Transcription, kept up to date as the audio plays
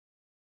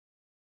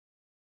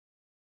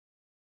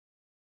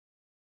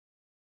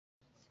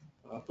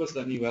First,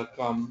 let me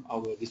welcome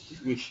our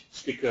distinguished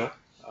speaker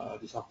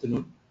this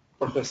afternoon,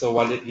 Professor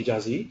Walid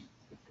Hejazi.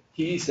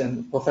 He is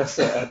a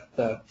professor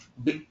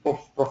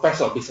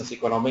Professor of Business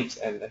Economics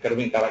and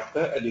Academic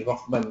Director at the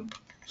Rotman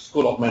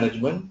School of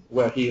Management,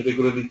 where he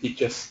regularly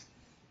teaches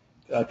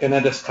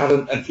Canada's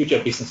current and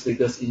future business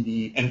leaders in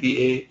the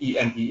MBA,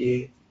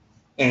 EMBA,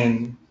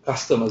 and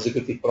Custom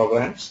Executive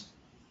programs.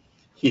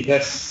 He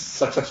has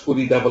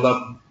successfully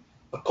developed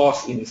a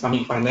course in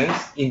Islamic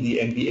Finance in the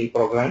MBA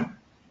program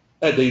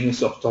at the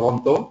University of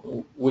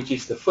Toronto, which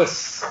is the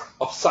first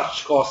of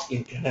such course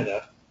in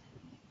Canada.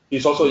 He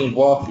is also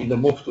involved in the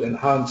move to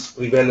enhance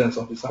prevalence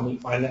of Islamic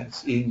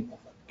finance in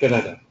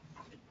Canada.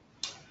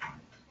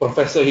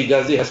 Professor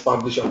Hejazi has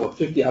published over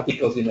 50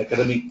 articles in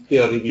academic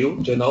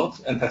peer-reviewed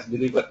journals and has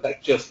delivered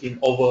lectures in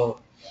over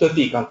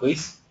 30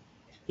 countries.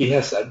 He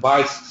has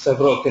advised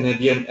several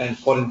Canadian and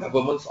foreign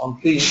governments on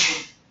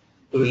themes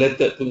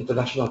related to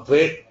international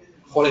trade,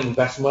 foreign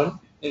investment,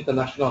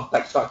 international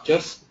tax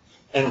structures,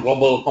 and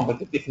global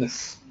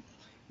competitiveness.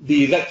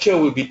 The lecture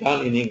will be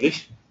done in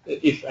English.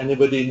 If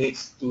anybody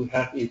needs to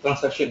have a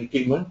translation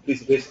equipment,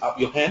 please raise up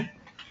your hand.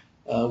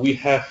 We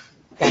have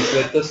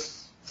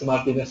translators,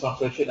 simultaneous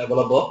translation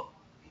available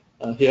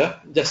here.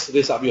 Just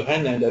raise up your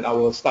hand and then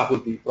our staff will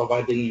be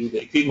providing you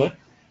the equipment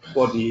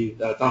for the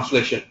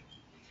translation.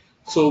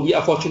 So we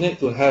are fortunate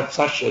to have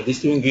such a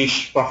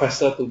distinguished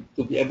professor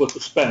to be able to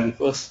spend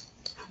with us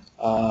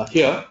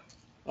here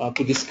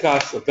to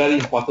discuss a very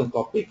important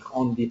topic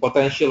on the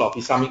potential of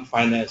Islamic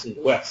finance in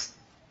the West.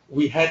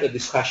 We had a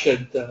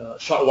discussion a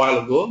short while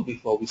ago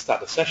before we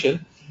start the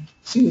session.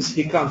 Since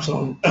he comes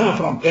from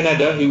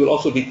Canada, he will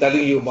also be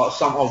telling you about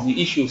some of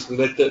the issues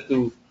related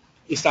to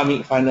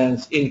Islamic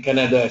finance in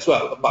Canada as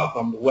well, apart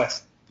from the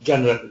West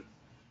generally.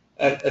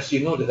 As you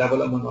know, the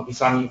development of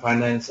Islamic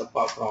finance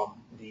apart from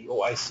the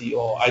OIC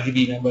or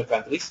IDB member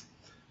countries,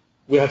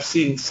 we have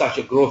seen such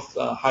a growth,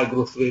 high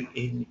growth rate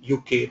in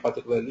UK,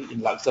 particularly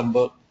in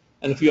Luxembourg,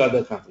 and a few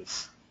other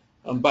countries.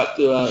 But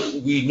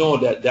we know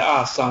that there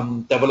are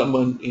some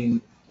development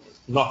in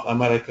North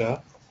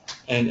America,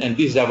 and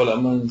these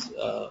developments,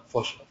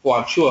 for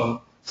I'm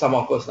sure, some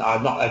of us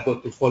are not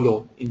able to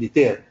follow in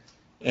detail.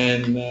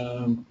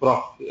 And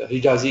Prof.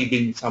 Hejazi,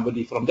 being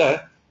somebody from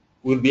there,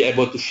 will be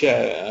able to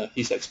share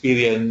his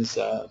experience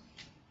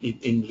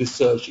in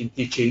research, in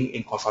teaching,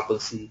 in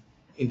consultancy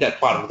in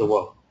that part of the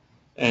world.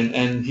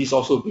 And he's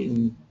also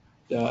been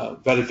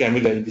very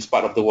familiar in this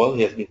part of the world.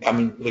 He has been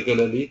coming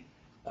regularly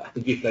to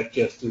give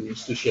lectures to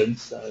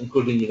institutions,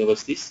 including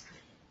universities.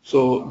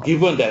 So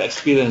given that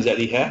experience that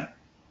he had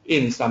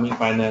in Islamic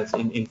finance,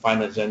 in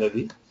finance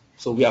generally,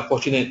 so we are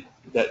fortunate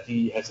that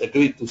he has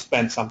agreed to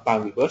spend some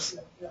time with us.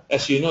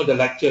 As you know, the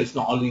lecture is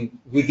not only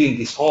within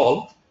this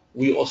hall,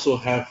 we also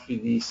have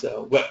this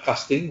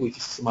webcasting, which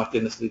is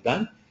simultaneously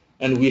done,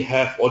 and we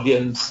have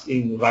audience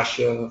in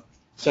Russia,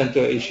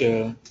 Central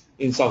Asia,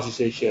 in Southeast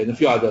Asia, and a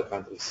few other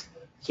countries.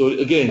 So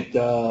again,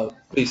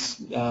 please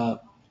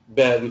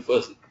bear with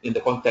us in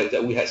the context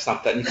that we had some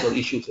technical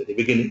issues at the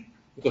beginning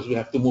because we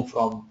have to move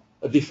from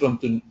a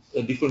different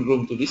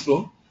room to this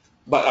room.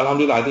 But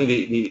alhamdulillah, I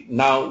think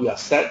now we are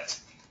set.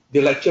 The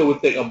lecture will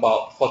take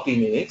about 40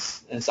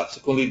 minutes, and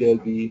subsequently there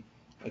will be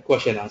a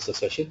question and answer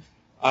session.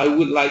 I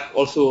would like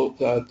also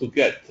to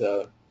get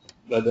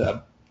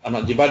Brother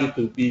Ahmad Jibali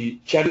to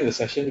be chairing the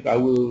session because I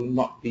will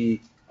not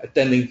be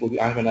attending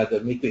I have another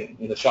meeting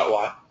in a short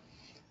while.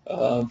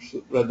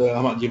 Brother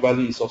Ahmad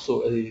Jibali is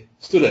also a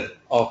student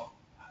of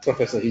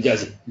Professor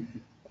Hejazi.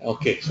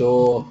 Okay,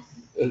 so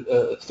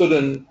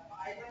student,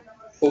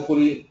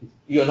 hopefully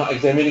you are not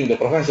examining the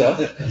professor,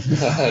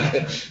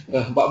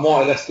 but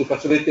more or less to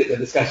facilitate the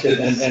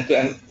discussion and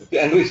to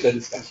enrich the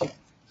discussion.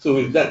 So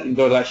with that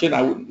introduction,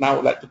 I would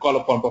now like to call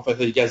upon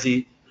Professor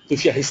Hejazi to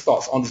share his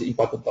thoughts on this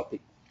important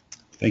topic.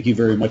 Thank you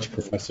very much,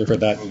 Professor, for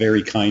that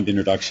very kind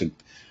introduction.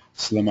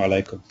 Assalamu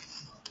alaikum.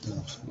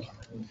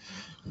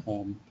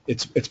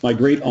 It's my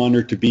great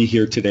honor to be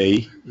here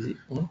today.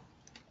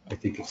 I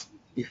think it's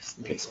yes.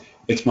 Okay.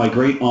 It's my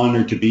great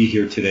honor to be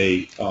here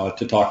today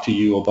to talk to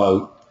you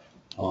about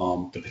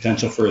the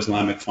potential for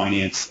Islamic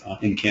finance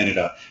in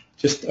Canada.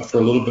 Just for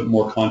a little bit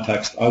more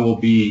context, I will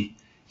be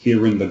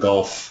here in the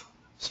Gulf,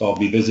 so I'll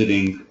be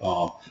visiting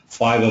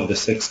 5 of the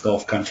 6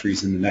 Gulf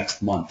countries in the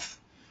next month.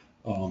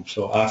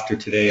 So after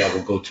today, I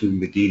will go to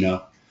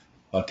Medina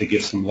to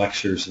give some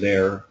lectures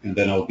there, and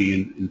then I'll be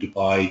in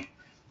Dubai,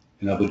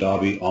 in Abu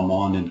Dhabi,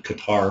 Oman, and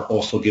Qatar,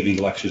 also giving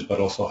lectures, but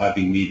also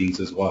having meetings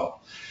as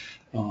well.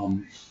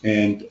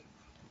 And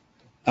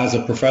as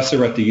a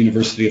professor at the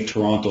University of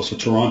Toronto, so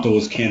Toronto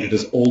is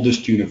Canada's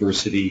oldest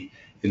university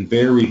and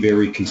very,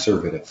 very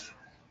conservative.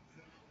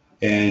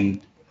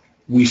 And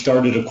we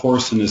started a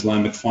course in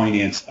Islamic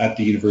finance at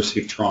the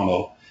University of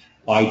Toronto.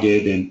 I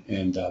did,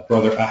 and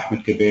Brother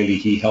Ahmed Kabeli,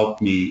 he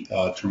helped me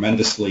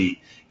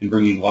tremendously in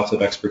bringing lots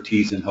of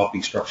expertise in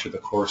helping structure the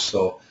course.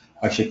 So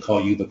I should call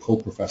you the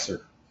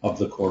co-professor of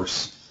the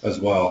course as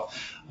well.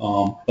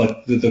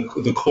 But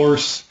the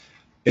course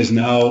is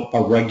now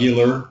a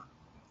regular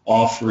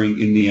offering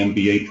in the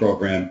MBA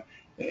program,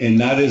 and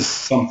that is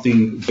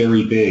something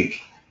very big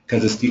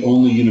because it's the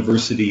only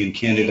university in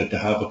Canada to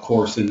have a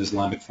course in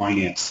Islamic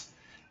finance.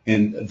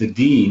 And the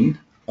dean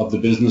of the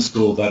business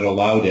school that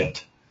allowed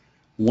it,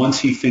 once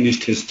he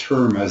finished his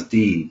term as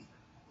dean,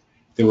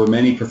 there were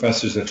many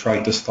professors that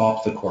tried to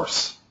stop the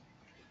course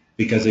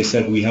because they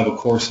said, we have a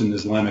course in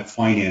Islamic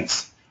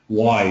finance.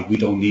 Why? We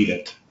don't need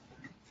it.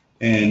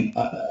 And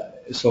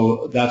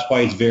so that's why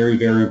it's very,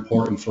 very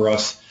important for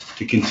us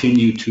to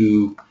continue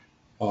to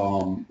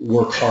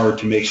work hard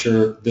to make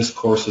sure this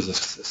course is a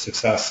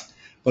success.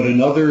 But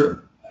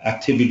another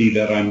activity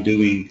that I'm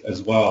doing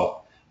as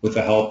well, with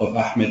the help of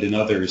Ahmed and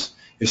others,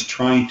 is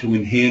trying to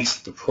enhance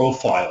the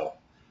profile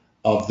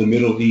of the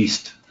Middle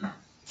East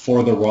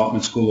for the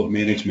Rotman School of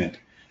Management.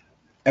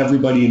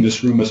 Everybody in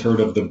this room has heard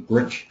of the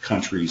BRIC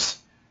countries,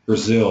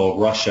 Brazil,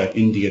 Russia,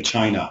 India,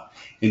 China.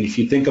 And if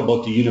you think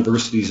about the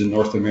universities in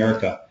North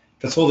America,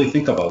 that's all they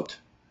think about.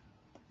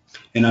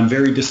 And I'm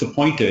very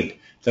disappointed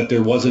that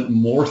there wasn't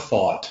more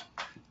thought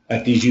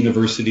at these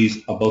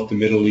universities about the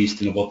Middle East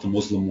and about the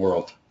Muslim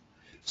world.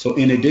 So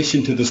in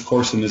addition to this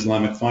course in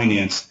Islamic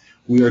finance,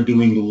 we are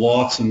doing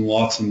lots and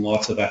lots and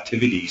lots of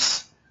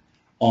activities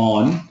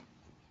on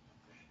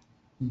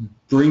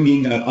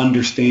bringing an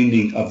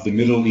understanding of the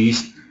Middle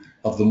East,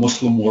 of the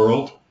Muslim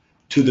world,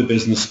 to the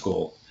business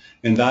school.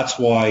 And that's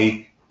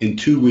why in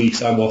 2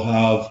 weeks I will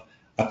have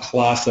a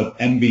class of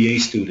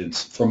MBA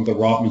students from the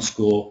Rotman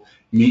School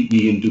meet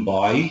me in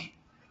Dubai,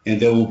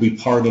 and they will be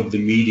part of the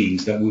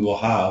meetings that we will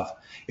have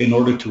in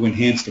order to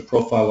enhance the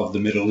profile of the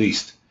Middle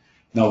East.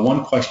 Now,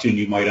 one question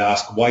you might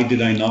ask, why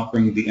did I not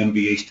bring the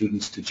MBA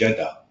students to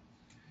Jeddah?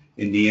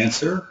 And the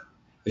answer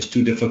is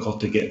too difficult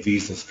to get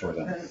visas for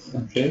them.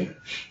 Okay?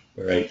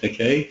 All right,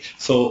 okay.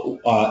 So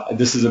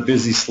this is a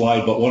busy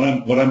slide, but what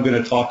I'm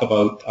going to talk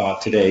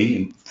about today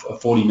in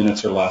 40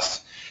 minutes or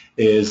less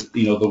is,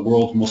 the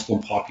world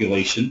Muslim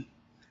population.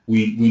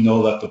 We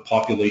know that the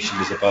population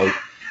is about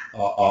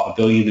 1.5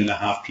 billion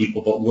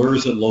people, but where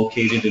is it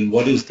located and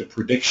what is the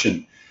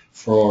prediction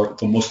for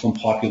the Muslim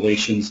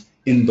populations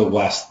in the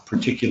West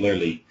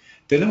particularly?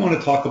 Then I want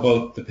to talk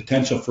about the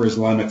potential for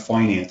Islamic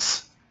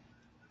finance,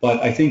 but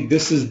I think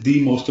this is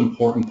the most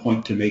important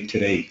point to make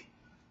today,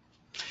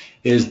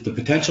 is the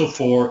potential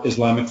for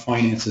Islamic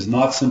finance is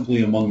not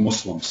simply among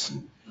Muslims,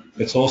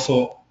 it's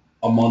also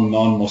among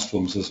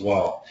non-Muslims as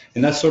well.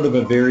 And that's sort of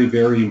a very,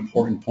 very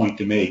important point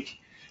to make.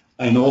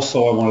 And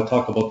also I want to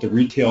talk about the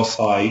retail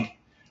side,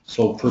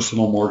 so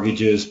personal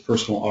mortgages,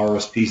 personal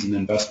RSPs and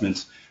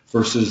investments,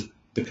 versus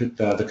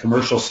the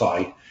commercial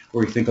side,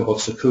 where you think about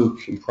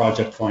sukuk and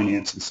project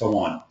finance and so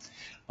on.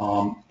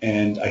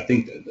 And I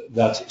think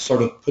that's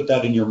sort of put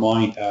that in your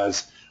mind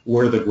as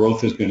where the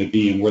growth is going to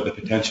be and where the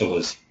potential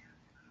is.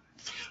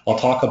 I'll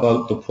talk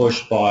about the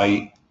push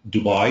by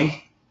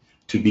Dubai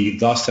to be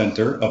the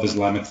center of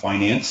Islamic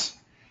finance,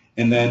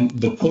 and then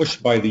the push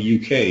by the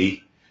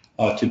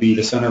UK to be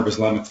the center of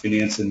Islamic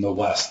finance in the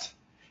West.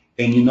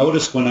 And you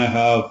notice when I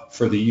have,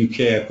 for the UK,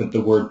 I put the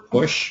word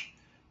push,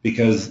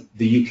 because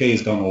the UK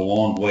has gone a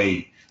long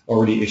way,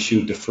 already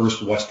issued the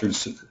first Western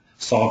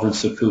sovereign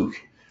sukuk,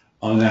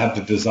 and I have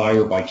the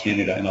desire by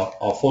Canada, and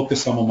I'll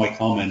focus some of my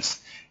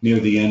comments near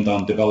the end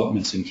on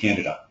developments in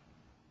Canada.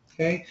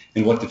 Okay,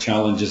 and what the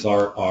challenges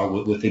are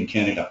within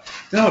Canada.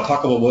 Then I'll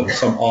talk about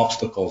some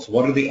obstacles.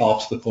 What are the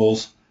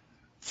obstacles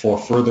for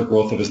further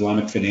growth of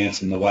Islamic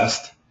finance in the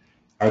West?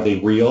 Are they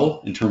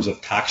real in terms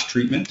of tax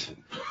treatment?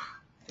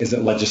 Is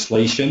it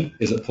legislation?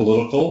 Is it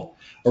political?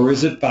 Or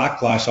is it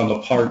backlash on the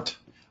part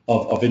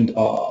of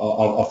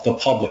the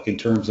public in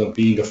terms of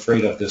being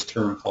afraid of this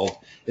term called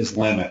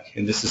Islamic?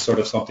 And this is sort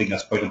of something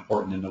that's quite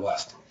important in the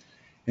West.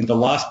 And the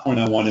last point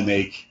I want to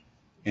make,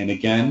 and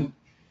again,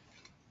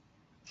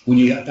 when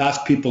you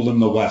ask people in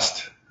the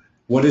West,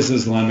 what is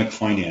Islamic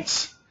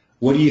finance?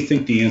 What do you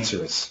think the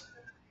answer is?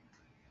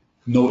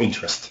 No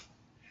interest.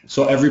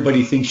 So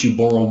everybody thinks you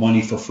borrow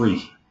money for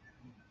free.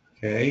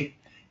 Okay?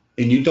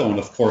 And you don't,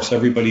 of course.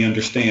 Everybody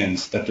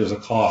understands that there's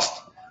a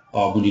cost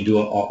when you do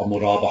a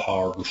murabaha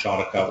or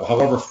musharaka,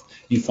 however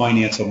you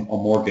finance a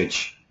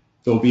mortgage.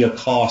 There'll be a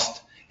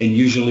cost, and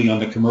usually on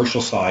the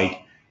commercial side,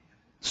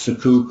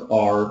 sukuk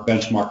are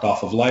benchmarked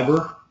off of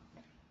LIBOR.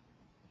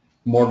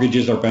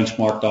 Mortgages are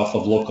benchmarked off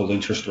of local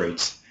interest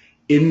rates.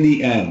 In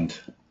the end,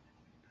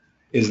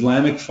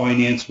 Islamic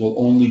finance will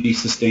only be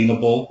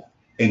sustainable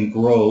and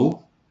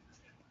grow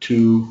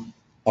to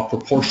a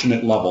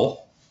proportionate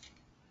level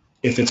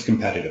if it's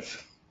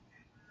competitive.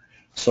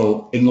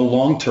 So in the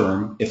long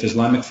term, if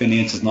Islamic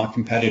finance is not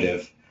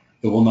competitive,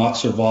 it will not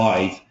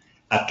survive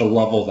at the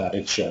level that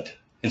it should.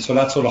 And so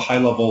that's sort of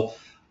high-level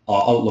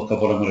outlook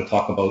of what I'm going to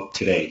talk about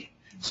today.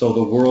 So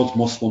the world's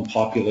Muslim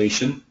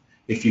population,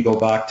 if you go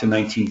back to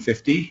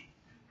 1950,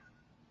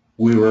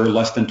 we were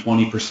less than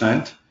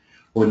 20%.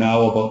 We're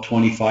now about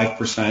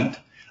 25%.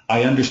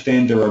 I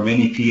understand there are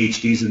many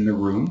PhDs in the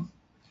room.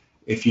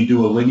 If you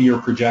do a linear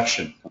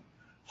projection,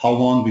 how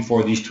long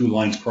before these two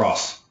lines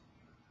cross?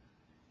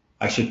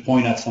 I should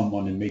point at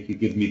someone and make you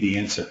give me the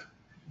answer.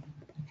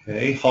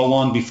 Okay, how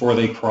long before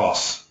they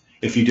cross?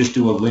 If you just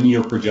do a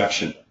linear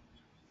projection.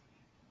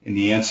 And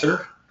the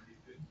answer?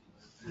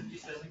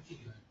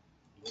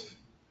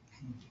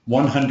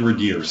 100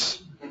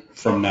 years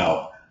from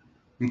now.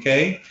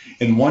 Okay?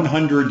 In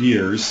 100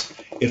 years,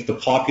 if the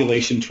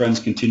population trends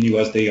continue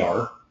as they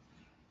are,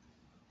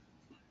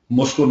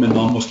 Muslim and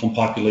non-Muslim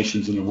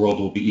populations in the world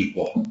will be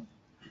equal.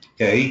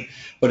 Okay?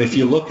 But if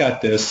you look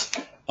at this,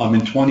 in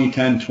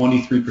 2010,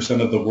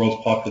 23% of the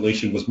world's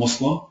population was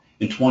Muslim.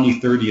 In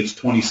 2030, it's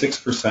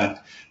 26%.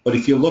 But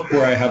if you look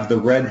where I have the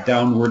red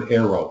downward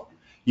arrow,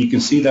 you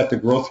can see that the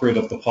growth rate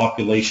of the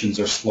populations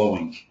are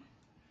slowing.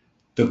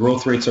 The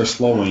growth rates are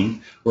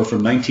slowing, where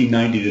from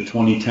 1990 to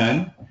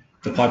 2010,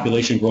 the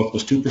population growth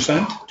was 2%,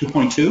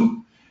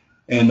 2.2,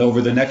 and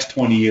over the next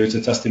 20 years,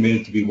 it's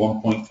estimated to be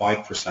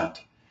 1.5%.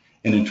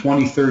 And in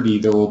 2030,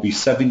 there will be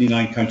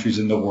 79 countries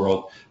in the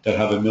world that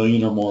have 1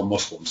 million or more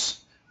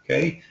Muslims.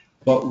 Okay?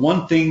 But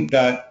one thing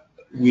that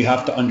we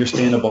have to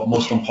understand about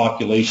Muslim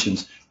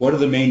populations, what are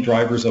the main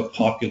drivers of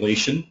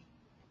population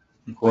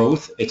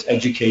growth? It's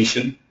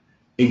education,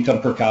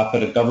 income per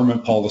capita,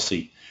 government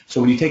policy.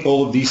 So when you take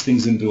all of these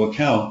things into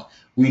account,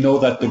 we know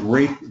that the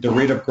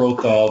rate of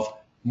growth of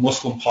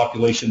Muslim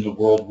population in the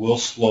world will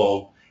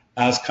slow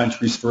as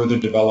countries further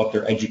develop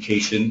their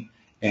education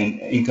and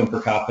income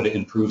per capita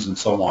improves and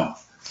so on.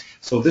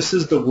 So this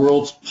is the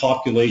world's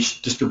population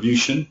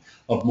distribution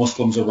of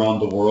Muslims around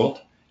the world.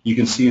 You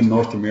can see in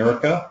North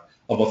America,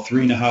 about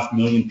 3.5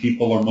 million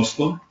people are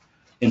Muslim.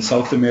 In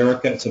South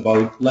America, it's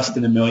about less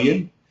than 1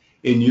 million.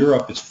 In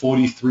Europe, it's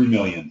 43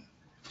 million.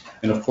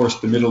 And of course,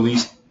 the Middle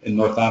East and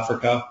North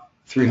Africa,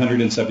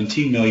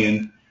 317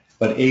 million.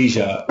 But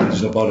Asia,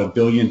 there's about 1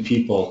 billion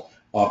people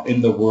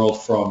in the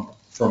world from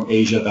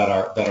Asia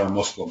that are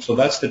Muslim. So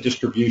that's the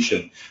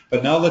distribution.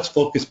 But now let's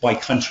focus by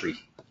country.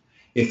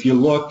 If you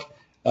look,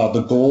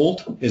 the gold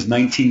is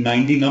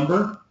 1990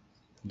 number,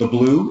 the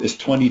blue is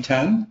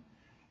 2010,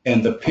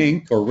 and the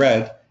pink or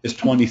red is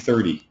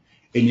 2030.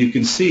 And you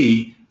can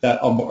see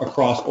that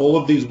across all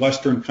of these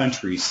Western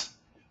countries,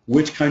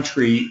 which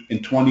country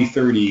in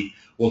 2030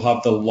 will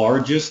have the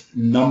largest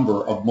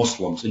number of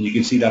Muslims? And you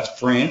can see that's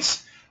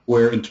France,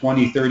 where in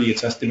 2030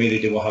 it's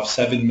estimated it will have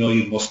 7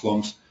 million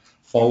Muslims,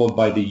 followed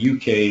by the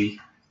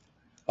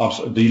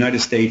the United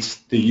States,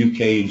 the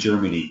UK, and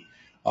Germany.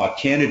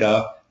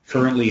 Canada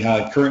currently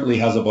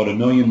has about 1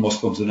 million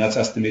Muslims, and that's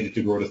estimated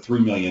to grow to 3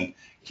 million.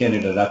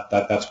 Canada,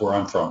 that's where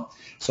I'm from.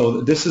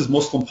 So this is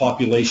Muslim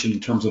population in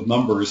terms of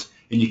numbers,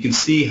 and you can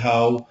see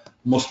how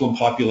Muslim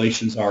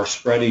populations are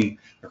spreading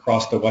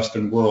across the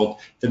Western world.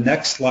 The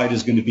next slide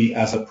is going to be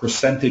as a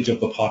percentage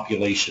of the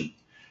population.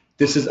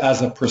 This is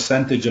as a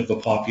percentage of the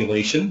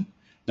population.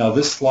 Now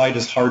this slide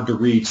is hard to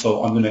read,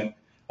 so I'm going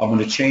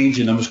to change,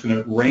 and I'm just going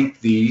to rank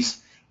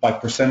these by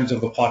percentage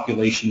of the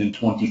population in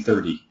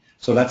 2030.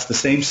 So that's the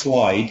same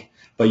slide,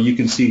 but you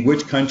can see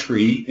which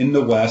country in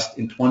the West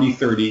in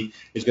 2030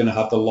 is going to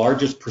have the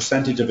largest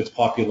percentage of its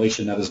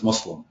population that is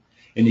Muslim.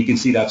 And you can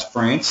see that's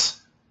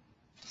France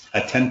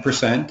at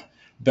 10%,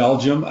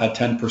 Belgium at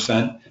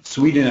 10%,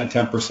 Sweden at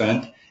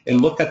 10%,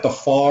 and look at the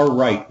far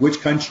right, which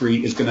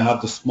country is going to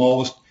have the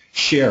smallest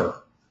share?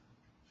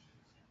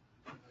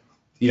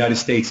 The United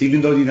States.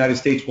 Even though the United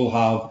States will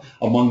have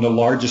among the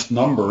largest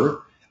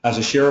number as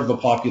a share of the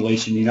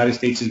population, the United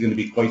States is going to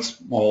be quite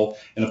small.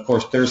 And of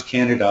course, there's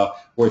Canada,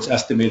 where it's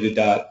estimated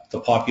that the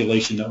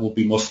population that will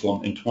be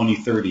Muslim in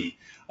 2030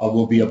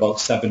 will be about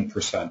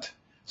 7%.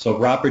 So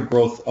rapid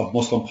growth of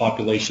Muslim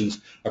populations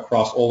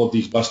across all of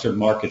these Western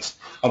markets.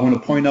 I want to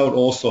point out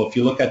also, if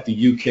you look at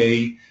the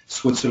UK,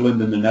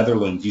 Switzerland, and the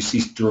Netherlands, you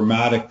see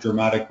dramatic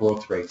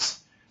growth rates.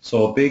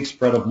 So a big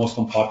spread of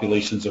Muslim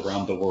populations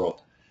around the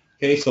world.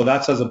 Okay, so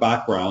that's as a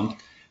background.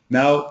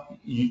 Now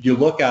you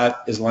look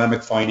at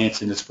Islamic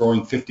finance, and it's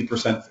growing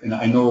 50%, and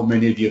I know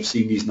many of you have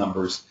seen these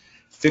numbers,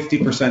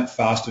 50%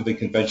 faster than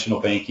conventional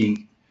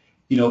banking.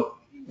 You know,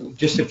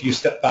 just if you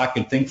step back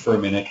and think for a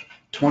minute,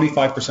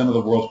 25% of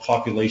the world's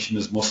population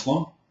is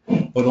Muslim,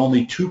 but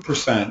only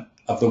 2%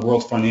 of the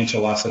world's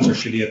financial assets are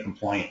Sharia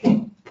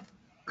compliant.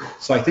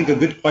 So I think a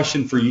good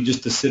question for you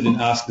just to sit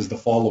and ask is the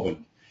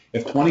following.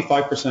 If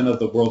 25% of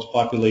the world's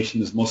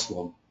population is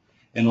Muslim,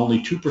 and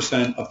only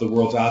 2% of the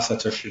world's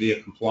assets are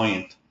Sharia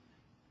compliant,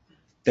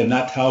 then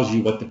that tells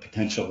you what the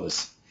potential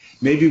is.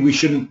 Maybe we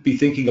shouldn't be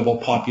thinking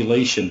about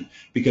population,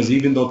 because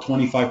even though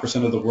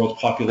 25% of the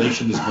world's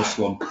population is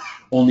Muslim,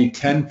 only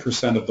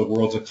 10% of the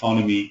world's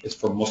economy is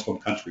from Muslim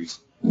countries,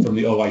 from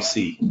the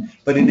OIC.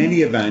 But in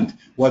any event,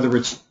 whether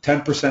it's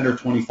 10% or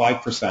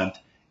 25%,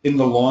 in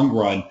the long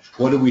run,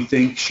 what do we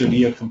think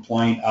Sharia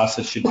compliant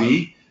assets should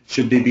be?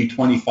 Should they be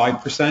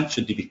 25%?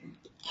 Should they be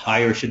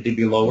higher? Should they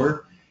be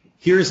lower?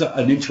 Here's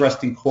an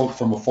interesting quote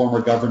from a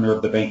former governor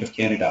of the Bank of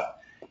Canada.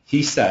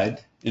 He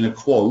said, in a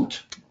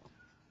quote,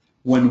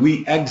 when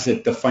we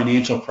exit the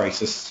financial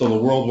crisis, so the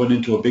world went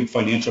into a big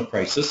financial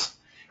crisis,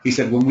 he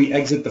said, when we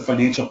exit the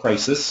financial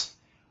crisis,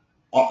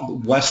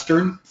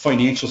 Western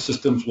financial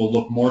systems will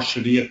look more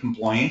Sharia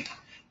compliant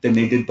than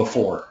they did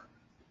before.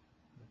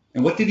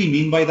 And what did he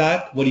mean by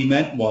that? What he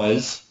meant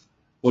was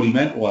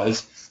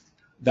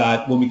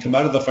that when we come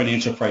out of the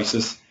financial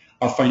crisis,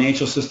 our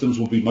financial systems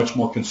will be much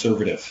more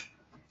conservative,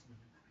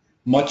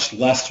 much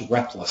less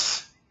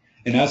reckless.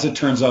 And as it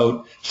turns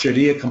out,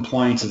 Sharia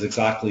compliance is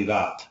exactly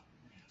that.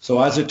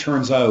 So as it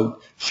turns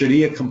out,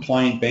 Sharia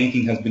compliant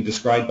banking has been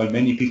described by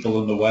many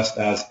people in the West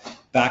as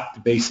back to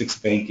basics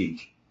banking,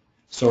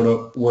 sort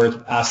of where it's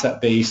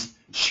asset-based,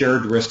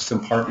 shared risks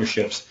and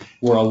partnerships,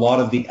 where a lot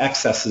of the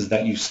excesses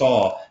that you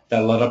saw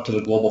that led up to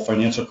the global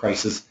financial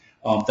crisis,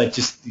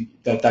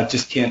 that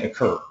just can't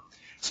occur.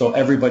 So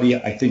everybody,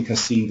 I think,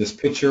 has seen this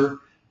picture,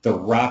 the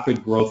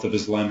rapid growth of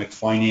Islamic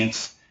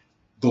finance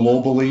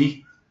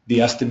globally,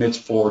 the estimates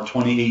for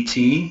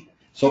 2018.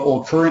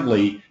 So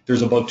currently,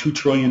 there's about $2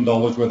 trillion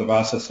worth of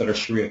assets that are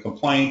Sharia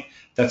compliant.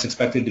 That's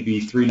expected to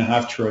be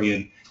 $3.5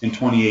 trillion in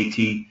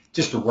 2018.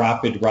 Just a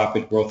rapid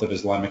growth of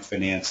Islamic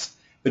finance.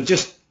 But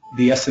just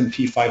the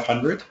S&P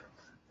 500,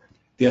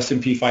 that's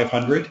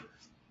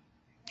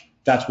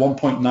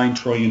 $1.9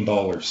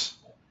 trillion.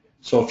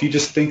 So if you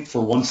just think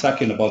for 1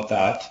 second about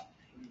that,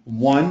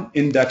 one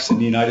index in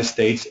the United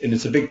States, and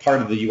it's a big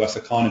part of the U.S.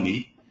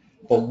 economy,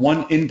 but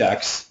one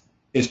index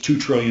is $2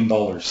 trillion.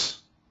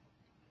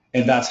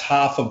 And that's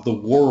half of the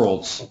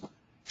world's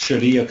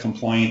Sharia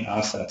compliant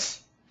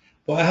assets.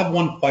 Well, I have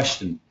one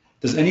question.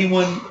 Does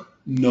anyone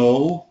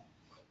know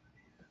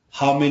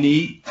how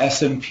many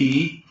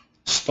S&P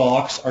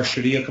stocks are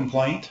Sharia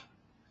compliant?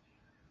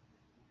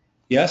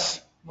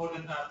 Yes? More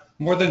than half.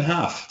 More than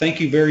half.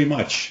 Thank you very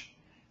much.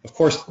 Of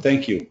course,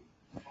 thank you.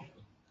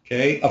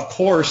 Okay, of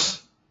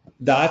course,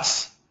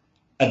 that's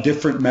a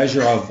different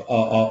measure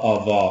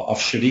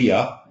of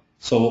Sharia.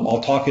 So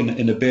I'll talk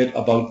in a bit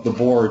about the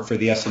board for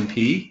the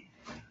S&P.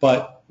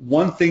 But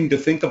one thing to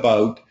think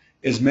about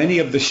is many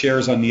of the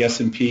shares on the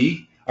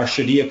S&P are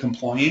Sharia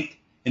compliant,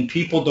 and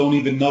people don't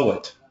even know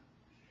it.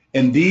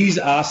 And these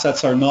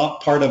assets are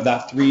not part of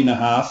that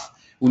 3.5.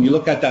 When you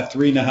look at that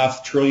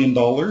 $3.5 trillion,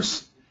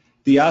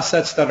 the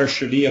assets that are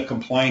Sharia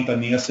compliant on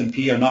the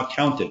S&P are not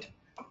counted.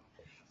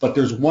 But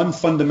there's one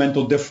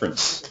fundamental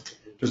difference.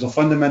 There's a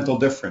fundamental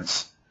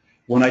difference.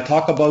 When I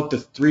talk about the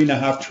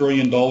 $3.5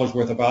 trillion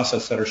worth of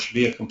assets that are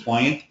Sharia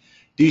compliant,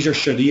 these are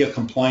Sharia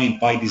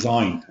compliant by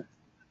design.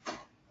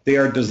 They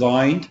are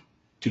designed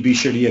to be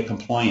Sharia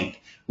compliant.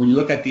 When you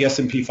look at the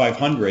S&P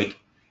 500,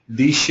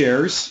 these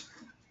shares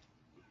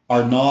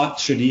are not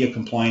Sharia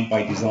compliant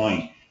by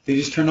design. They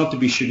just turn out to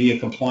be Sharia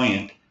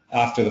compliant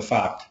after the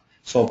fact.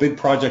 So a big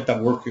project that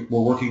we're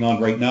working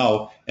on right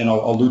now, and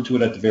I'll allude to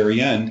it at the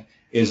very end,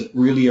 is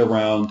really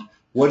around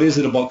what is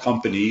it about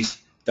companies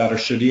that are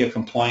Sharia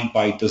compliant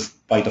by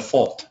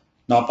default,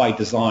 not by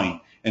design,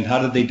 and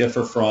how do they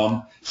differ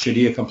from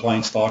Sharia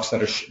compliant stocks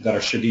that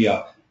are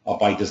Sharia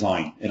by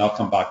design, and I'll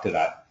come back to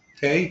that.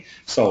 Okay,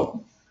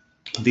 so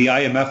the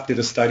IMF did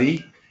a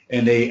study,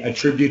 and they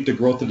attribute the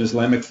growth of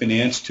Islamic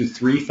finance to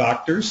 3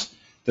 factors.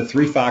 The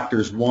 3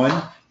 factors: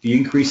 1, the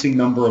increasing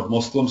number of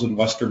Muslims in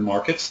Western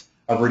markets.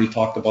 I've already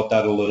talked about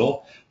that a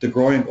little. The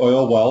growing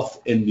oil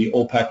wealth in the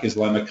OPEC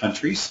Islamic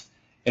countries.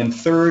 And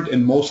third,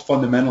 and most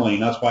fundamentally,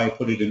 and that's why I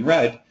put it in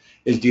red,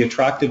 is the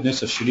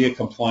attractiveness of Sharia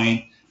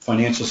compliant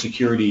financial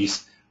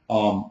securities,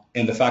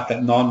 and the fact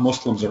that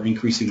non-Muslims are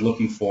increasingly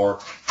looking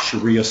for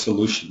Sharia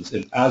solutions.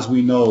 And as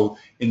we know,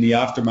 in the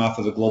aftermath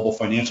of the global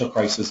financial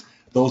crisis,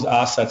 those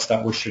assets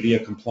that were Sharia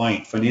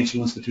compliant,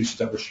 financial institutions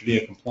that were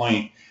Sharia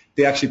compliant,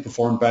 they actually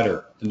performed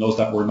better than those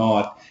that were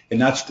not.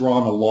 And that's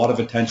drawn a lot of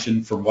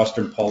attention from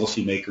Western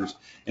policymakers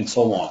and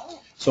so on.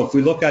 So if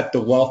we look at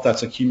the wealth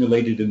that's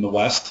accumulated in the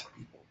West,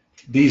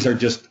 these are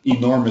just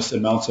enormous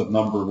amounts of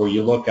number. Where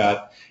you look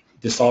at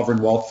the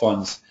sovereign wealth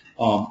funds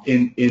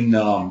in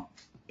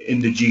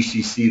the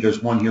GCC,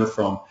 there's one here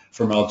from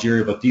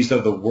Algeria, but these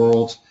are the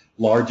world's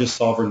largest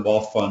sovereign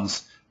wealth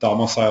funds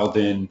domiciled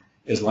in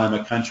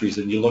Islamic countries.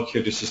 And you look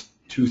here, this is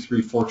 $2,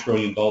 $3, $4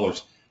 trillion.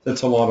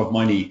 That's a lot of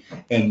money.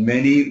 And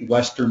many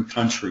Western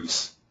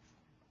countries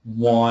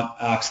want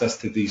access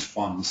to these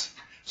funds.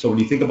 So when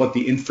you think about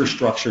the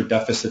infrastructure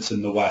deficits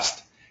in the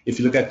West, if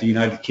you look at the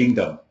United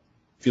Kingdom,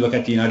 if you look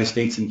at the United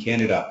States and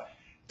Canada,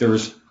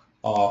 there's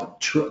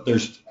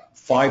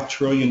 $5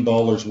 trillion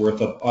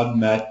worth of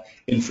unmet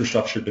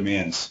infrastructure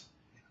demands.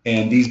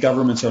 And these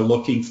governments are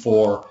looking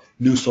for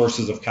new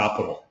sources of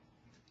capital.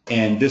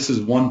 And this is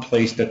one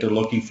place that they're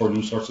looking for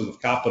new sources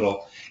of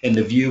capital. And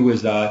the view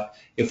is that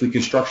if we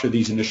can structure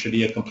these in a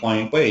Sharia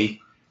compliant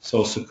way,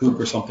 so Sukuk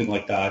or something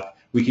like that,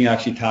 we can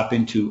actually tap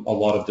into a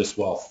lot of this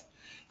wealth.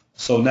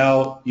 So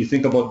now you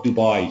think about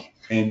Dubai,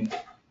 and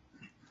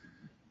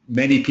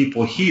many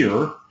people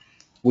here,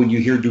 when you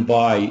hear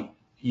Dubai,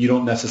 you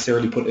don't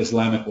necessarily put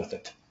Islamic with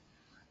it.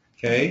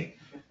 Okay?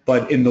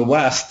 But in the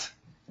West,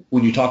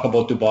 when you talk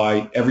about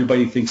Dubai,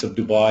 everybody thinks of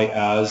Dubai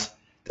as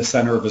the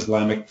center of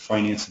Islamic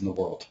finance in the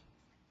world.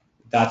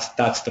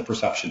 That's the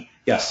perception.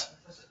 Yes?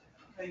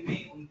 I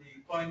agree on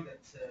the point that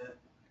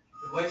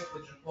the West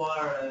would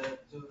require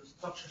to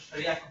structure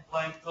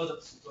Sharia-compliant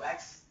products to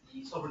access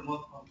the sovereign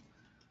wealth fund.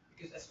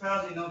 Because as far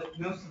as I know, that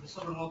most of the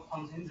sovereign wealth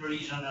funds in the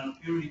region are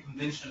purely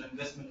conventional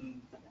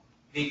investment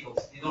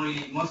vehicles. They don't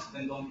really, most of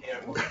them don't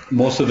care.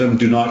 Most of them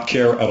do not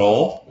care at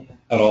all,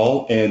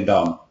 and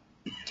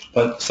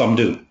but some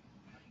do.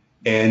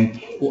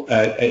 And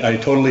I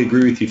totally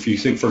agree with you. If you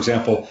think, for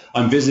example,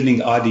 I'm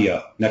visiting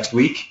Adia next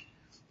week,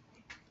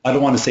 I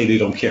don't want to say they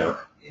don't care,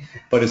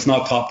 but it's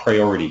not top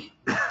priority.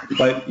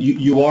 But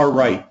you are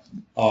right.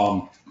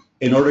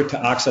 In order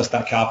to access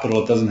that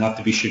capital, it doesn't have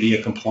to be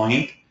Sharia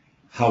compliant.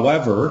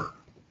 However,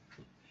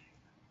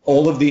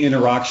 all of the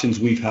interactions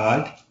we've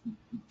had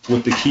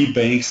with the key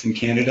banks in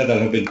Canada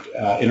that have been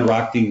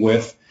interacting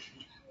with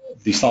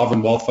the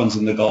sovereign wealth funds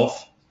in the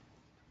Gulf,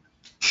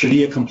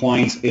 Sharia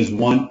compliance is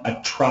one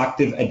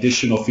attractive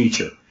additional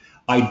feature.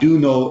 I do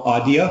know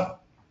ADIA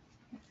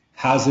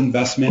has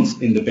investments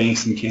in the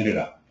banks in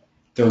Canada.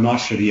 They're not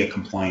Sharia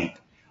compliant.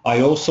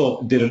 I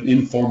also did an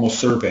informal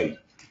survey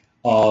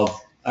of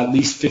at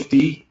least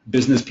 50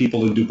 business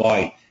people in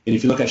Dubai. And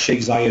if you look at Sheikh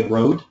Zayed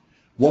Road,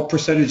 what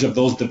percentage of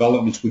those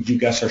developments would you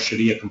guess are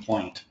Sharia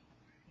compliant?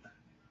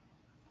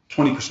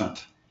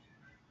 20%.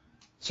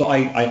 So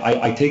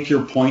I take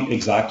your point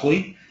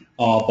exactly,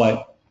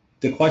 but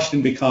the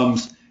question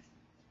becomes,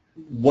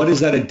 what is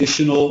that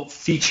additional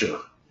feature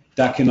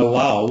that can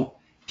allow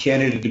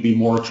Canada to be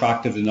more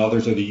attractive than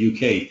others, or the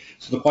UK?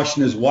 So the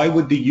question is, why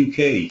would the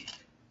UK,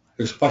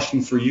 there's a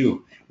question for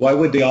you, why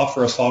would they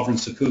offer a sovereign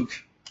sukuk?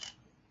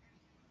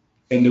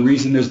 And the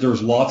reason is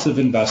there's lots of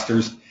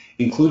investors,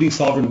 including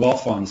sovereign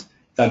wealth funds,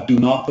 that do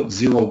not put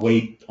zero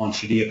weight on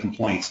Sharia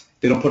compliance.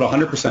 They don't put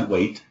 100%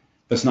 weight,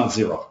 but it's not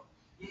zero.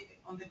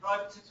 On the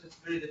private sector, it's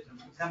very different.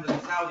 For example,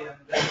 in Saudi and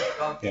the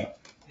Gulf,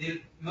 Yeah.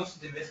 Most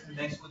of the investment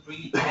banks would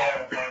really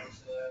care about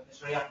the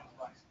Sharia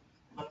compliance.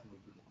 But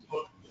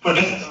for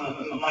just,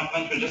 my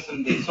point was just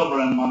on the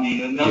sovereign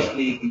money,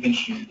 mostly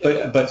conventional.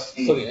 But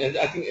Sorry, and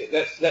I think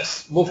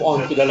let's move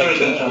on to the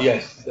lecture.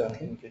 Yes.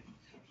 Okay.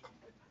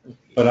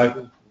 But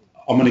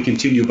I'm going to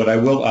continue, but I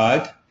will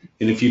add,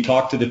 and if you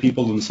talk to the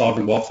people in the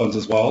sovereign wealth funds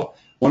as well,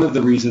 one of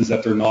the reasons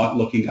that they're not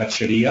looking at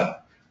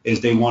Sharia is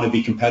they want to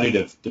be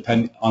competitive,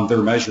 depend on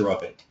their measure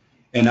of it.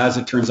 And as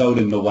it turns out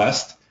in the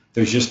West,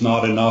 there's just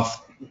not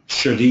enough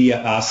Sharia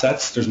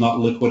assets. There's not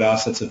liquid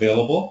assets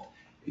available.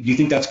 Do you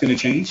think that's going to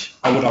change?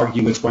 I would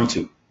argue it's going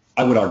to.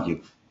 I would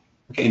argue,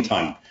 okay, in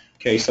time.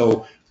 Okay,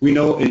 so we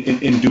know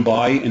in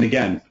Dubai, and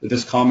again,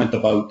 this comment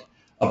about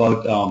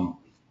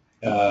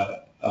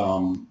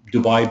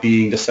Dubai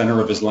being the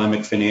center of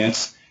Islamic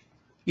finance,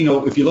 you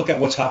know, if you look at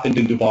what's happened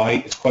in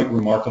Dubai, it's quite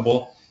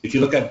remarkable. If you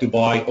look at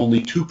Dubai,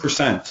 only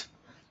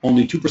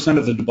 2%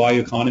 of the Dubai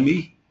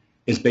economy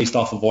is based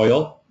off of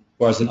oil,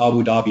 whereas in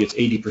Abu Dhabi it's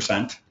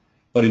 80%.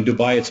 But in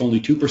Dubai it's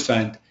only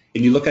 2%.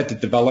 And you look at the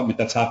development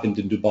that's happened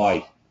in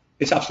Dubai,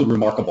 it's absolutely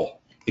remarkable.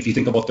 If you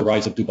think about the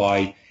rise of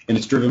Dubai, and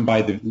it's driven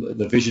by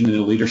the vision and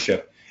the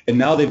leadership. And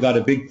now they've got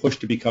a big push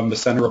to become the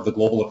center of the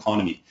global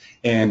economy.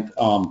 And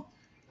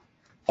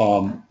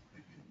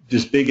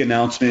this big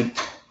announcement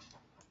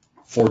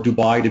for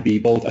Dubai to be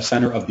both a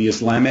center of the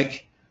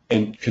Islamic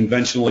and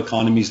conventional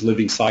economies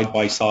living side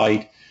by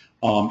side.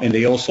 And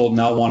they also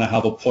now want to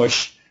have a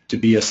push to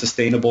be a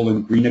sustainable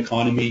and green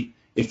economy.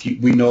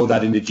 We know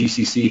that in the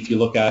GCC, if you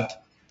look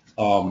at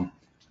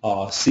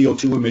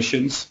CO2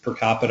 emissions per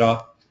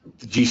capita,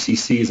 the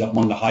GCC is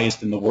among the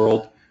highest in the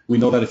world. We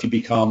know that if you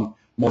become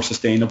more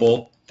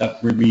sustainable,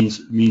 that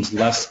means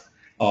less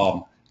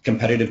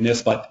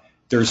competitiveness. But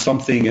there's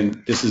something,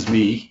 and this is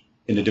me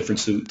in a different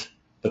suit,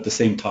 but the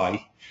same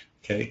tie.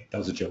 Okay, that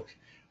was a joke.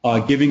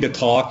 Giving a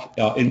talk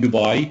in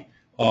Dubai,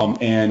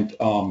 and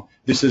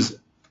this is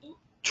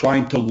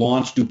trying to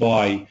launch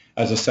Dubai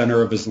as a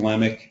center of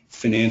Islamic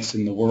finance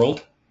in the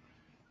world.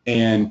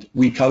 And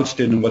we couched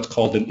it in what's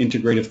called an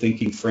integrative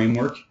thinking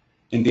framework.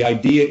 And the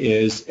idea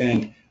is,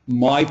 and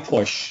my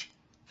push,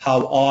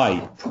 how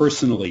I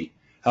personally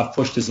have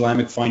pushed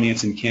Islamic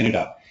finance in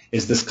Canada,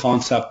 is this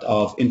concept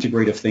of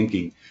integrative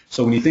thinking.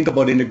 So when you think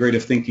about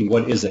integrative thinking,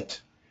 what is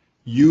it?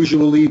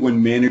 Usually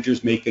when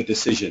managers make a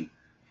decision,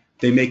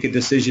 they make a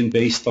decision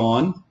based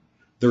on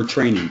their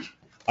training.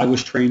 I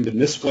was trained in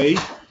this way.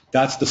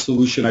 That's the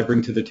solution I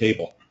bring to the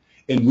table.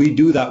 And we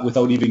do that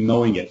without even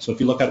knowing it. So if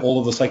you look at all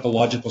of the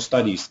psychological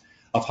studies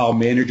of how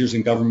managers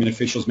and government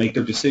officials make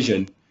their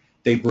decision,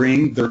 they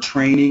bring their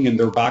training and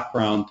their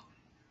background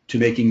to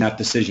making that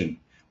decision.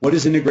 What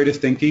is integrative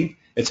thinking?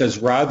 It says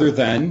rather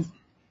than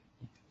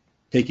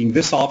taking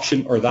this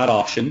option or that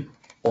option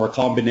or a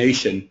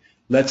combination,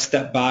 let's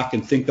step back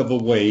and think of a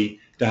way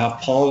to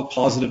have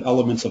positive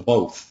elements of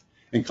both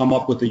and come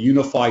up with a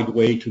unified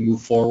way to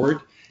move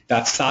forward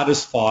that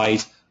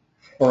satisfies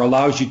or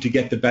allows you to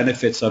get the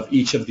benefits of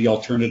each of the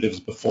alternatives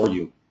before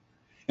you.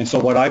 And so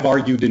what I've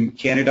argued in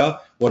Canada,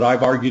 what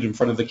I've argued in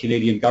front of the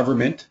Canadian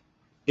government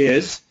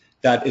is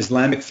that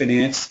Islamic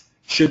finance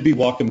should be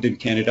welcomed in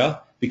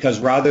Canada because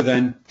rather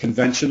than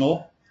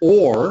conventional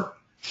or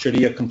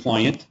Sharia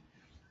compliant,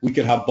 we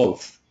could have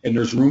both. And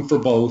there's room for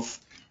both.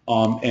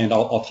 And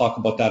I'll talk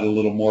about that a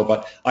little more,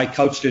 but I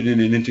couched it in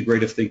an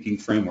integrative thinking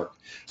framework.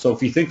 So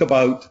if you think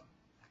about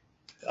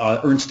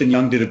Ernst &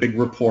 Young did a big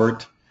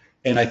report,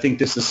 and I think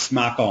this is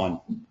smack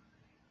on.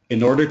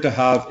 In order to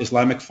have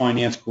Islamic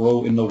finance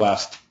grow in the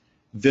West,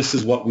 this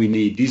is what we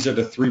need. These are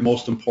the three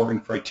most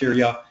important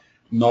criteria: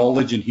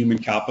 knowledge and human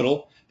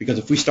capital, Because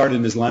if we start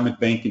an Islamic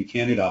bank in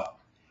Canada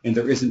and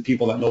there isn't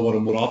people that know what a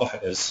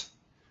murabaha is,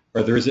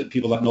 or there isn't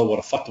people that know what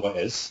a fatwa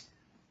is,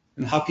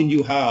 then how can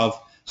you have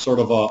sort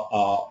of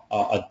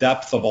a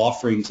depth of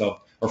offerings of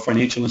or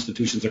financial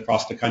institutions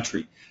across the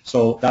country?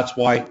 So that's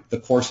why the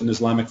course in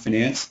Islamic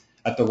Finance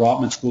at the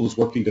Rotman School is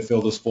working to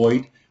fill this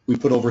void. We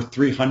put over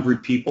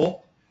 300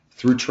 people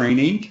through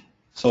training,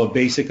 so a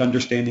basic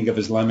understanding of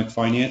Islamic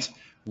finance,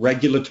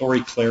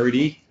 regulatory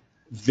clarity,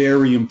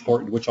 very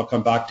important, which I'll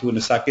come back to in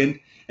a second.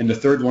 And the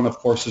third one, of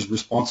course, is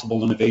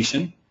responsible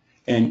innovation.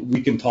 And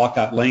we can talk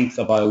at length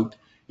about,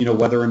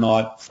 whether or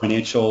not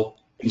financial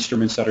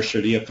instruments that are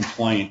Sharia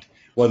compliant,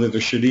 whether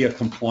they're Sharia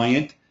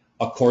compliant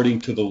according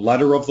to the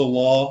letter of the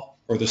law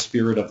or the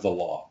spirit of the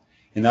law.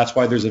 And that's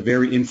why there's a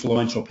very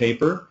influential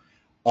paper,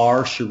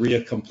 Are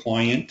Sharia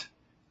Compliant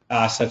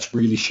Assets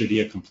Really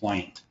Sharia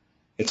Compliant?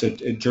 It's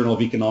a Journal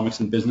of Economics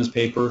and Business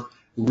paper,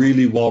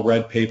 really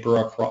well-read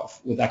paper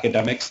with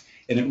academics,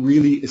 and it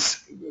really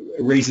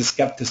raises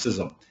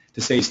skepticism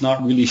to say it's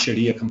not really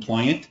Sharia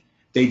compliant.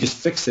 They just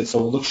fix it so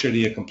it looks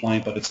Sharia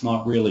compliant, but it's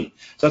not really.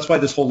 So that's why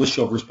this whole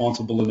issue of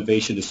responsible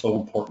innovation is so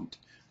important.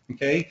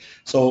 Okay,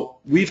 so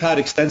we've had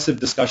extensive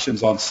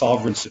discussions on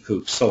sovereign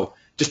sukuk. So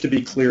just to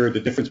be clear,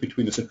 the difference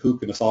between a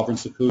sukuk and a sovereign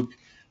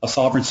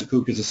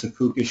sukuk is a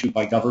sukuk issued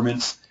by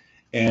governments.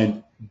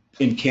 And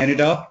in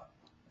Canada,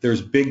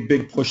 there's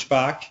big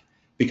pushback,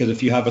 because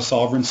if you have a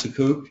sovereign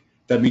sukuk,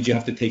 that means you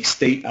have to take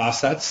state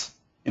assets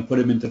and put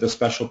them into the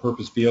special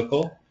purpose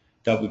vehicle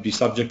that would be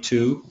subject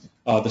to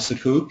the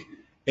sukuk.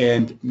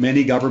 And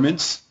many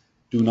governments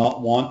do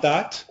not want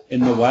that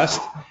in the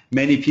West.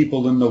 Many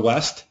people in the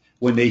West,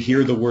 when they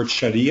hear the word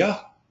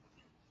Sharia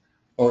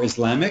or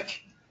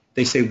Islamic,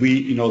 they say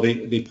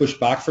they push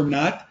back from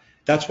that.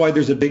 That's why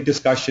there's a big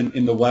discussion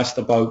in the West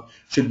about,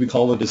 should we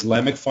call it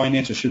Islamic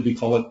finance or should we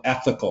call it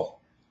ethical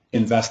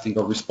investing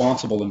or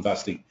responsible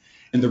investing?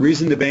 And the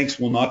reason the banks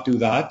will not do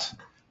that,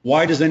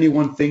 why does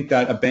anyone think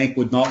that a bank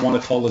would not want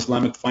to call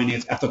Islamic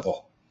finance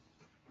ethical?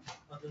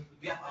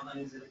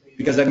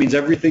 Because that means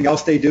everything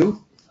else they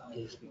do?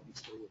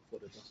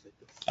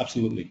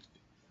 Absolutely.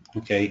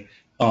 Okay.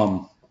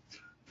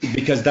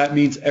 Because that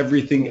means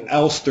everything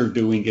else they're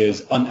doing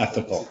is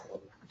unethical.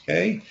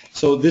 Okay.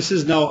 So this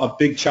is now a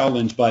big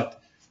challenge,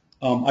 but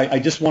I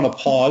just want to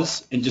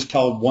pause and just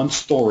tell one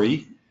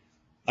story.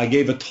 I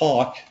gave a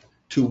talk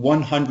to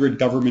 100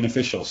 government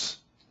officials,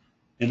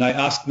 and I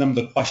asked them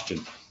the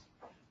question.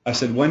 I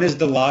said, when is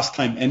the last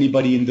time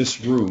anybody in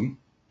this room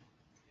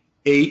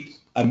ate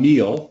a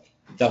meal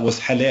that was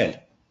halal?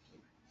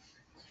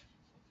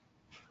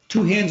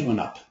 2 hands went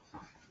up.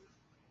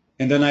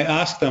 And then I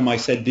asked them, I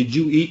said, did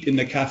you eat in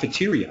the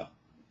cafeteria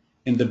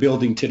in the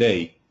building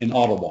today in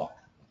Ottawa?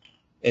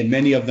 And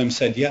many of them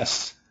said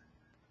yes.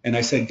 And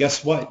I said,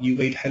 guess what?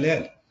 You ate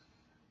halal.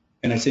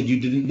 And I said, you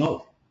didn't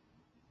know.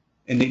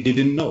 And they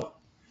didn't know.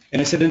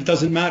 And I said, it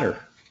doesn't matter.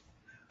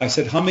 I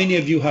said, how many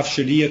of you have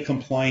Sharia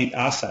compliant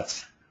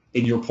assets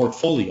in your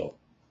portfolio?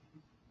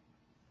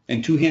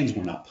 And 2 hands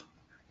went up.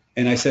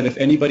 And I said, if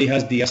anybody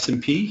has the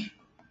S&P,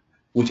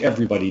 which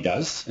everybody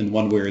does in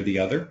one way or the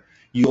other,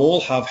 you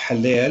all have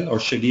halal or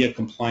Sharia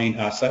compliant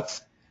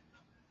assets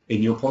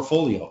in your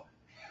portfolio.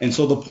 And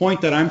so the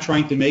point that I'm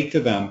trying to make to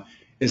them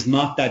is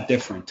not that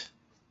different.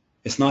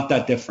 It's not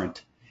that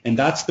different. And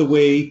that's the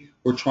way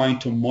we're trying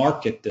to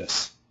market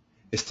this,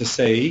 is to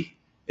say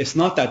it's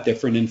not that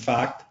different. In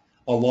fact,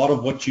 a lot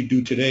of what you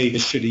do today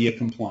is Sharia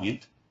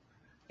compliant,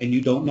 and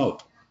you don't know.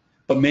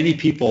 But many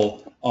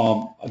people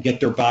get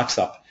their backs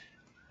up.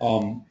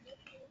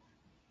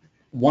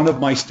 One of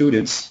my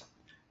students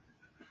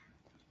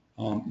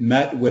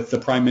met with the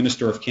Prime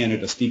Minister of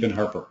Canada, Stephen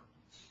Harper.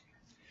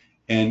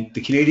 And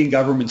the Canadian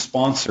government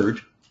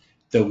sponsored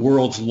the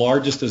world's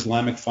largest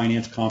Islamic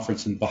finance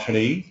conference in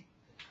Bahrain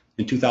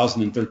in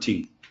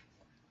 2013.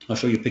 I'll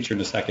show you a picture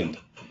in a second.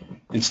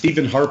 And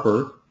Stephen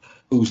Harper,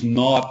 who's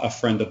not a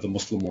friend of the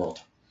Muslim world.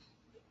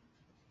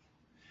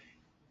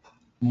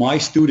 My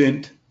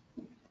student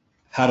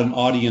had an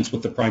audience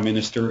with the Prime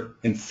Minister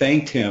and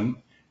thanked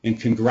him and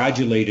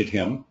congratulated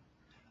him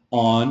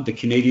on the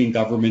Canadian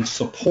government's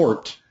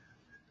support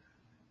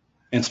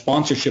and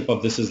sponsorship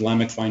of this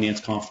Islamic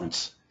Finance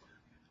Conference.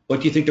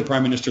 What do you think the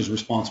Prime Minister's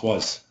response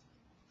was?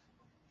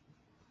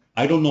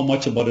 I don't know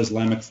much about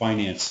Islamic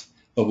finance,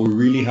 but we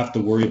really have to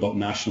worry about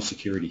national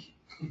security.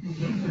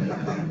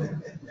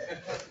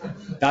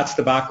 That's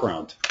the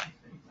background.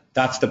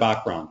 That's the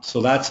background.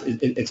 So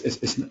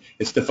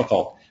it's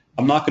difficult.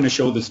 I'm not going to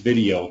show this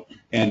video,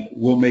 and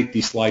we'll make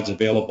these slides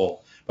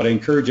available, but I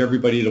encourage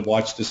everybody to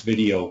watch this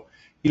video.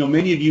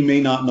 Many of you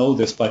may not know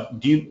this, but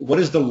what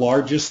is the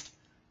largest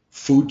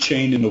food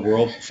chain in the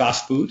world,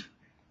 fast food?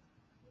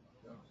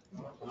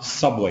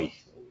 Subway.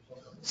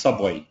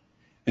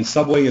 And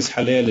Subway is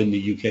halal in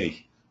the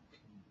UK.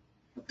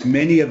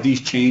 Many of these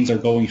chains are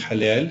going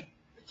halal,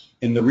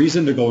 and the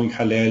reason they're going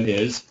halal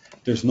is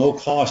there's no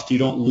cost. You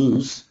don't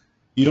lose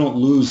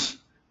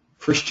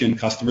Christian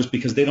customers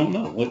because they don't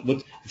know.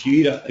 If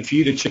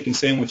you eat a chicken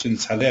sandwich and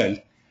it's halal,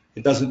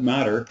 it doesn't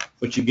matter,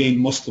 but you gain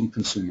Muslim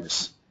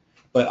consumers.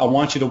 but I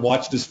want you to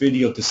watch this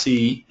video to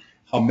see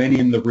how many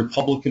in the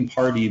Republican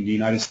Party in the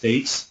United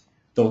States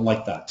don't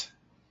like that.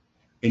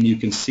 And you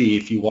can see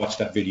if you watch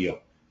that video.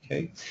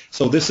 Okay,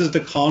 so this is the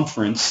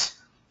conference.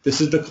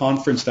 This is the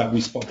conference that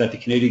the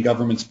Canadian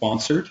government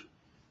sponsored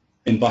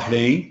in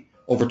Bahrain.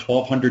 Over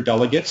 1,200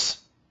 delegates.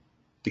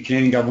 The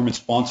Canadian government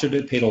sponsored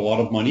it, paid a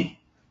lot of money.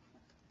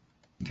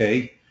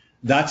 Okay,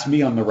 that's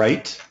me on the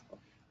right.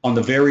 On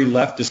the very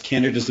left is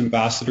Canada's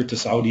ambassador to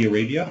Saudi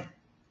Arabia.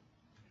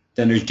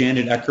 Then there's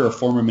Janet Ecker, a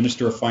former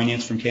Minister of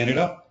Finance from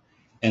Canada.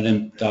 And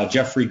then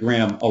Jeffrey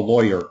Graham, a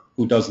lawyer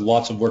who does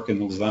lots of work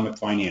in Islamic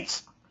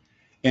finance.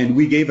 And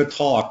we gave a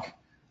talk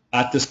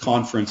at this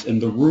conference, and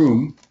the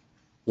room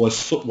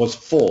was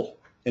full,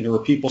 and there were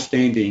people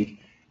standing,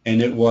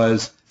 and it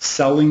was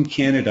selling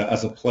Canada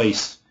as a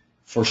place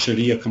for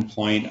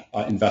Sharia-compliant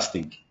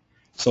investing.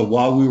 So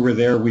while we were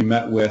there, we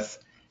met with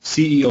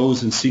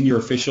CEOs and senior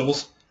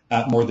officials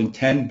at more than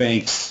 10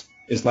 banks,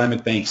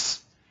 Islamic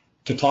banks,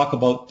 to talk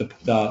about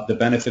the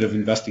benefit of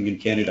investing in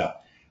Canada.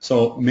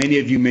 So many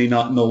of you may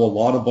not know a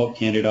lot about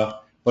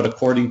Canada, but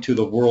according to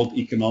the World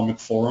Economic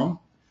Forum,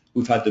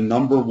 we've had the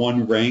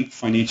 #1 ranked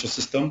financial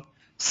system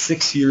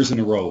 6 years in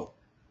a row.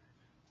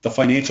 The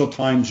Financial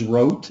Times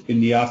wrote in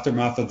the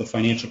aftermath of the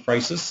financial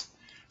crisis,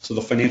 so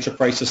the financial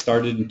crisis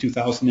started in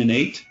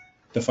 2008,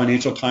 the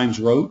Financial Times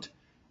wrote,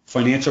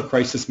 financial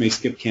crisis may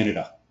skip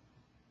Canada.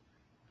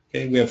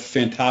 Okay, we have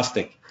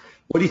fantastic.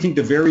 What do you think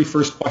the very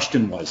first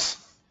question was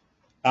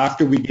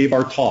after we gave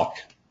our talk?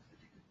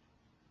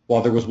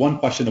 Well, there was one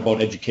question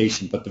about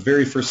education, but the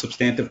very first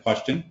substantive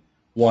question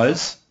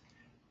was,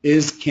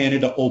 is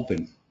Canada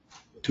open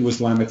to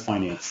Islamic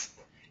finance?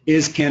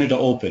 Is Canada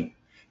open?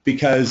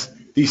 Because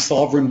these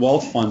sovereign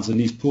wealth funds and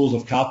these pools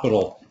of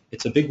capital,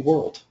 it's a big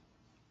world.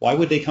 Why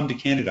would they come to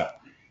Canada?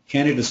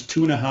 Canada's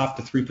 2.5%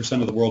 to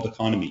 3% of the world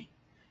economy.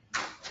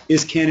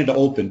 Is Canada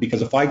open?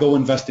 Because if I go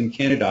invest in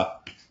Canada,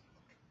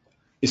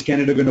 is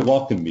Canada going to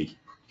welcome me?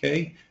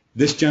 Okay.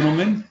 This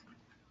gentleman,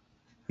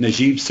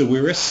 Najib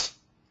Sawiris,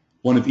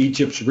 one of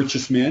Egypt's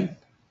richest men,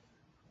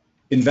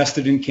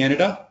 invested in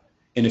Canada.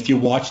 And if you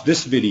watch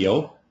this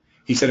video,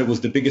 he said it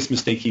was the biggest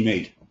mistake he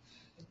made.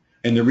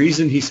 And the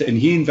reason he said, and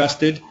he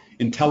invested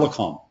in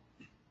telecom,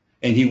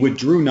 and he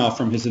withdrew now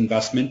from his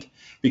investment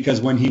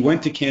because when he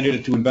went to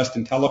Canada to invest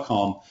in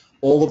telecom,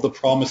 all of the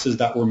promises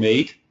that were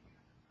made,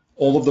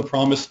 all of the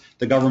promise,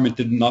 the government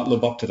did not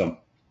live up to them.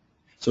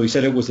 So he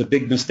said it was a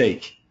big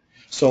mistake.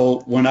 So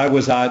when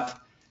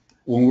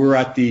we were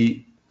at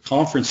the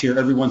conference here,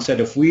 everyone said,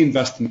 if we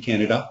invest in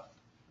Canada,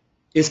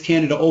 is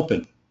Canada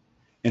open?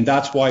 And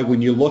that's why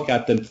when you look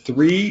at the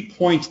 3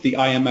 points the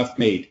IMF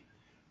made,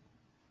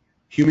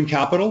 human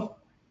capital,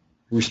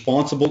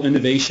 responsible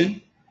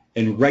innovation,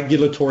 and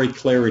regulatory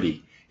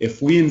clarity.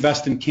 If we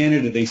invest in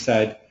Canada, they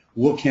said,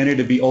 will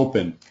Canada be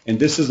open? And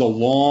this is a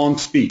long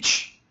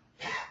speech.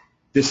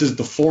 This is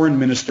the foreign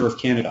minister of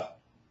Canada.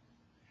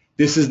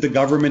 This is the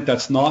government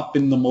that's not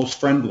been the most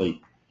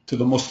friendly to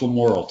the Muslim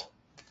world.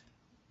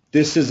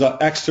 This is an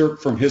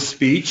excerpt from his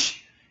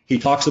speech. He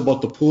talks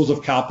about the pools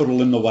of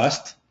capital in the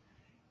West.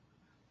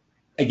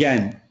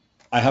 Again,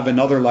 I have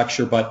another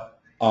lecture, but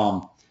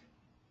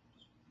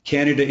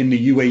Canada and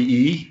the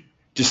UAE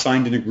just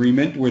signed an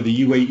agreement where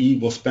the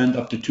UAE will spend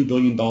up to $2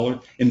 billion,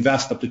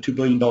 invest up to $2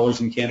 billion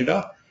in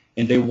Canada,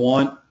 and they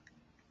want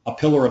a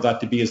pillar of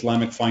that to be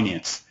Islamic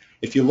finance.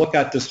 If you look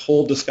at this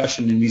whole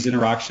discussion in these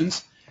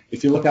interactions,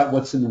 if you look at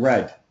what's in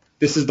red,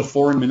 this is the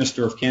foreign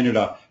minister of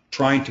Canada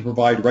trying to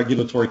provide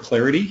regulatory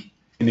clarity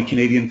in the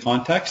Canadian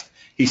context.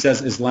 He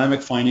says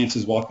Islamic finance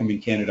is welcome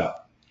in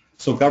Canada.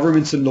 So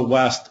governments in the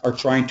West are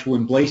trying to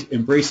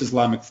embrace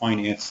Islamic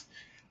finance.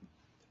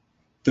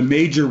 The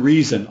major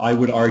reason, I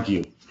would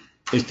argue,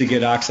 is to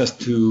get access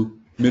to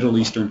Middle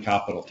Eastern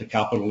capital, to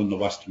capital in the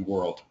Western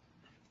world.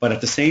 But at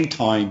the same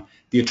time,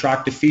 the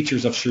attractive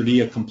features of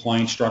Sharia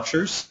compliant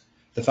structures,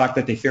 the fact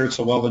that they fared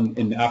so well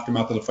in the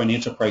aftermath of the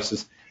financial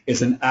crisis,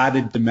 is an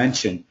added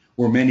dimension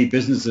where many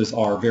businesses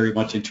are very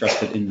much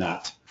interested in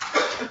that.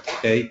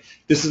 Okay,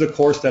 this is a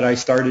course that I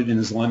started in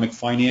Islamic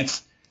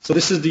finance. So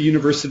this is the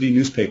university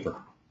newspaper.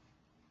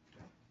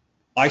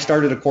 I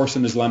started a course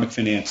in Islamic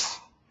finance.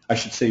 I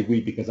should say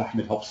we because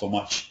Ahmed helped so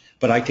much,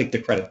 but I take the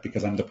credit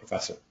because I'm the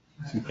professor.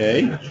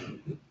 Okay.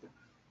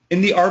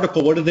 In the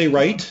article, what did they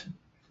write?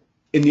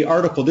 In the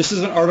article, this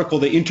is an article,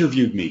 they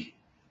interviewed me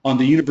on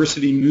the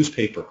university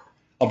newspaper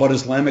about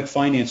Islamic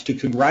finance to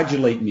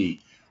congratulate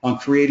me on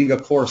creating a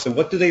course. And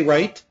what do they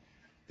write?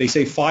 They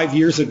say 5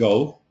 years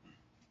ago,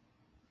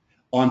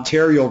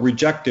 Ontario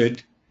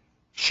rejected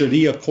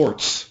Sharia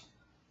courts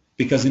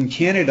because in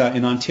Canada,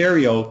 in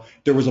Ontario,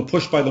 there was a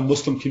push by the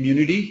Muslim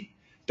community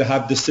to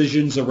have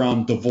decisions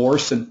around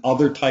divorce and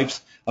other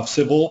types of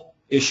civil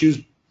issues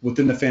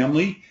within the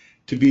family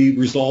to be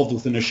resolved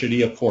within a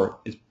Sharia court.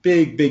 It's a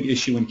big, big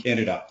issue in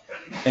Canada.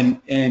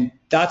 And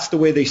that's the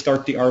way they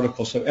start the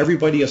article. So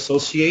everybody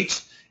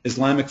associates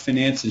Islamic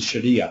finance and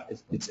Sharia.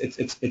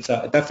 It's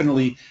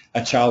definitely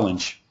a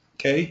challenge.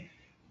 Okay?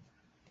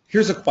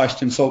 Here's a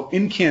question. So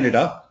in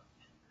Canada,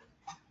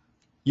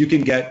 you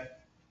can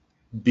get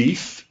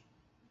beef,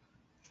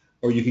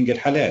 or you can get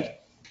halal.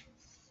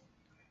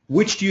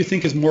 Which do you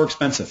think is more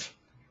expensive?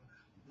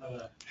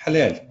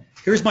 Halal.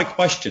 Here's my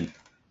question.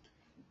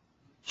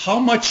 How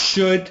much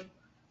should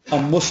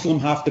a Muslim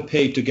have to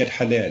pay to get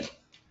halal?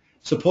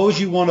 Suppose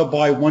you want to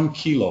buy 1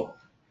 kilo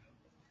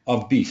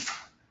of beef.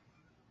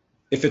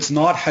 If it's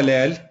not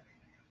halal,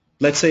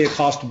 let's say it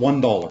costs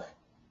 $1.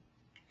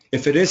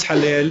 If it is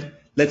halal,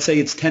 let's say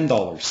it's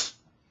 $10.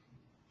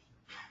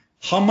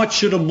 How much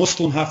should a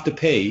Muslim have to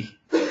pay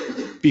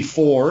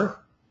before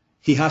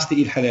he has to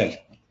eat halal?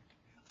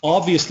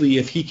 Obviously,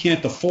 if he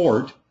can't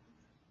afford,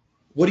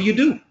 what do you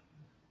do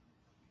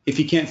if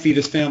he can't feed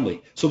his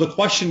family? So the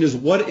question is,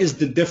 what is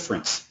the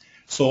difference?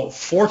 So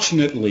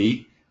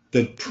fortunately,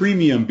 the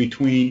premium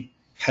between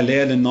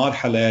halal and not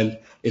halal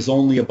is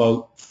only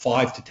about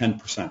 5 to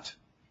 10%.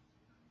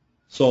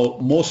 So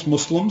most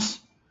Muslims,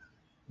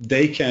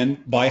 they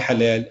can buy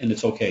halal and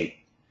it's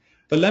okay.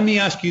 But let me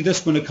ask you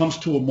this when it comes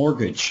to a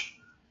mortgage.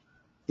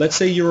 Let's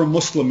say you're a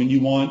Muslim and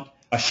you want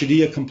a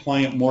Sharia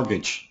compliant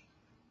mortgage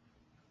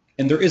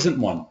and there isn't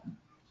one.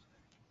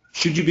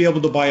 Should you be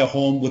able to buy a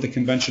home with a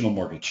conventional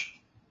mortgage?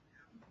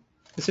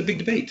 It's a big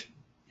debate.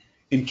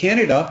 In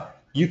Canada,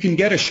 you can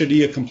get a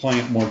Sharia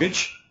compliant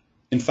mortgage.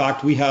 In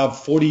fact, we have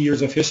 40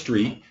 years of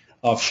history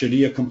of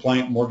Sharia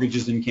compliant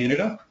mortgages in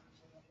Canada.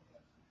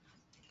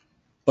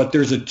 But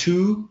there's a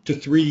 2 to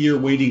 3 year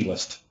waiting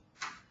list.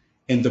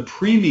 And the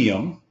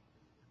premium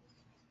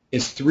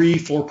is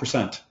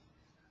 3-4%.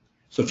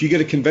 So if you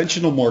get a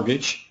conventional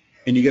mortgage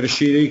and you get a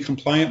Sharia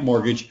compliant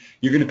mortgage,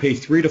 you're going to pay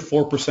 3 to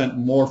 4%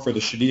 more for the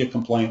Sharia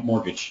compliant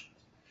mortgage.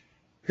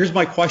 Here's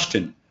my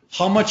question.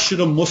 How much should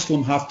a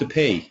Muslim have to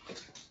pay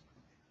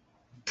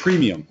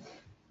premium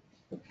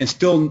and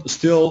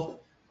still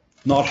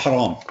not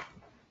haram?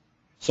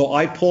 So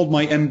I polled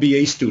my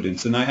MBA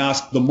students and I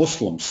asked the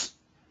Muslims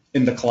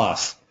in the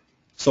class.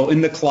 So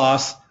in the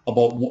class,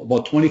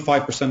 about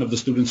 25% of the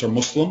students are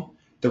Muslim,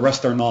 the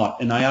rest are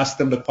not. And I asked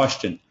them the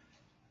question,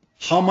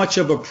 how much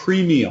of a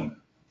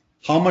premium,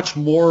 how much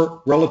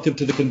more relative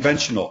to the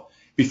conventional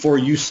before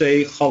you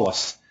say,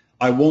 khalas,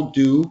 I won't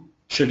do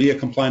Sharia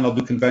compliant, I'll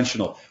do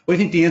conventional? What do you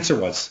think the answer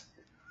was?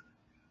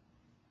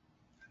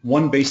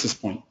 1 basis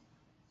point.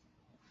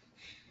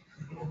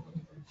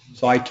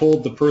 So I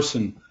told the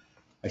person,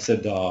 I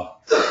said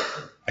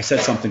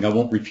something, I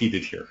won't repeat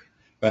it here.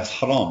 That's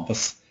haram.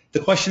 But the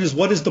question is,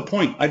 what is the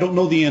point? I don't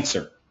know the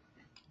answer.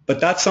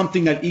 But that's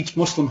something that each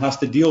Muslim has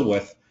to deal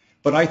with.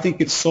 But I think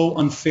it's so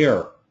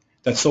unfair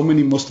that so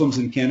many Muslims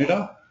in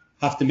Canada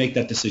have to make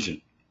that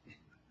decision.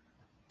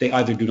 They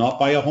either do not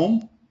buy a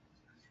home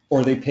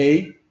or they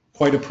pay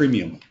quite a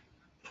premium.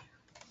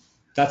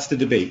 That's the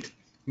debate.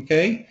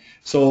 Okay?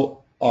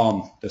 So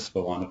let's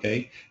go on,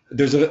 okay?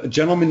 There's a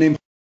gentleman named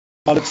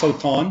Walid,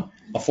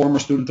 a former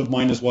student of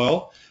mine as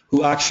well,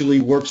 who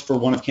actually works for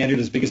one of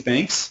Canada's biggest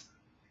banks.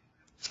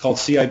 It's called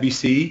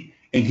CIBC,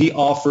 and he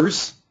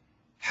offers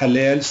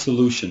halal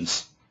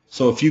solutions.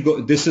 So if you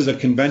go, this is a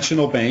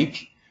conventional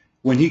bank.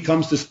 When he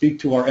comes to speak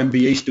to our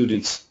MBA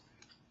students,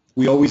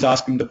 we always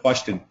ask him the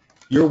question,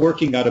 you're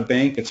working at a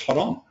bank, it's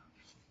haram.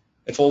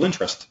 It's all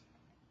interest.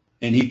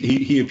 And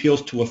he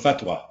appeals to a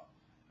fatwa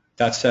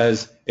that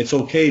says, it's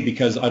okay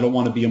because I don't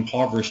want to be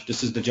impoverished.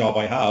 This is the job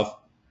I have,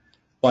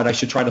 but I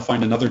should try to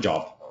find another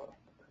job.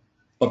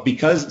 But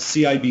because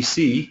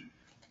CIBC,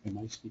 am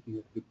I speaking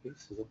at a good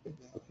pace? Is that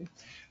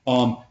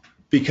okay?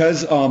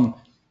 Because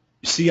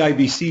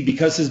CIBC,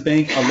 because his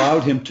bank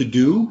allowed him to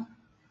do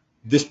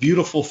this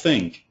beautiful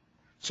thing.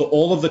 So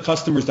all of the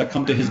customers that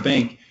come to his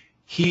bank,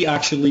 he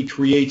actually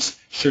creates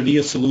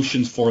Sharia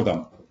solutions for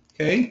them.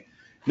 Okay?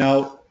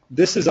 Now,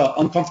 this is an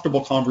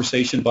uncomfortable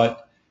conversation,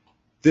 but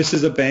this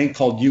is a bank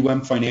called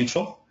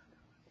Financial.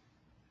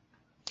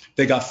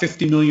 They got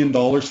 $50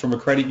 million from a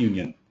credit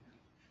union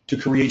to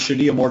create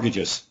Sharia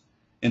mortgages.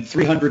 And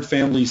 300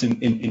 families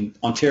in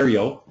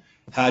Ontario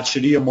had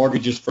Sharia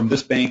mortgages from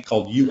this bank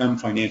called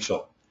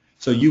Financial.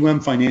 So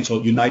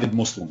Financial, United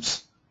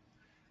Muslims.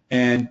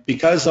 And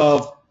because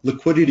of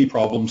liquidity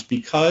problems,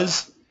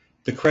 because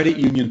the credit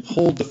union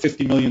pulled the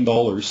 $50 million,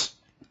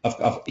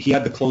 he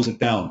had to close it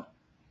down.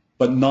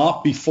 But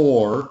not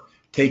before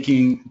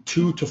taking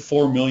 $2 to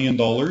 $4 million,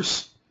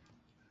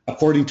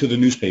 according to the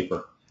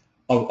newspaper,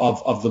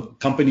 of the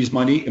company's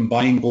money and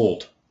buying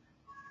gold.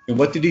 And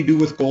what did he do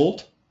with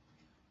gold?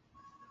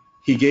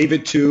 He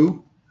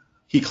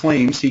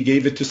claims he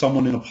gave it to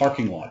someone in a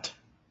parking lot,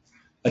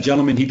 a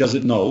gentleman he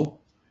doesn't know,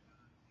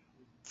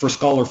 for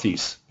scholar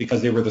fees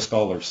because they were the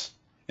scholars,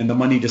 and the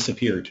money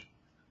disappeared.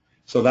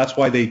 So that's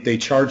why they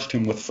charged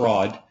him with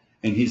fraud,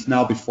 and he's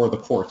now before the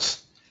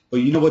courts. But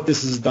you know what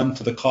this has done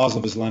to the cause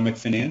of Islamic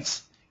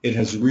finance? It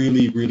has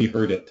really, really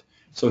hurt it.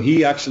 So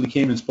he actually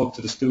came and spoke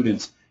to the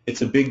students.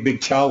 It's a big,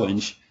 big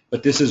challenge,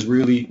 but this has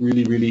really,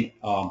 really, really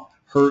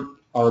hurt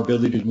our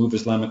ability to move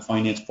Islamic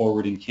finance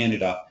forward in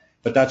Canada.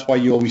 But that's why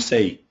you always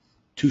say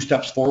 2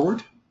 steps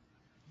forward,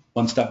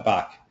 1 step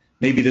back.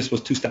 Maybe this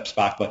was 2 steps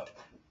back, but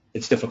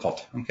it's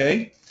difficult,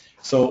 okay?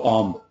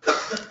 So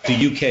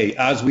the UK,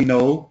 as we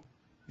know,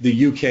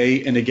 the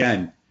UK, and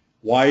again,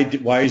 Why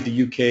is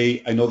the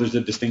UK? I know there's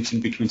a distinction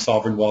between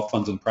sovereign wealth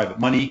funds and private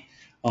money,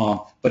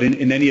 but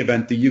in any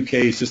event, the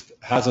UK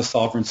has a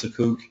sovereign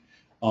sukuk.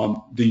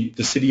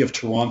 The city of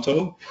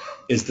Toronto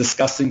is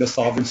discussing the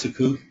sovereign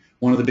sukuk.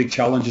 One of the big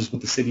challenges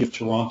with the city of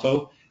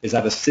Toronto is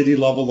at a city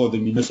level or the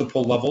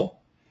municipal level,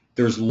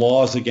 there's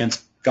laws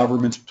against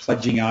governments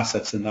pledging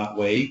assets in that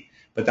way,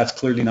 but that's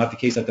clearly not the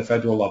case at the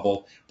federal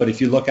level. But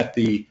if you look at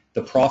the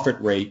profit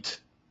rate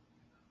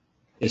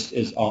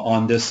is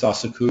on this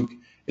sukuk,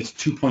 it's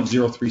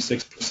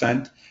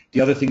 2.036%.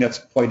 The other thing that's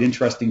quite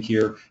interesting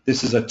here,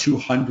 this is a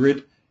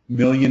 200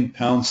 million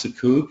pound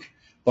sukuk,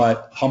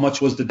 but how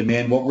much was the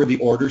demand? What were the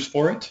orders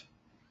for it?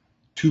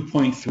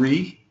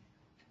 2.3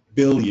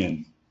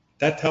 billion.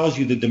 That tells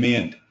you the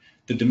demand.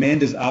 The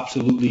demand is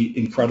absolutely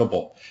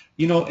incredible.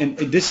 And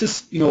this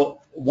is,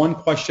 one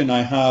question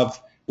I have,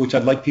 which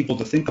I'd like people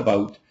to think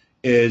about,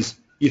 is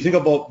you think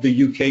about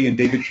the UK and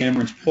David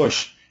Cameron's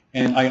push,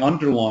 and I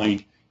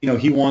underlined,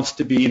 he wants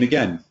to be, and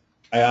again,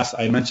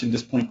 I mentioned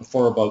this point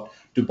before about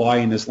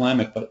Dubai and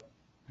Islamic, but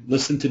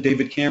listen to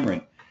David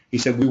Cameron. He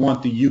said, we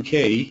want the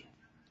UK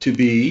to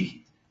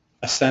be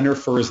a center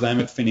for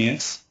Islamic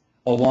finance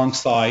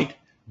alongside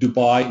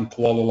Dubai and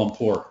Kuala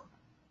Lumpur.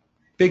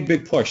 Big,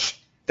 big push.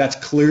 That's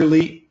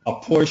clearly a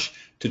push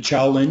to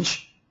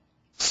challenge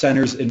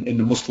centers in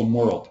the Muslim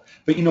world.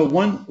 But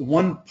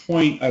one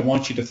point I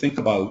want you to think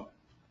about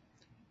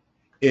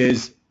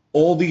is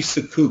all these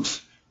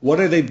sukuks. What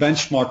are they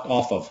benchmarked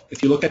off of?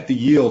 If you look at the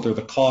yield or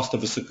the cost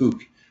of a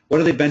sukuk, what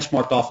are they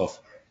benchmarked off of?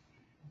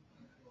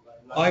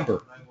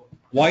 IBOR.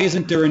 Why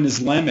isn't there an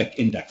Islamic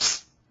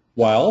index?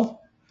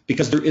 Well,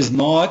 because there is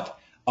not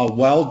a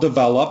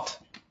well-developed,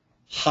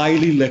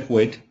 highly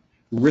liquid,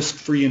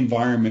 risk-free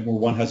environment where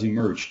one has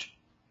emerged.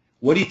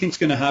 What do you think is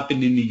going to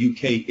happen in the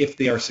UK if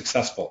they are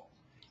successful?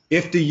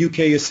 If the UK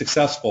is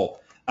successful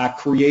at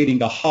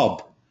creating a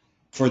hub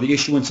for the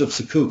issuance of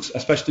sukuks,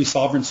 especially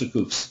sovereign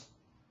sukuks,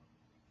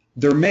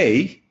 there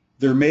may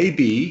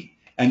be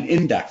an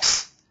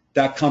index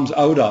that comes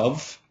out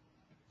of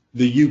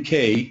the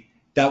UK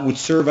that would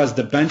serve as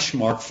the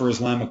benchmark for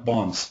Islamic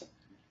bonds.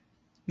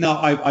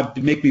 Now,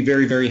 it make me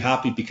very, very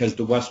happy because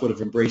the West would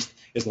have embraced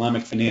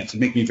Islamic finance.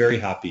 It'd make me very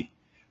happy.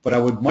 But I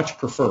would much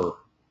prefer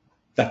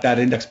that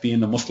index be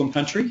in a Muslim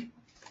country.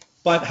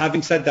 But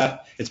having said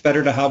that, it's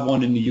better to have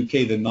one in the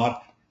UK than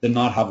not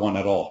have one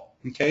at all.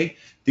 Okay?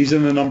 These are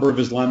the number of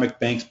Islamic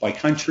banks by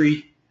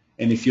country.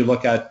 And if you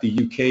look at the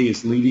UK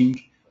is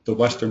leading the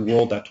Western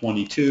world at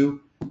 22.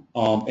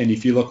 And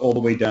if you look all the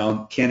way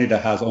down, Canada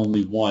has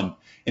only one.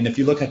 And if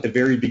you look at the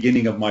very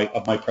beginning of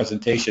my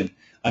presentation,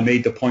 I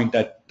made the point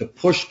that the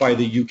push by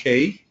the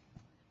UK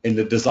and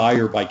the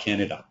desire by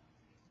Canada,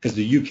 because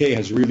the UK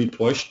has really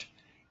pushed,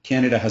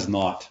 Canada has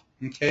not.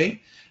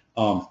 Okay,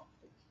 so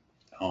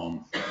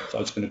I'm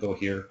just going to go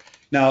here.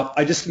 Now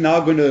I'm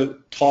going to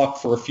talk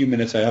for a few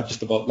minutes. I have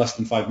just about less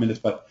than 5 minutes,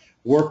 but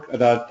work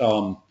that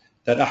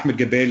Ahmed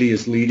Gabeli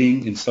is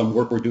leading in some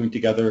work we're doing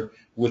together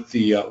with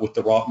the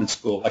Rotman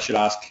School. I should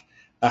ask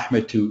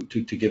Ahmed to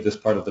give this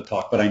part of the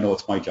talk, but I know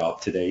it's my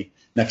job today.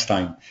 Next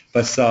time.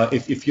 But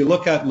if you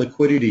look at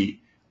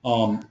liquidity,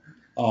 there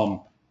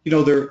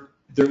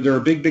are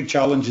big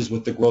challenges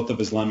with the growth of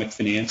Islamic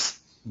finance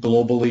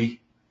globally,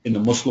 in the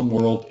Muslim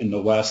world, in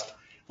the West,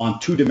 on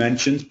two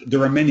dimensions.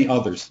 There are many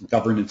others,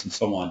 governance and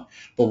so on,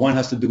 but one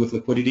has to do with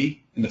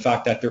liquidity and the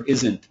fact that there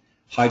isn't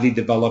highly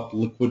developed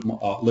liquid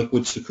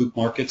sukuk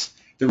markets.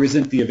 There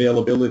isn't the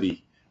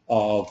availability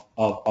of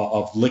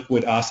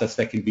liquid assets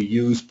that can be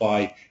used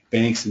by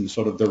banks and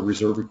sort of their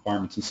reserve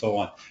requirements and so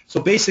on.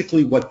 So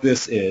basically what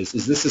this is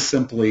this is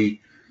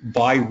simply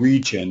by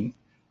region.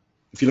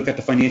 If you look at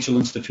the financial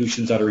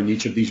institutions that are in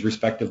each of these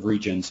respective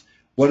regions,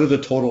 what are the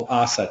total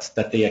assets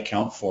that they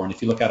account for? And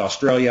if you look at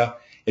Australia,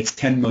 it's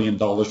 $10 million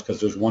because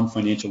there's one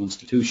financial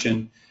institution.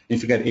 And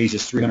if you look at Asia,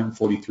 it's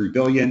 $343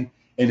 billion.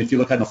 And if you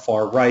look at the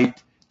far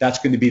right, that's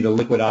going to be the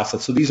liquid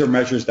assets. So these are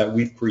measures that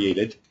we've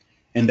created.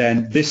 And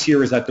then this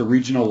here is at the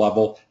regional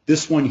level.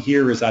 This one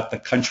here is at the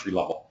country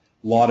level.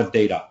 A lot of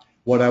data.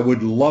 What I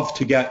would love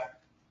to get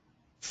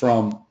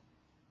from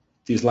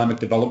the Islamic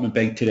Development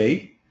Bank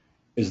today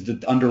is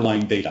the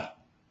underlying data.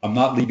 I'm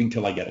not leaving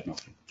till I get it,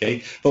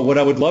 okay? But what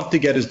I would love to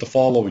get is the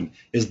following,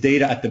 is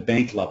data at the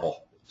bank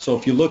level. So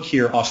if you look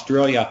here,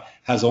 Australia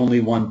has only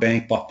one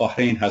bank, but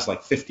Bahrain has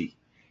like 50.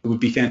 It would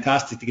be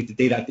fantastic to get the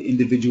data at the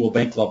individual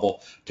bank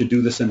level to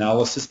do this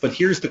analysis. But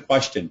here's the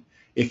question.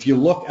 If you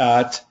look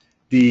at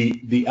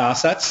the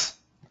assets,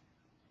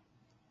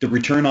 the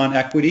return on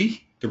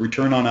equity, the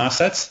return on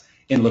assets,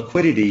 and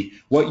liquidity,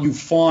 what you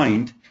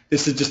find,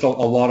 this is just a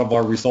lot of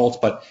our results,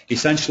 but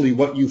essentially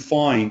what you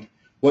find,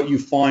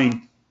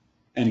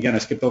 and again, I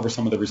skipped over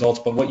some of the results,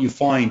 but what you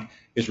find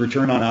is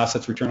return on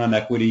assets, return on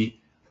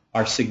equity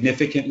are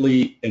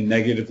significantly and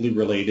negatively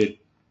related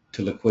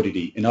to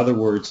liquidity. In other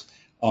words,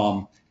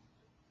 when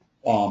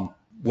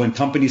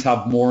companies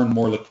have more and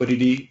more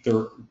liquidity,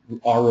 their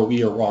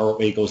ROE or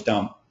ROA goes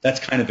down. That's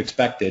kind of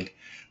expected,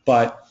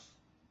 but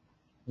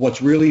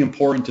what's really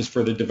important is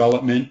for the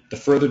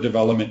further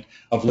development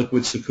of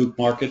liquid sukuk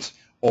markets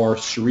or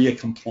Sharia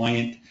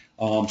compliant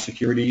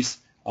securities.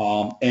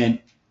 And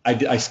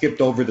I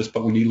skipped over this,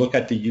 but when you look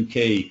at the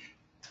UK,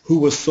 who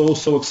was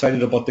so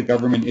excited about the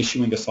government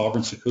issuing a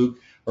sovereign sukuk,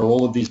 are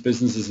all of these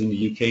businesses in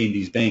the UK and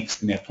these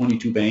banks, and they have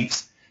 22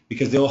 banks,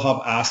 because they'll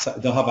have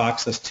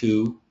access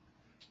to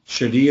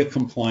Sharia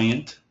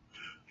compliant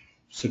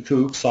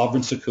sukuk,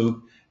 sovereign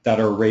sukuk that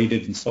are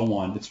rated and so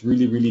on. It's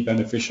really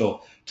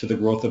beneficial to the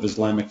growth of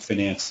Islamic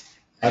finance.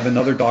 I have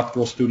another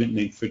doctoral student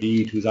named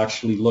Fadid who's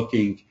actually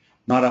looking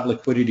not at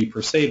liquidity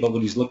per se, but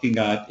what he's looking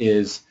at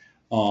is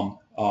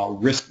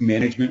risk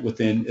management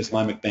within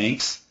Islamic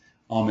banks.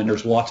 And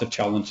there's lots of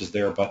challenges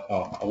there, but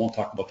I won't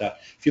talk about that.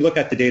 If you look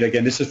at the data,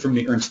 again, this is from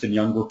the Ernst &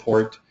 Young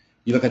report.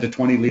 You look at the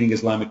 20 leading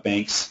Islamic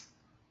banks,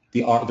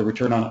 the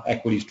return on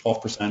equity is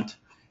 12%.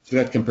 If you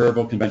look at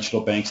comparable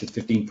conventional banks, it's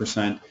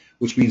 15%,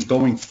 which means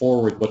going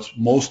forward, what's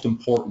most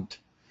important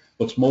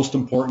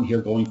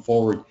here going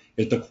forward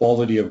is the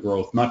quality of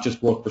growth, not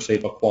just growth per se,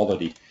 but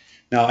quality.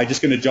 Now, I'm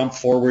just going to jump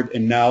forward,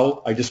 and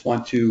now I just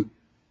want to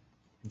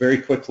very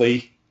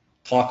quickly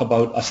talk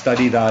about a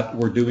study that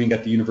we're doing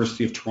at the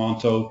University of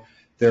Toronto.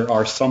 There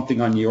are something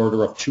on the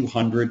order of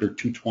 200 or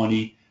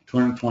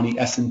 220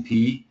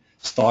 S&P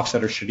stocks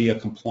that are Sharia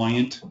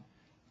compliant,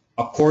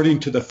 according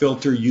to the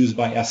filter used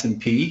by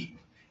S&P.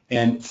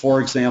 And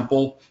for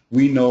example,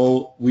 we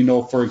know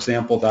for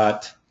example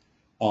that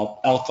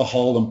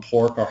alcohol and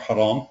pork are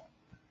haram.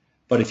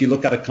 But if you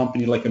look at a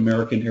company like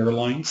American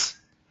Airlines,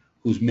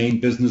 whose main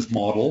business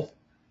model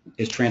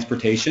is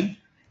transportation,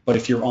 but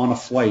if you're on a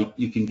flight,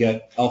 you can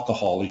get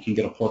alcohol, you can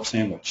get a pork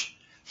sandwich.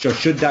 So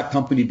should that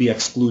company be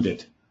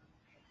excluded?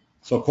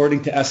 So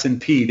according to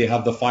S&P, they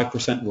have the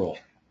 5% rule.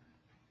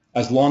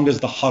 As long as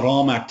the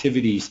haram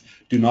activities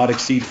do not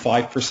exceed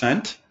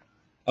 5%,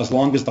 as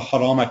long as the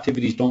haram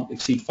activities don't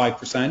exceed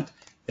 5%,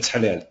 it's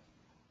halal.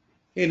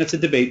 And it's a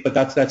debate, but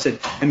that's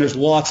it. And there's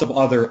lots of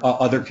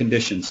other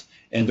conditions,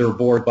 and they're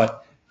board.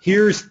 But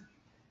here are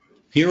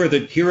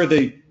the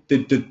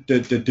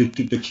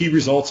key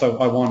results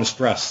I want to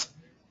stress.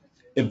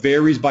 It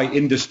varies by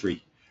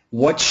industry.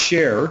 What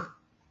share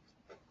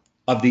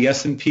of the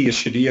S&P is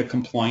Sharia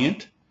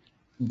compliant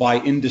by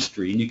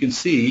industry? And you can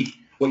see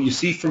what you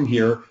see from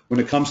here when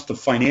it comes to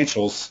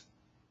financials.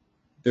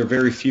 There are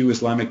very few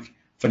Islamic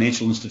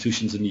financial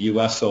institutions in the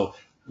U.S. So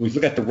we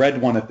look at the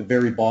red one at the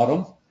very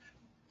bottom.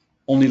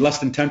 Only less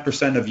than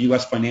 10% of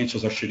U.S.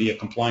 financials are Sharia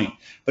compliant.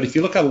 But if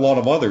you look at a lot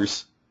of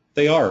others,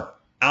 they are.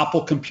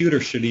 Apple Computer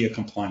Sharia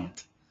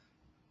compliant.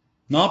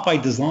 Not by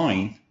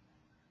design,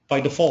 by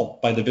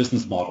default, by the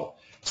business model.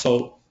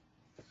 So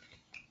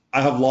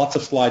I have lots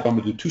of slides. I'm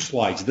going to do 2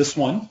 slides. This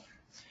one,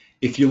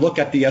 if you look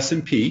at the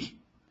S&P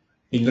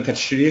and you look at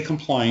Sharia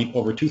compliant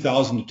over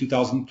 2000 to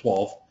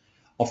 2012,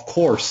 of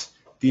course,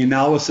 the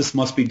analysis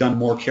must be done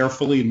more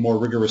carefully and more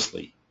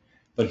rigorously.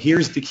 But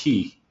here's the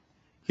key.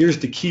 Here's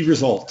the key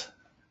result.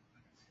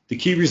 The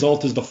key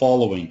result is the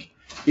following.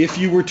 If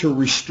you were to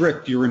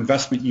restrict your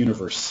investment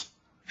universe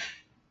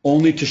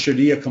only to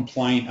Sharia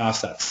compliant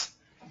assets,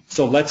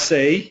 so let's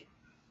say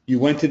you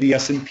went to the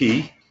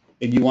S&P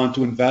and you want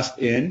to invest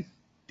in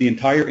the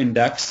entire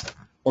index,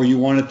 or you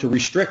wanted to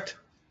restrict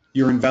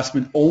your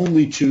investment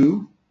only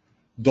to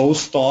those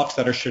stocks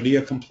that are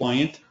Sharia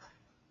compliant,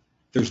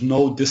 there's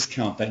no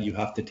discount that you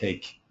have to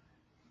take.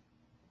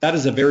 That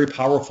is a very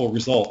powerful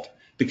result,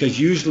 because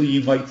usually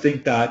you might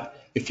think that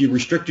if you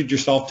restricted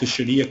yourself to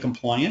Sharia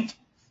compliant,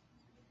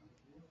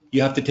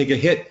 you have to take a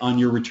hit on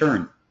your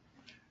return.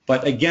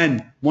 But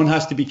again, one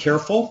has to be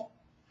careful,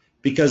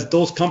 because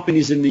those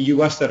companies in the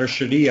US that are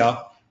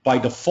Sharia by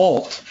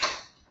default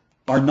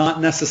are not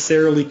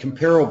necessarily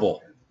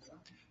comparable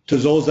to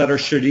those that are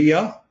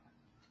Sharia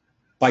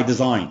by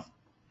design.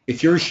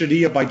 If you're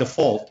Sharia by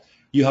default,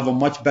 you have a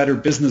much better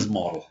business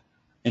model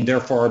and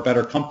therefore a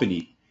better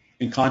company,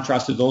 in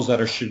contrast to those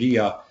that are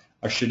Sharia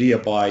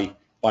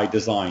by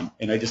design.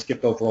 And I just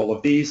skipped over all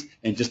of these,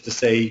 and just to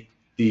say,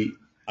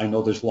 I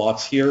know there's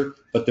lots here,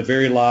 but the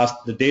very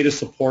last, the data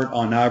support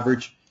on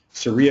average,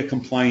 Sharia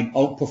compliant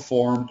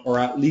outperformed, or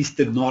at least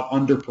did not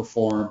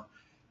underperform,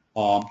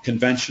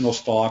 conventional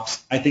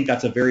stocks. I think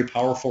that's a very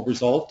powerful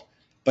result.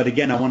 But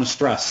again, I want to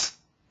stress,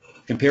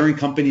 comparing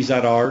companies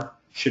that are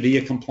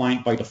Sharia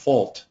compliant by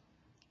default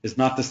is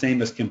not the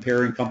same as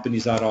comparing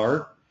companies that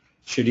are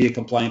Sharia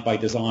compliant by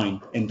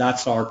design. And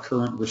that's our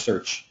current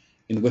research.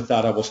 And with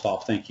that, I will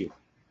stop. Thank you.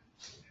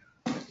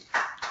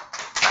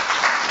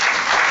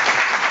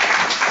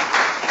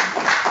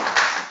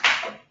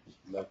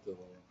 I'd like to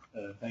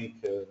thank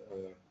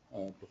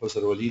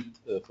Professor Walid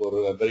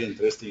for a very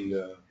interesting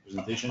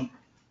presentation,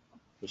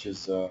 which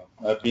is,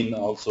 I've been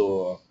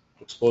also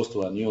exposed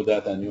to a new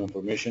data and new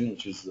information,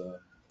 which is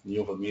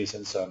new for me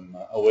since I'm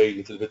away a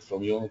little bit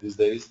from you these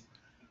days.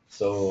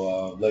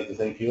 So I'd like to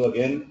thank you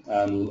again,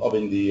 and we'll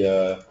open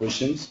the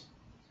questions,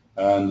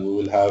 and we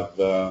will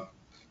have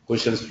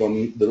questions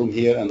from the room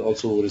here, and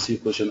also we'll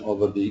receive questions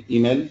over the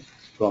email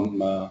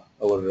from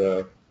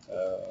our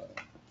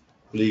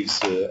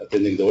colleagues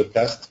attending the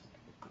webcast.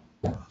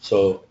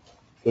 So,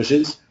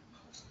 questions?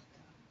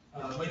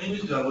 My name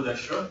is Walid,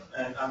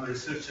 and I'm a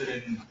researcher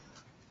in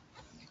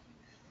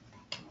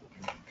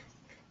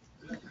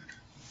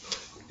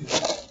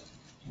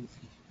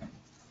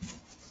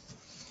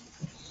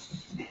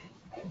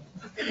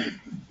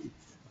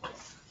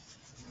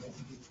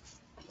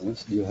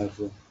Anas, do you have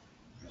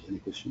any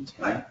questions? It's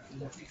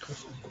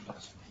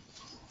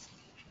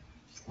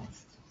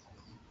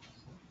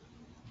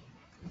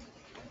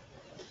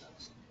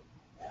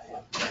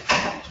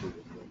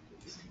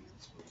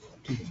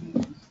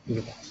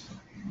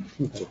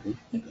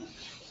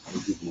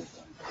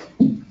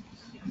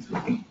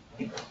okay.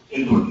 I'll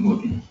give more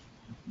time.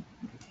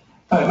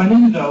 Hi, my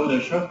name is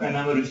Ashraf, and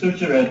I'm a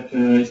researcher at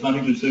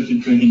Islamic Research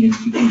and Training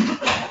Institute.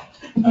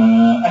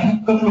 I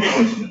have a couple of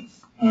questions.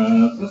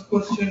 First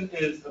question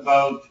is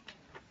about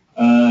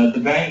the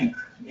bank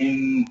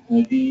in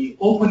the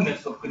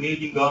openness of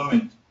Canadian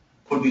government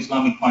for the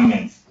Islamic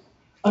finance.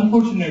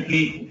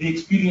 Unfortunately, the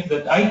experience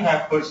that I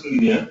have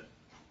personally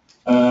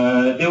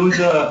there was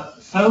a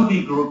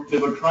Saudi group, they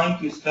were trying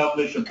to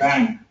establish a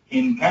bank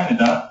in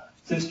Canada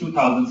since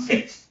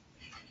 2006.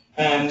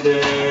 And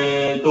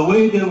the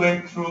way they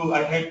went through,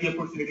 I had the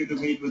opportunity to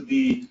meet with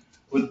the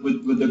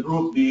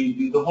group,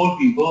 the whole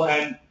people,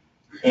 and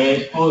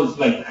it was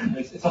like,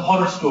 it's a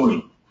horror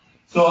story.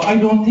 So I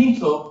don't think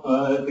so.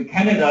 The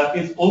Canada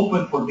is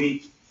open for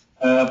the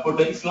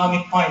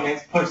Islamic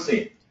finance per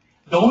se.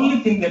 The only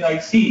thing that I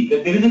see,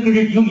 that there is a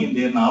credit union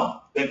there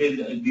now, that is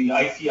the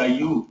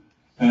ICIU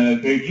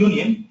credit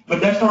union,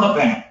 but that's not a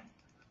bank.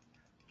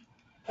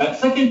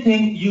 Second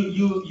thing,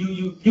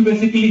 you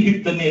basically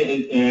hit the nail,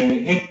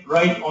 hit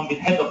right on the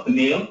head of the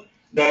nail,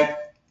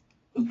 that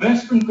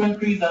Western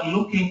countries are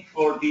looking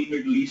for the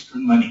Middle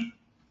Eastern money.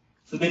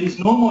 So there is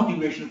no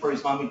motivation for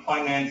Islamic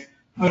finance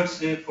per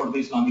se for the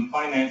Islamic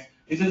finance.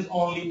 This is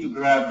only to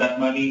grab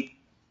that money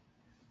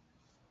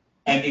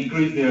and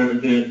increase their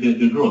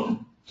growth.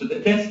 So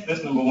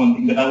that's number one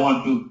thing that I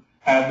want to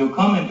have your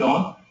comment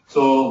on.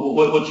 So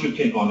what's your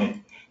take on it?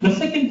 The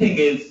second thing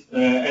is,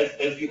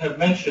 as you have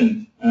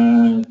mentioned,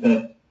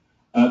 that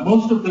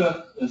most of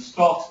the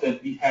stocks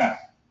that we have,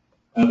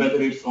 whether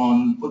it's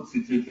on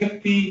FTSE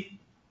 350,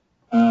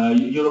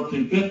 Europe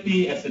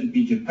 350,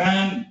 S&P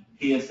Japan,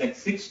 TSX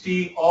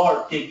 60,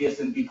 or take the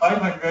S&P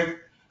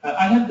 500,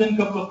 I have done a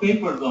couple of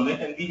papers on it,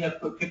 and we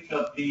have picked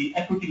up the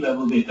equity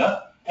level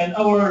data. And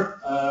our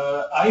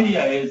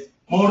idea is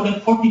more than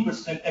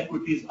 40%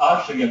 equities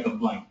are Sharia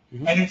compliant.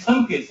 Mm-hmm. And in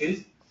some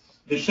cases,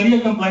 the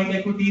Sharia compliant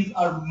equities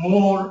are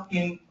more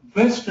in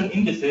Western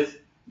indices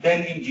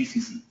than in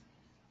GCC.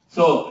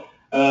 So,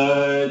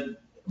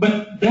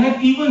 but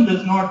that even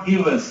does not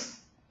give us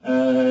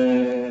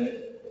that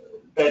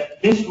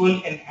this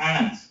will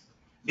enhance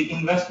the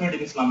investment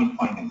in Islamic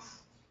finance.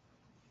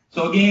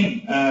 So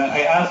again,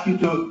 I ask you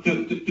to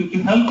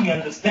help me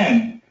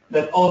understand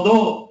that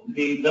although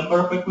the number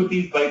of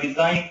equities by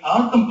design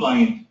are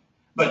compliant,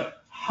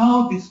 but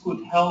how this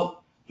could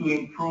help to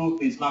improve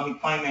the Islamic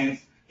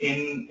finance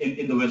in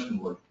the Western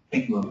world.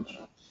 Thank you very much.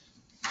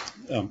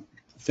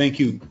 Thank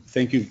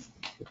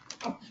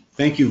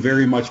you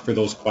very much for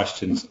those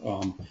questions.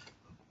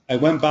 I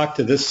went back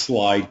to this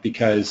slide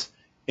because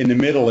in the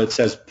middle it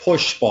says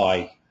push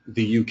by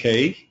the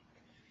UK,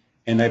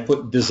 and I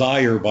put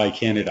desire by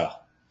Canada.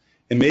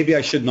 And maybe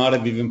I should not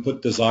have even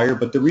put desire,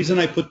 but the reason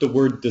I put the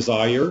word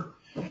desire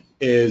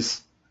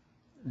is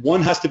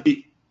one has to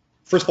be,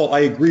 first of all, I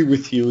agree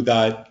with you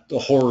that the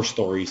horror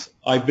stories,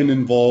 I've been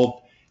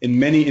involved in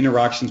many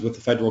interactions with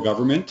the federal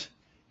government,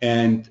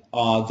 and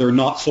they're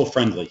not so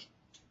friendly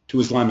to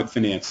Islamic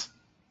finance.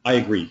 I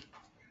agree.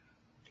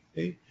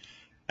 Okay.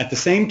 At the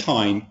same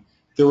time,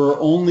 there are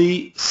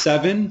only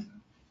 7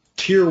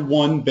 Tier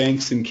 1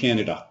 banks in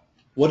Canada.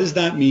 What does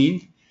that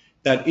mean?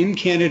 That in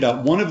Canada,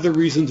 one of the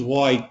reasons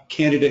why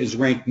Canada is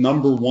ranked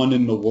number 1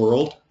 in the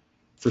world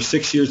for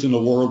 6 years in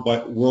the world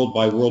by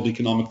World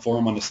Economic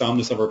Forum on the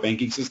soundness of our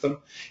banking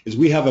system is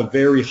we have a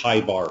very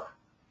high bar.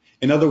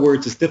 In other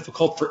words, it's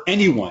difficult for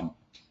anyone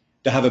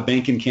to have a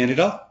bank in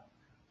Canada,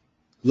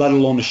 let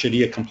alone a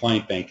Sharia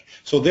compliant bank.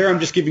 So there I'm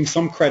just giving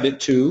some credit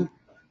to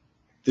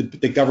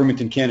the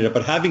government in Canada.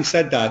 But having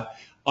said that,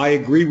 I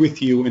agree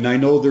with you, and I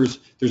know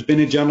there's been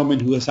a gentleman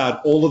who has had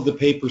all of the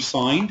papers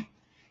signed.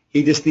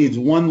 He just needs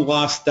one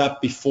last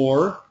step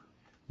before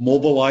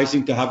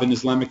mobilizing to have an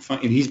Islamic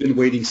fund, and he's been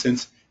waiting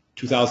since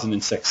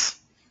 2006.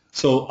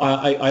 So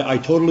I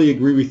totally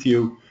agree with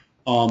you.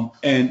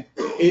 And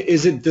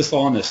is it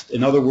dishonest?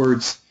 In other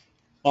words,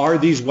 are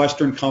these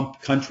Western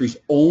countries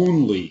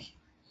only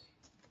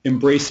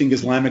embracing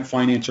Islamic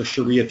finance or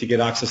Sharia to get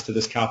access to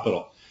this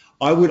capital?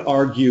 I would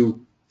argue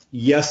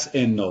yes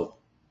and no.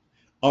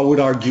 I would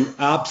argue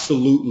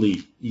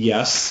absolutely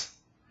yes.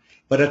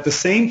 But at the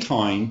same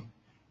time,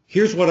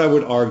 here's what I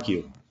would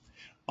argue.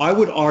 I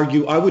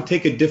would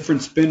take a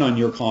different spin on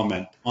your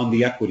comment on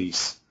the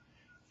equities.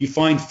 You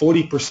find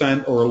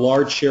 40% or a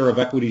large share of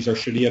equities are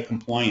Sharia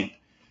compliant.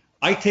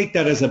 I take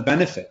that as a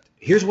benefit.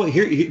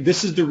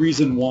 This is the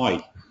reason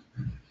why.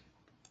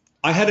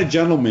 I had a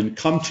gentleman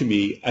come to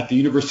me at the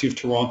University of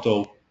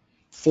Toronto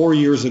 4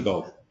 years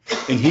ago,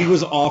 and he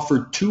was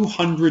offered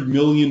 $200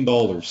 million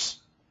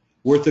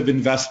worth of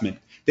investment.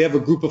 They have a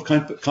group of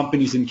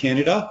companies in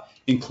Canada,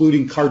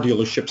 including car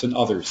dealerships and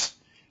others.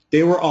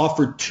 They were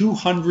offered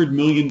 $200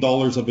 million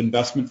of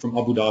investment from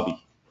Abu Dhabi,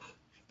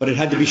 but it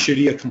had to be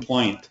Sharia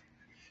compliant.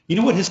 You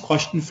know what his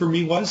question for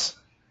me was?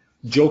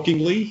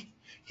 jokingly,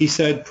 he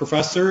said,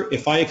 "Professor,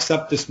 if I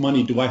accept this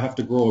money, do I have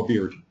to grow a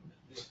beard?"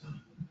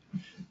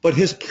 But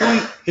his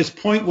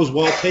point was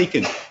well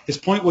taken. His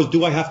point was,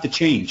 do I have to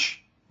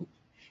change?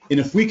 And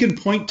if we can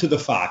point to the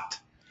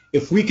fact,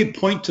 that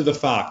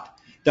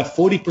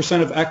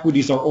 40% of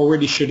equities are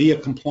already Sharia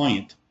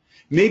compliant,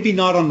 maybe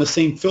not on the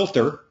same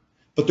filter,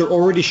 but they're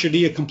already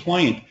Sharia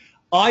compliant,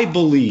 I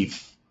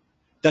believe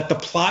that the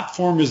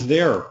platform is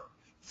there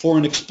for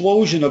an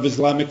explosion of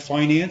Islamic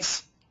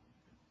finance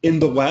in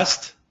the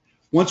West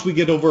once we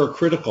get over a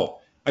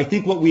critical. I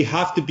think what we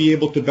have to be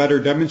able to better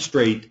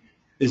demonstrate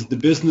is the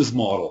business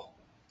model,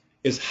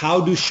 is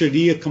how do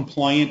Sharia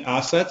compliant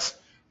assets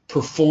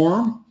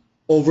perform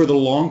over the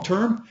long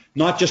term,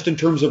 not just in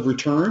terms of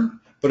return,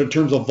 but in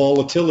terms of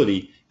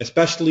volatility,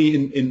 especially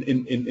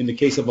in the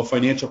case of a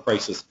financial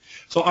crisis.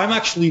 So I'm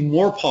actually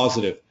more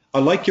positive. I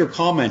like your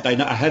comment.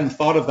 I hadn't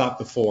thought of that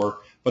before,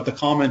 but the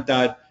comment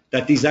that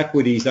these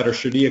equities that are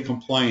Sharia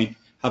compliant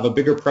have a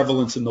bigger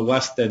prevalence in the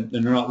West than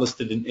they're not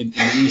listed in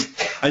the East.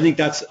 I think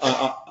that's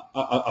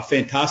a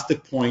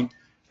fantastic point,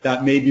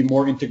 that may be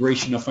more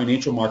integration of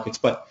financial markets.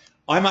 But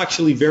I'm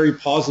actually very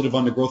positive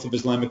on the growth of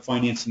Islamic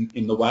finance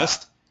in the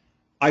West.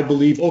 I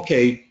believe,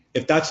 okay,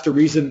 if that's the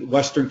reason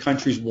Western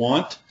countries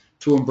want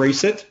to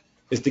embrace it,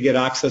 is to get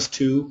access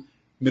to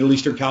Middle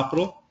Eastern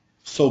capital,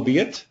 so be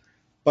it.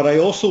 But I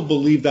also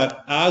believe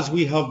that as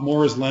we have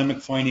more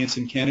Islamic finance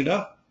in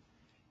Canada,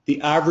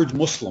 the average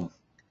Muslim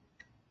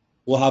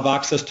will have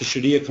access to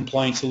Sharia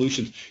compliant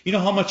solutions. You know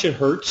how much it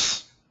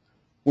hurts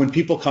when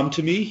people come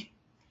to me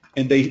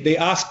and they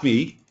ask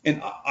me,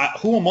 and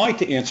who am I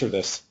to answer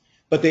this?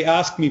 But they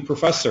ask me,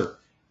 "Professor,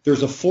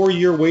 there's a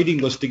 4-year waiting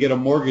list to get a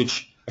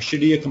mortgage, a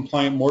Sharia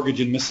compliant mortgage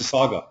in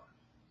Mississauga.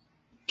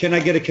 Can I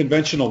get a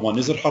conventional one?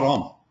 Is it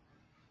haram?"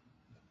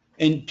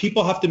 And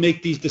people have to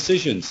make these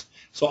decisions.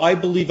 So I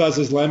believe as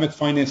Islamic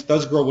finance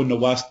does grow in the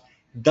West,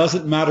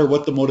 doesn't matter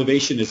what the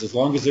motivation is, as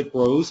long as it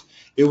grows,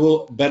 it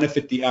will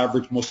benefit the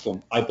average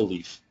Muslim, I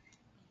believe.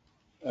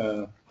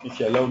 If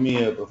you allow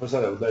me,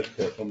 Professor, I would like,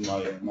 from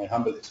my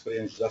humble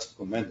experience, just to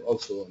comment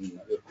also on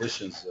your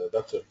questions,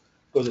 Doctor,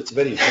 because it's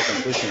very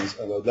important questions,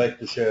 and I would like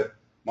to share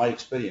my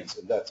experience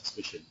in that,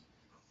 especially.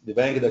 The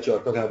bank that you are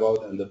talking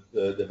about and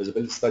the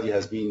visibility study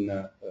has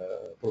been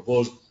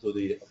proposed to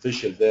the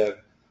official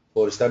there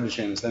for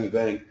establishing an Islamic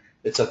bank.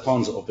 It's a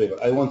tons of paper.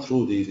 I went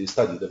through the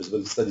study, the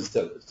visibility study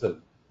still.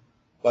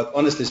 But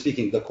honestly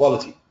speaking, the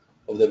quality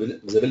of the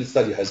visibility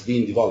study has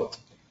been developed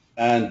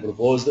and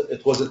proposed.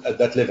 It wasn't at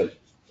that level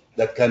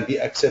that can be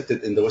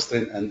accepted in the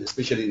Western and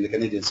especially in the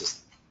Canadian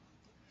system.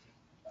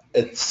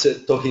 It's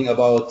talking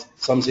about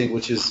something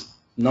which is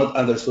not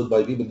understood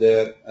by people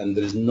there, and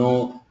there is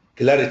no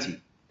clarity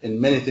in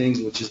many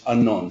things which is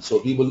unknown. So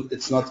people,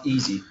 it's not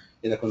easy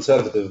in a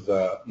conservative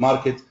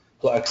market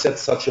to accept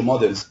such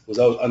models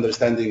without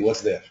understanding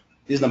what's there.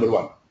 This is number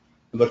one.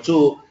 Number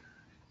two,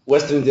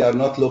 Western, they are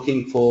not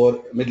looking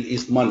for Middle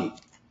East money.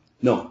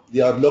 No,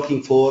 they are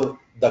looking for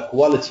the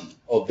quality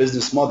of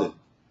business model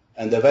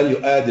and the value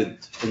added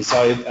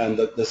inside, and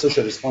the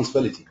social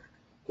responsibility,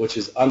 which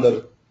is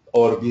under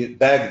or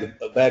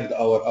bagged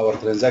our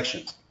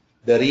transactions.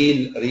 The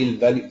real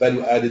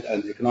value added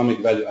and economic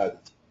value added.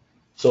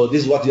 So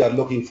this is what they are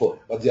looking for.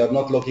 But they are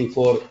not looking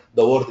for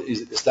the word,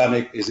 is it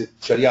Islamic, is it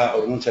Sharia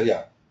or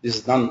non-Sharia. This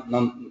is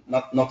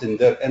not in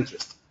their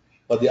interest.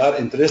 But they are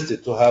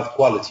interested to have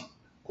quality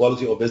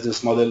of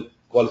business model,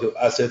 quality of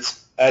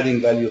assets,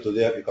 adding value to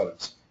their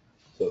economies.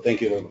 So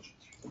thank you very much.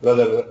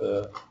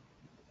 Brother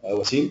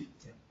Wasim?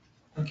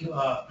 Thank you.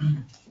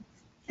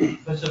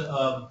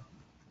 Professor,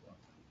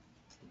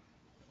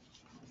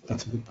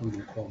 That's a good point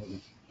of